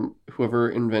 whoever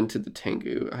invented the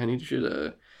Tengu, I need you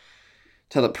to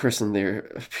tell that person they're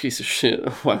a piece of shit.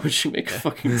 Why would you make a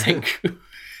fucking Tengu?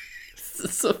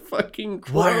 It's a fucking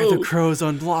crow. Why are the crows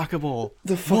unblockable?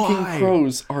 The fucking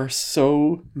crows are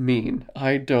so mean.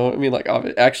 I mean, like,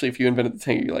 actually, if you invented the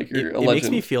Tengu, like, you're a legend. It makes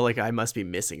me feel like I must be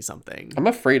missing something. I'm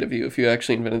afraid of you if you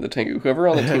actually invented the Tengu. Whoever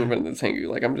on the team invented the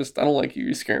Tengu, like, I don't like you.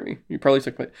 You scare me. You probably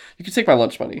you could take my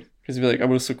lunch money. Because you'd be like, I'm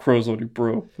gonna put crows on you,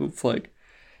 bro. It's like,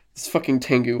 this fucking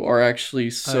Tengu are actually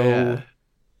so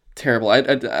terrible.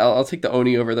 I'll take the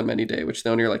Oni over them any day, which the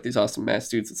Oni are like these awesome mass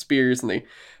dudes with spears, and they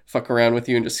fuck around with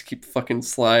you and just keep fucking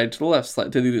slide to the left,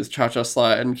 slide to do this cha-cha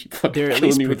slide, and keep fucking They're at killing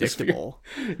least you predictable.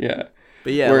 With the spear. Yeah.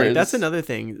 But yeah, like, that's another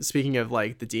thing. Speaking of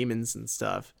like the demons and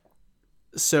stuff.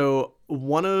 So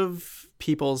one of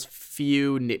people's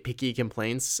few nitpicky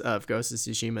complaints of Ghost of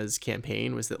Tsushima's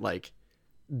campaign was that like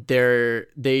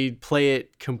they play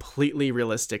it completely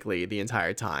realistically the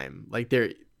entire time. Like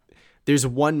there's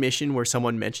one mission where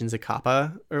someone mentions a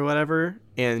kappa or whatever,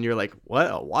 and you're like, what,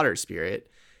 a water spirit?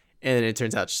 And it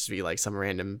turns out just to be like some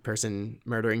random person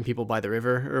murdering people by the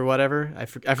river or whatever. I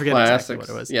forget exactly what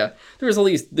it was. Yeah, there was at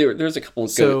least there's a couple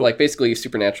of like basically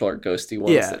supernatural or ghosty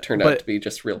ones that turned out to be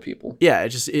just real people. Yeah,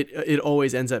 it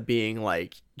always ends up being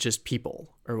like just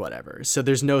people or whatever. So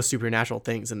there's no supernatural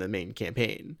things in the main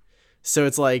campaign. So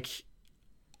it's like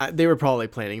they were probably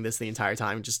planning this the entire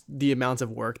time. Just the amount of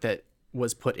work that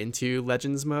was put into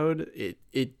Legends mode,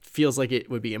 it feels like it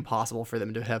would be impossible for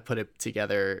them to have put it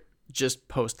together just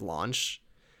post-launch.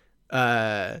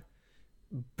 But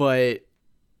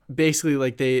basically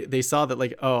like they saw that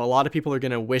like, oh, a lot of people are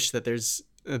going to wish that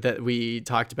that we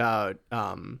talked about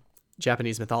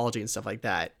Japanese mythology and stuff like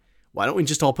that. Why don't we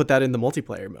just all put that in the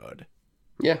multiplayer mode?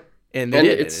 Yeah. And they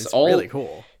did. It's really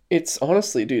cool. It's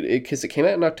honestly, dude, because it came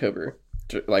out in October,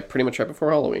 like pretty much right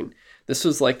before Halloween. This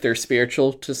was like their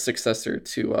spiritual successor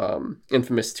to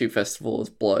Infamous 2 Festival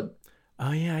of Blood.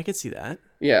 Oh yeah, I could see that.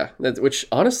 Yeah, which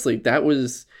honestly, that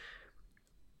was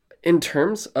in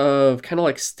terms of kind of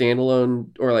like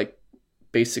standalone or like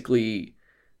basically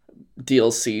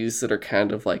DLCs that are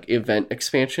kind of like event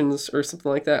expansions or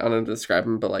something like that. I don't know how to describe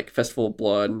them, but like Festival of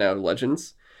Blood, now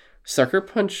Legends, Sucker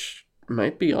Punch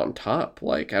might be on top.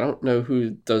 Like, I don't know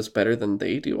who does better than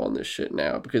they do on this shit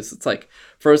now, because it's like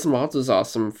Frozen Wilds was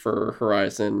awesome for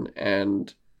Horizon,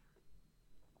 and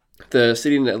the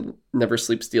City Never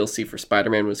Sleeps DLC for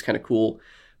Spider-Man was kind of cool,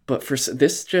 but for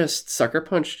this, just Sucker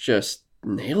Punch just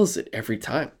nails it every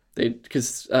time.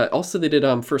 Because also they did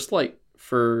First Light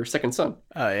for Second Son.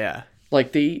 Oh yeah,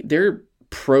 like they're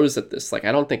pros at this. Like,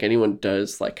 I don't think anyone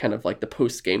does like kind of like the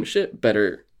post game shit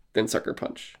better than Sucker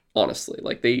Punch. Honestly,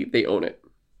 like they own it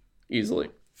easily.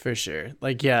 For sure.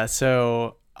 Like, yeah.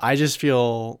 So I just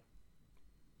feel,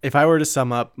 if I were to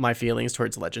sum up my feelings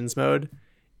towards Legends mode,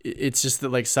 it's just that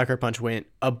like Sucker Punch went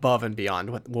above and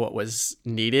beyond what was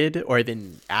needed or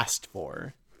even asked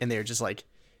for, and they're just like,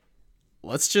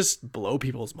 let's just blow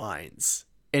people's minds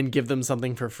and give them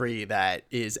something for free that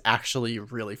is actually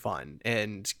really fun.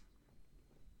 And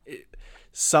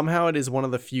somehow it is one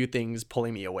of the few things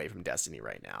pulling me away from Destiny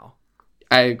right now.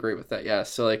 I agree with that. Yeah.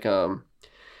 So like, and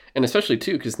especially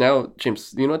too, because now,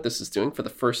 James, you know what this is doing for the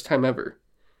first time ever?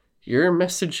 You're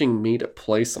messaging me to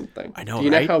play something. I know. Do you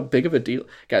know how big of a deal,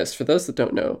 guys? For those that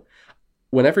don't know,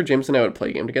 whenever James and I would play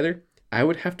a game together, I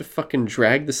would have to fucking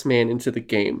drag this man into the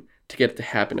game to get it to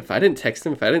happen. If I didn't text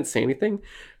him, if I didn't say anything,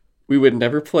 we would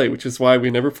never play, which is why we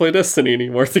never play Destiny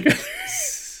anymore together.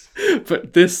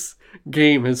 But this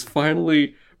game has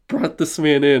finally brought this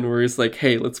man in where he's like,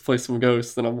 hey, let's play some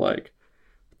Ghosts. And I'm like,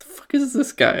 what the fuck is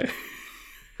this guy?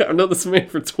 I've known this man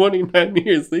for 29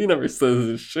 years. He never says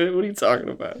this shit. What are you talking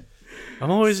about?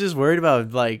 I'm always just worried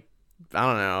about, like, I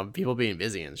don't know, people being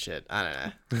busy and shit. I don't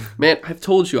know. Man, I've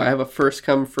told you, I have a first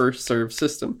come, first serve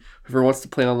system. Whoever wants to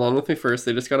play online with me first,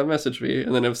 they just gotta message me.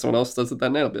 And then if someone else does it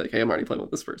that night, I'll be like, hey, I'm already playing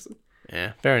with this person.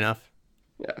 Yeah, fair enough.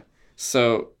 Yeah.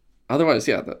 So, otherwise,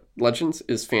 yeah, the Legends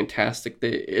is fantastic.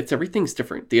 Everything's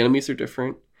different. The enemies are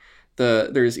different.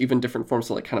 There's even different forms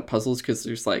of, like, kind of puzzles, because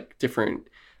there's, like, different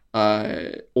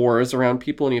auras around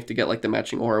people, and you have to get, like, the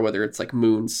matching aura, whether it's, like,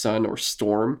 moon, sun, or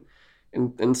storm.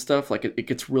 And stuff. Like, it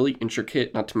gets really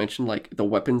intricate, not to mention, like, the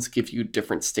weapons give you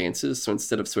different stances. So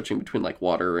instead of switching between, like,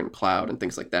 water and cloud and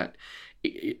things like that,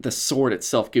 the sword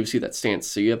itself gives you that stance.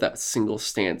 So you have that single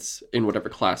stance in whatever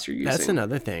class you're using. That's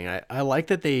another thing. I like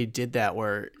that they did that,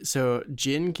 where so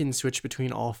Jin can switch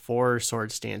between all 4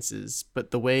 sword stances,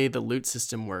 but the way the loot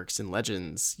system works in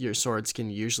Legends, your swords can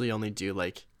usually only do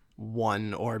like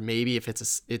 1, or maybe if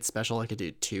it's special, it could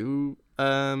do 2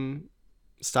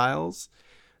 styles.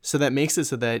 So that makes it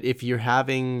so that if you're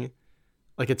having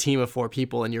like a team of 4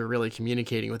 people and you're really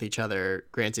communicating with each other,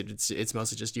 granted it's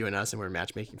mostly just you and us and we're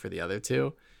matchmaking for the other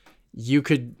 2, you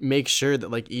could make sure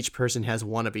that like each person has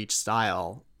 1 of each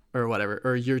style or whatever,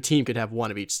 or your team could have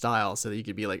one of each style, so that you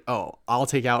could be like, oh, I'll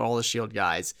take out all the shield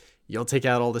guys, you'll take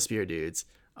out all the spear dudes,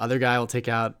 other guy will take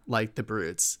out like the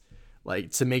brutes,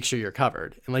 like to make sure you're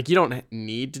covered. And like you don't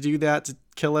need to do that to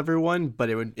kill everyone, but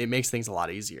it makes things a lot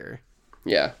easier.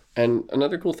 Yeah. And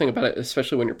another cool thing about it,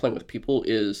 especially when you're playing with people,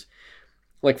 is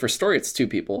like for story it's 2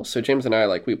 people. So James and I,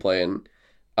 like, we play in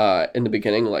the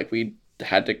beginning, like we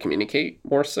had to communicate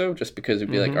more so, just because it'd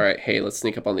be like, all right, hey, let's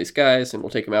sneak up on these guys and we'll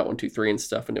take them out 1, 2, 3 and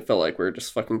stuff. And it felt like we were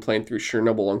just fucking playing through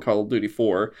Chernobyl on Call of Duty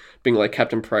 4, being like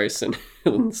Captain Price and,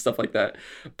 and stuff like that.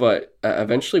 But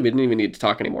eventually we didn't even need to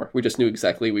talk anymore. We just knew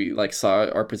exactly, we like saw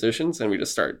our positions and we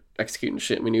just start executing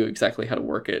shit. We knew exactly how to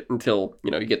work it until,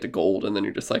 you know, you get to gold and then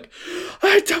you're just like,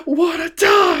 I don't want to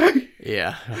die.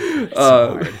 Yeah. It's so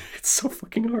hard. It's so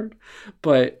fucking hard.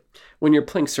 But when you're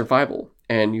playing survival,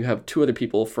 and you have 2 other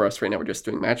people, for us right now, we're just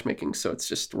doing matchmaking, so it's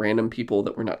just random people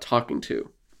that we're not talking to.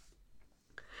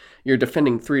 You're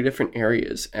defending 3 different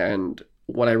areas, and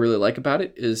what I really like about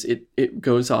it is it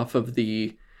goes off of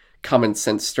the common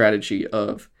sense strategy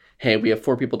of, hey, we have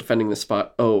 4 people defending this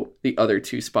spot. Oh, the other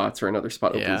 2 spots or another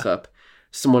spot opens up.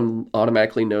 Someone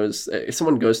automatically knows, if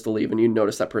someone goes to leave and you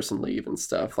notice that person leave and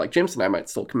stuff, like James and I might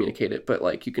still communicate it, but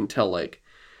like you can tell, like,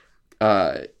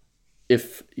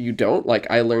 if you don't, like,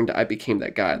 I learned I became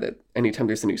that guy that anytime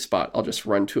there's a new spot, I'll just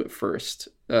run to it first.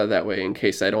 That way, in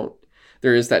case I don't,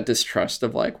 there is that distrust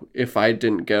of like, if I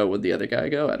didn't go, would the other guy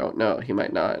go? I don't know. He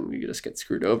might not, and you just get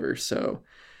screwed over. So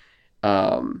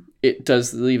it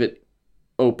does leave it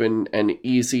open and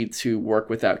easy to work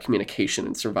without communication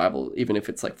and survival, even if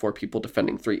it's like 4 people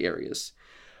defending 3 areas.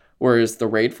 Whereas the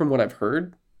raid, from what I've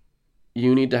heard,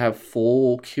 you need to have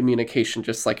full communication,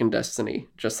 just like in Destiny,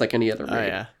 just like any other raid. Oh,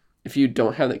 yeah. If you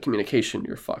don't have that communication,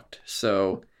 you're fucked.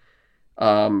 So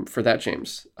for that,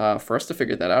 James, for us to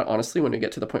figure that out, honestly, when we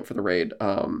get to the point for the raid,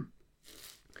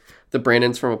 the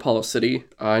Brandons from Apollo City,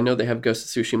 I know they have Ghost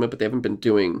of Tsushima, but they haven't been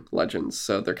doing Legends,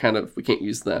 so they're kind of, we can't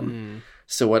use them.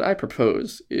 So what I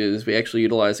propose is we actually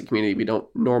utilize a community we don't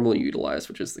normally utilize,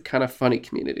 which is the kind of funny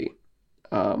community.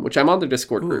 Which I'm on the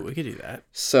Discord group. We could do that.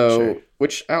 So, sure.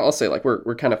 Which I'll say, like,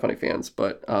 we're kind of funny fans,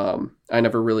 but I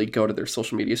never really go to their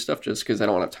social media stuff just because I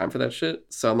don't have time for that shit.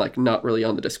 So I'm like not really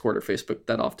on the Discord or Facebook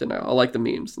that often. I like the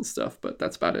memes and stuff, but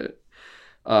that's about it.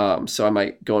 So I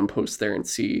might go and post there and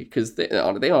see, because they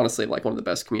honestly have like one of the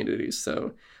best communities.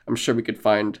 So I'm sure we could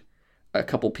find a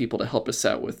couple people to help us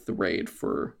out with the raid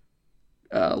for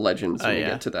Legends when we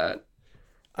get to that.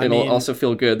 It'll also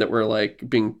feel good that we're like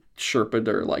being Sherpa'd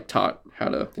or like taught how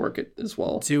to work it as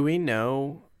well. Do we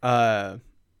know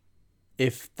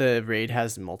if the raid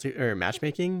has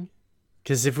matchmaking?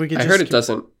 Because if we could, I heard it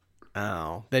doesn't.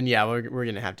 Oh, then yeah, we're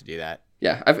gonna have to do that.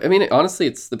 Yeah, I mean, honestly,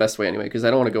 it's the best way anyway, because I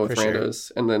don't want to go with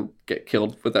randos and then get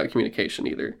killed without communication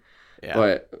either. Yeah.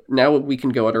 But now we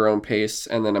can go at our own pace,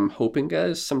 and then I'm hoping,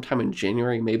 guys, sometime in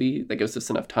January, maybe, that gives us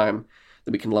enough time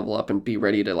that we can level up and be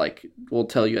ready to, like, we'll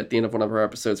tell you at the end of one of our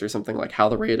episodes or something, like, how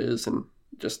the raid is and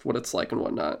just what it's like and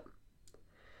whatnot.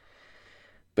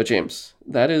 But James,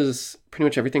 that is pretty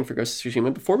much everything for Ghost of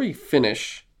Tsushima. Before we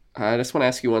finish, I just want to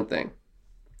ask you one thing.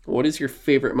 What is your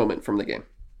favorite moment from the game?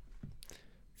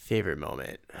 Favorite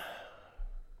moment?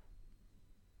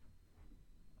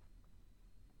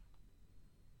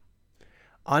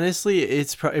 Honestly,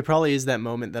 it probably is that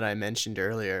moment that I mentioned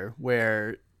earlier,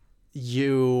 where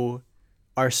you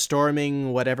are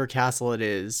storming whatever castle it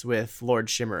is with Lord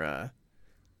Chimera,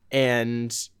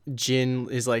 and Jin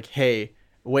is like, hey,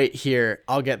 wait here,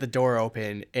 I'll get the door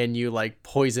open, and you like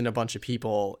poison a bunch of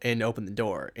people and open the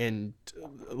door, and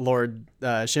Lord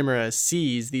Chimera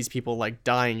sees these people like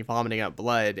dying, vomiting out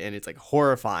blood, and it's like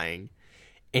horrifying,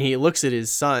 and he looks at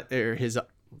his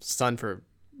son for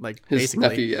like his basically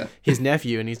nephew, his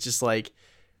nephew, and he's just like,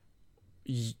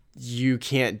 you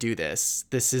can't do this.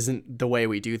 This isn't the way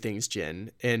we do things,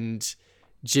 Jin. And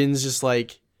Jin's just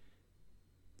like,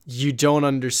 you don't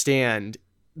understand.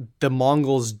 The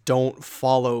Mongols don't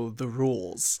follow the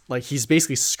rules. Like, he's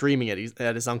basically screaming at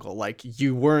his uncle, like,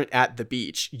 you weren't at the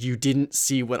beach. You didn't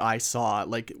see what I saw.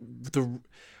 Like, the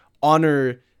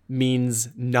honor means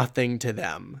nothing to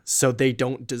them, so they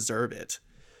don't deserve it.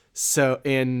 So,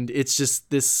 and it's just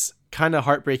this kind of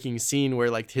heartbreaking scene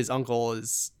where like his uncle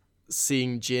is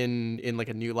seeing Jin in like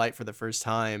a new light for the first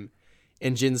time,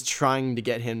 and Jin's trying to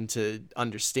get him to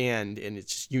understand, and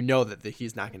it's just, you know that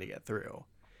he's not going to get through.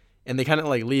 And they kind of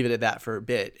like leave it at that for a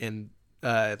bit, and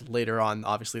later on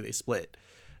obviously they split.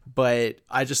 But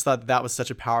I just thought that was such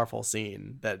a powerful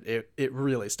scene that it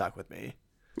really stuck with me.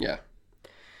 Yeah.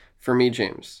 For me,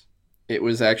 James, it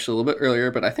was actually a little bit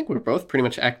earlier, but I think we're both pretty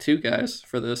much Act 2 guys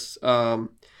for this.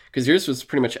 Because yours was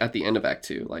pretty much at the end of Act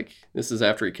 2. Like, this is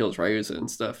after he kills Ryuza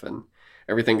and stuff, and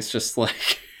everything's just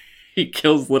like, he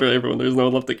kills literally everyone. There's no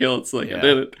one left to kill. It's like, I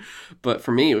did it. But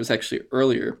for me, it was actually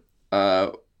earlier,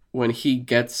 when he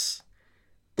gets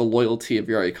the loyalty of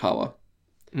Yarikawa.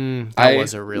 That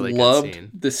was a really good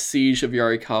scene. The siege of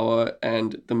Yarikawa,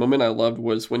 and the moment I loved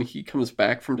was when he comes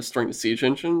back from destroying the siege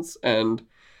engines, and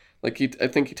like I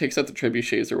think he takes out the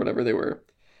trebuchets or whatever they were,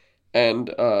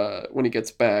 and when he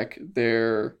gets back,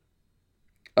 they're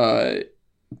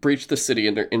breach the city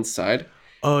and they're inside.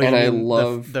 Oh, and I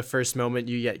love the first moment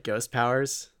you get ghost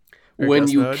powers. When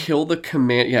you kill the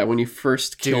when you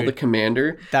first kill the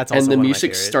commander, that's also and the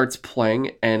music starts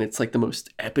playing, and it's like the most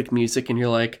epic music, and you're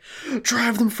like,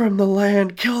 drive them from the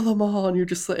land, kill them all, and you're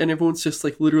just like, and everyone's just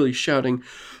like literally shouting,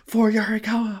 for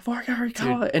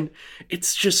Yarikawa, and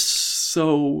it's just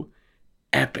so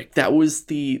epic.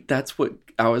 That's what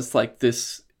I was like,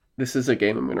 this is a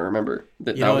game I'm gonna remember.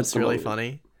 You know what's really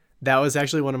funny? That was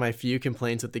actually one of my few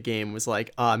complaints with the game, was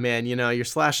like, oh man, you're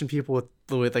slashing people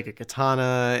with like a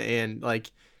katana, and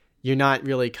like you're not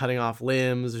really cutting off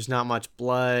limbs. There's not much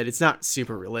blood. It's not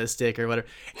super realistic or whatever.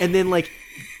 And then like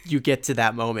you get to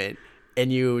that moment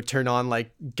and you turn on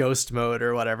like ghost mode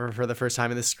or whatever for the first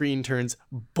time, and the screen turns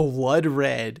blood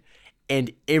red,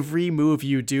 and every move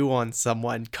you do on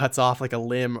someone cuts off like a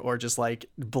limb, or just like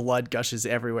blood gushes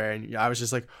everywhere. And I was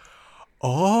just like,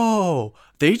 oh,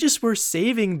 they just were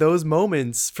saving those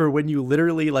moments for when you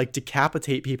literally like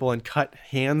decapitate people and cut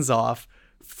hands off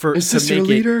Is this your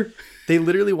leader? They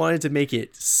literally wanted to make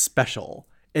it special.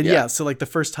 And so like the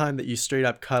first time that you straight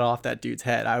up cut off that dude's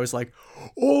head, I was like,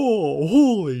 oh,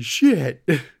 holy shit.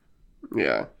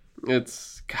 Yeah. It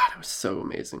was so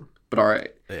amazing. But all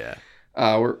right. Yeah.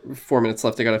 We're 4 minutes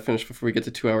left. I gotta finish before we get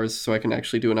to 2 hours, so I can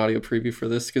actually do an audio preview for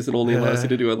this, because it only allows you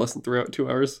to do a less than 2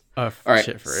 hours. All right,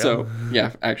 shit, for real? So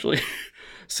yeah, actually.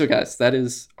 So guys, that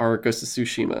is our Ghost of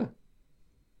Tsushima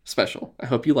special. I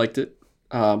hope you liked it.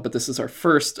 But this is our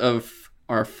first of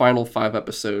our final 5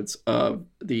 episodes of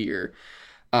the year.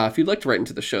 If you'd like to write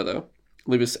into the show, though,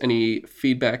 leave us any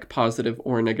feedback, positive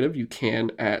or negative, you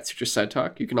can at Sutro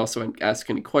Sidetalk. You can also ask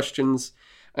any questions,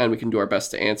 and we can do our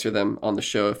best to answer them on the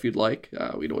show if you'd like.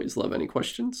 We'd always love any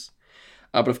questions.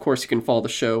 But of course, you can follow the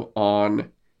show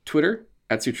on Twitter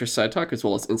at Sutro Sidetalk, as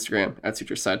well as Instagram at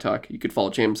Sutro Sidetalk. You could follow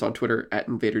James on Twitter at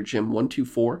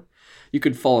InvaderJim124. You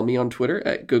could follow me on Twitter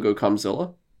at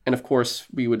GoGoComzilla. And of course,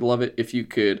 we would love it if you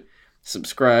could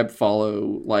subscribe,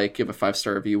 follow, like, give a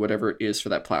 5-star review, whatever it is for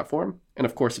that platform. And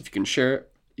of course, if you can share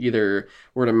it, either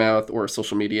word of mouth or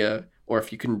social media, or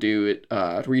if you can do it,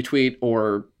 retweet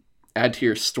or add to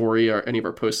your story or any of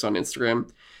our posts on Instagram,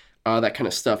 that kind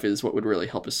of stuff is what would really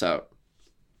help us out.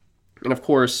 And of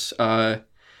course,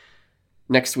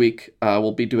 next week,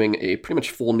 we'll be doing a pretty much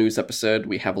full news episode.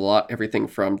 We have everything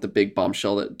from the big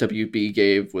bombshell that WB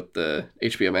gave with the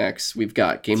HBO Max. We've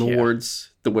got Game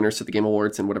Awards, the winners of the Game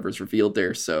Awards, and whatever's revealed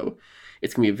there. So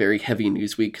it's going to be a very heavy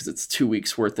news week, because it's 2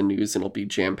 weeks worth of news, and it'll be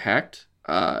jam-packed.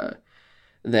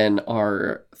 Then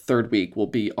our third week will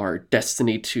be our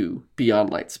Destiny 2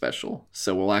 Beyond Light special.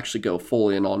 So we'll actually go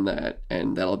full in on that,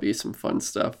 and that'll be some fun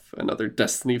stuff. Another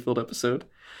Destiny-filled episode.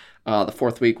 The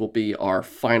fourth week will be our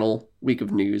final week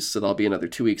of news, so that'll be another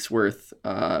 2 weeks worth.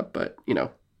 But,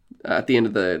 at the end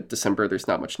of the December, there's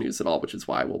not much news at all, which is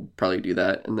why we'll probably do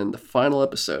that. And then the final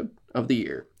episode of the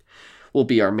year will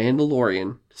be our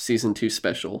Mandalorian Season 2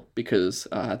 special, because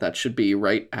that should be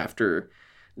right after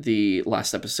the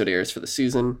last episode airs for the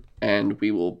season, and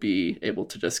we will be able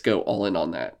to just go all in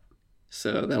on that.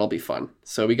 So that'll be fun.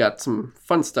 So we got some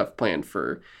fun stuff planned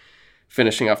for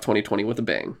finishing off 2020 with a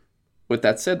bang. With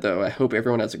that said, though, I hope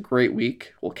everyone has a great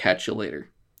week. We'll catch you later.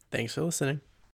 Thanks for listening.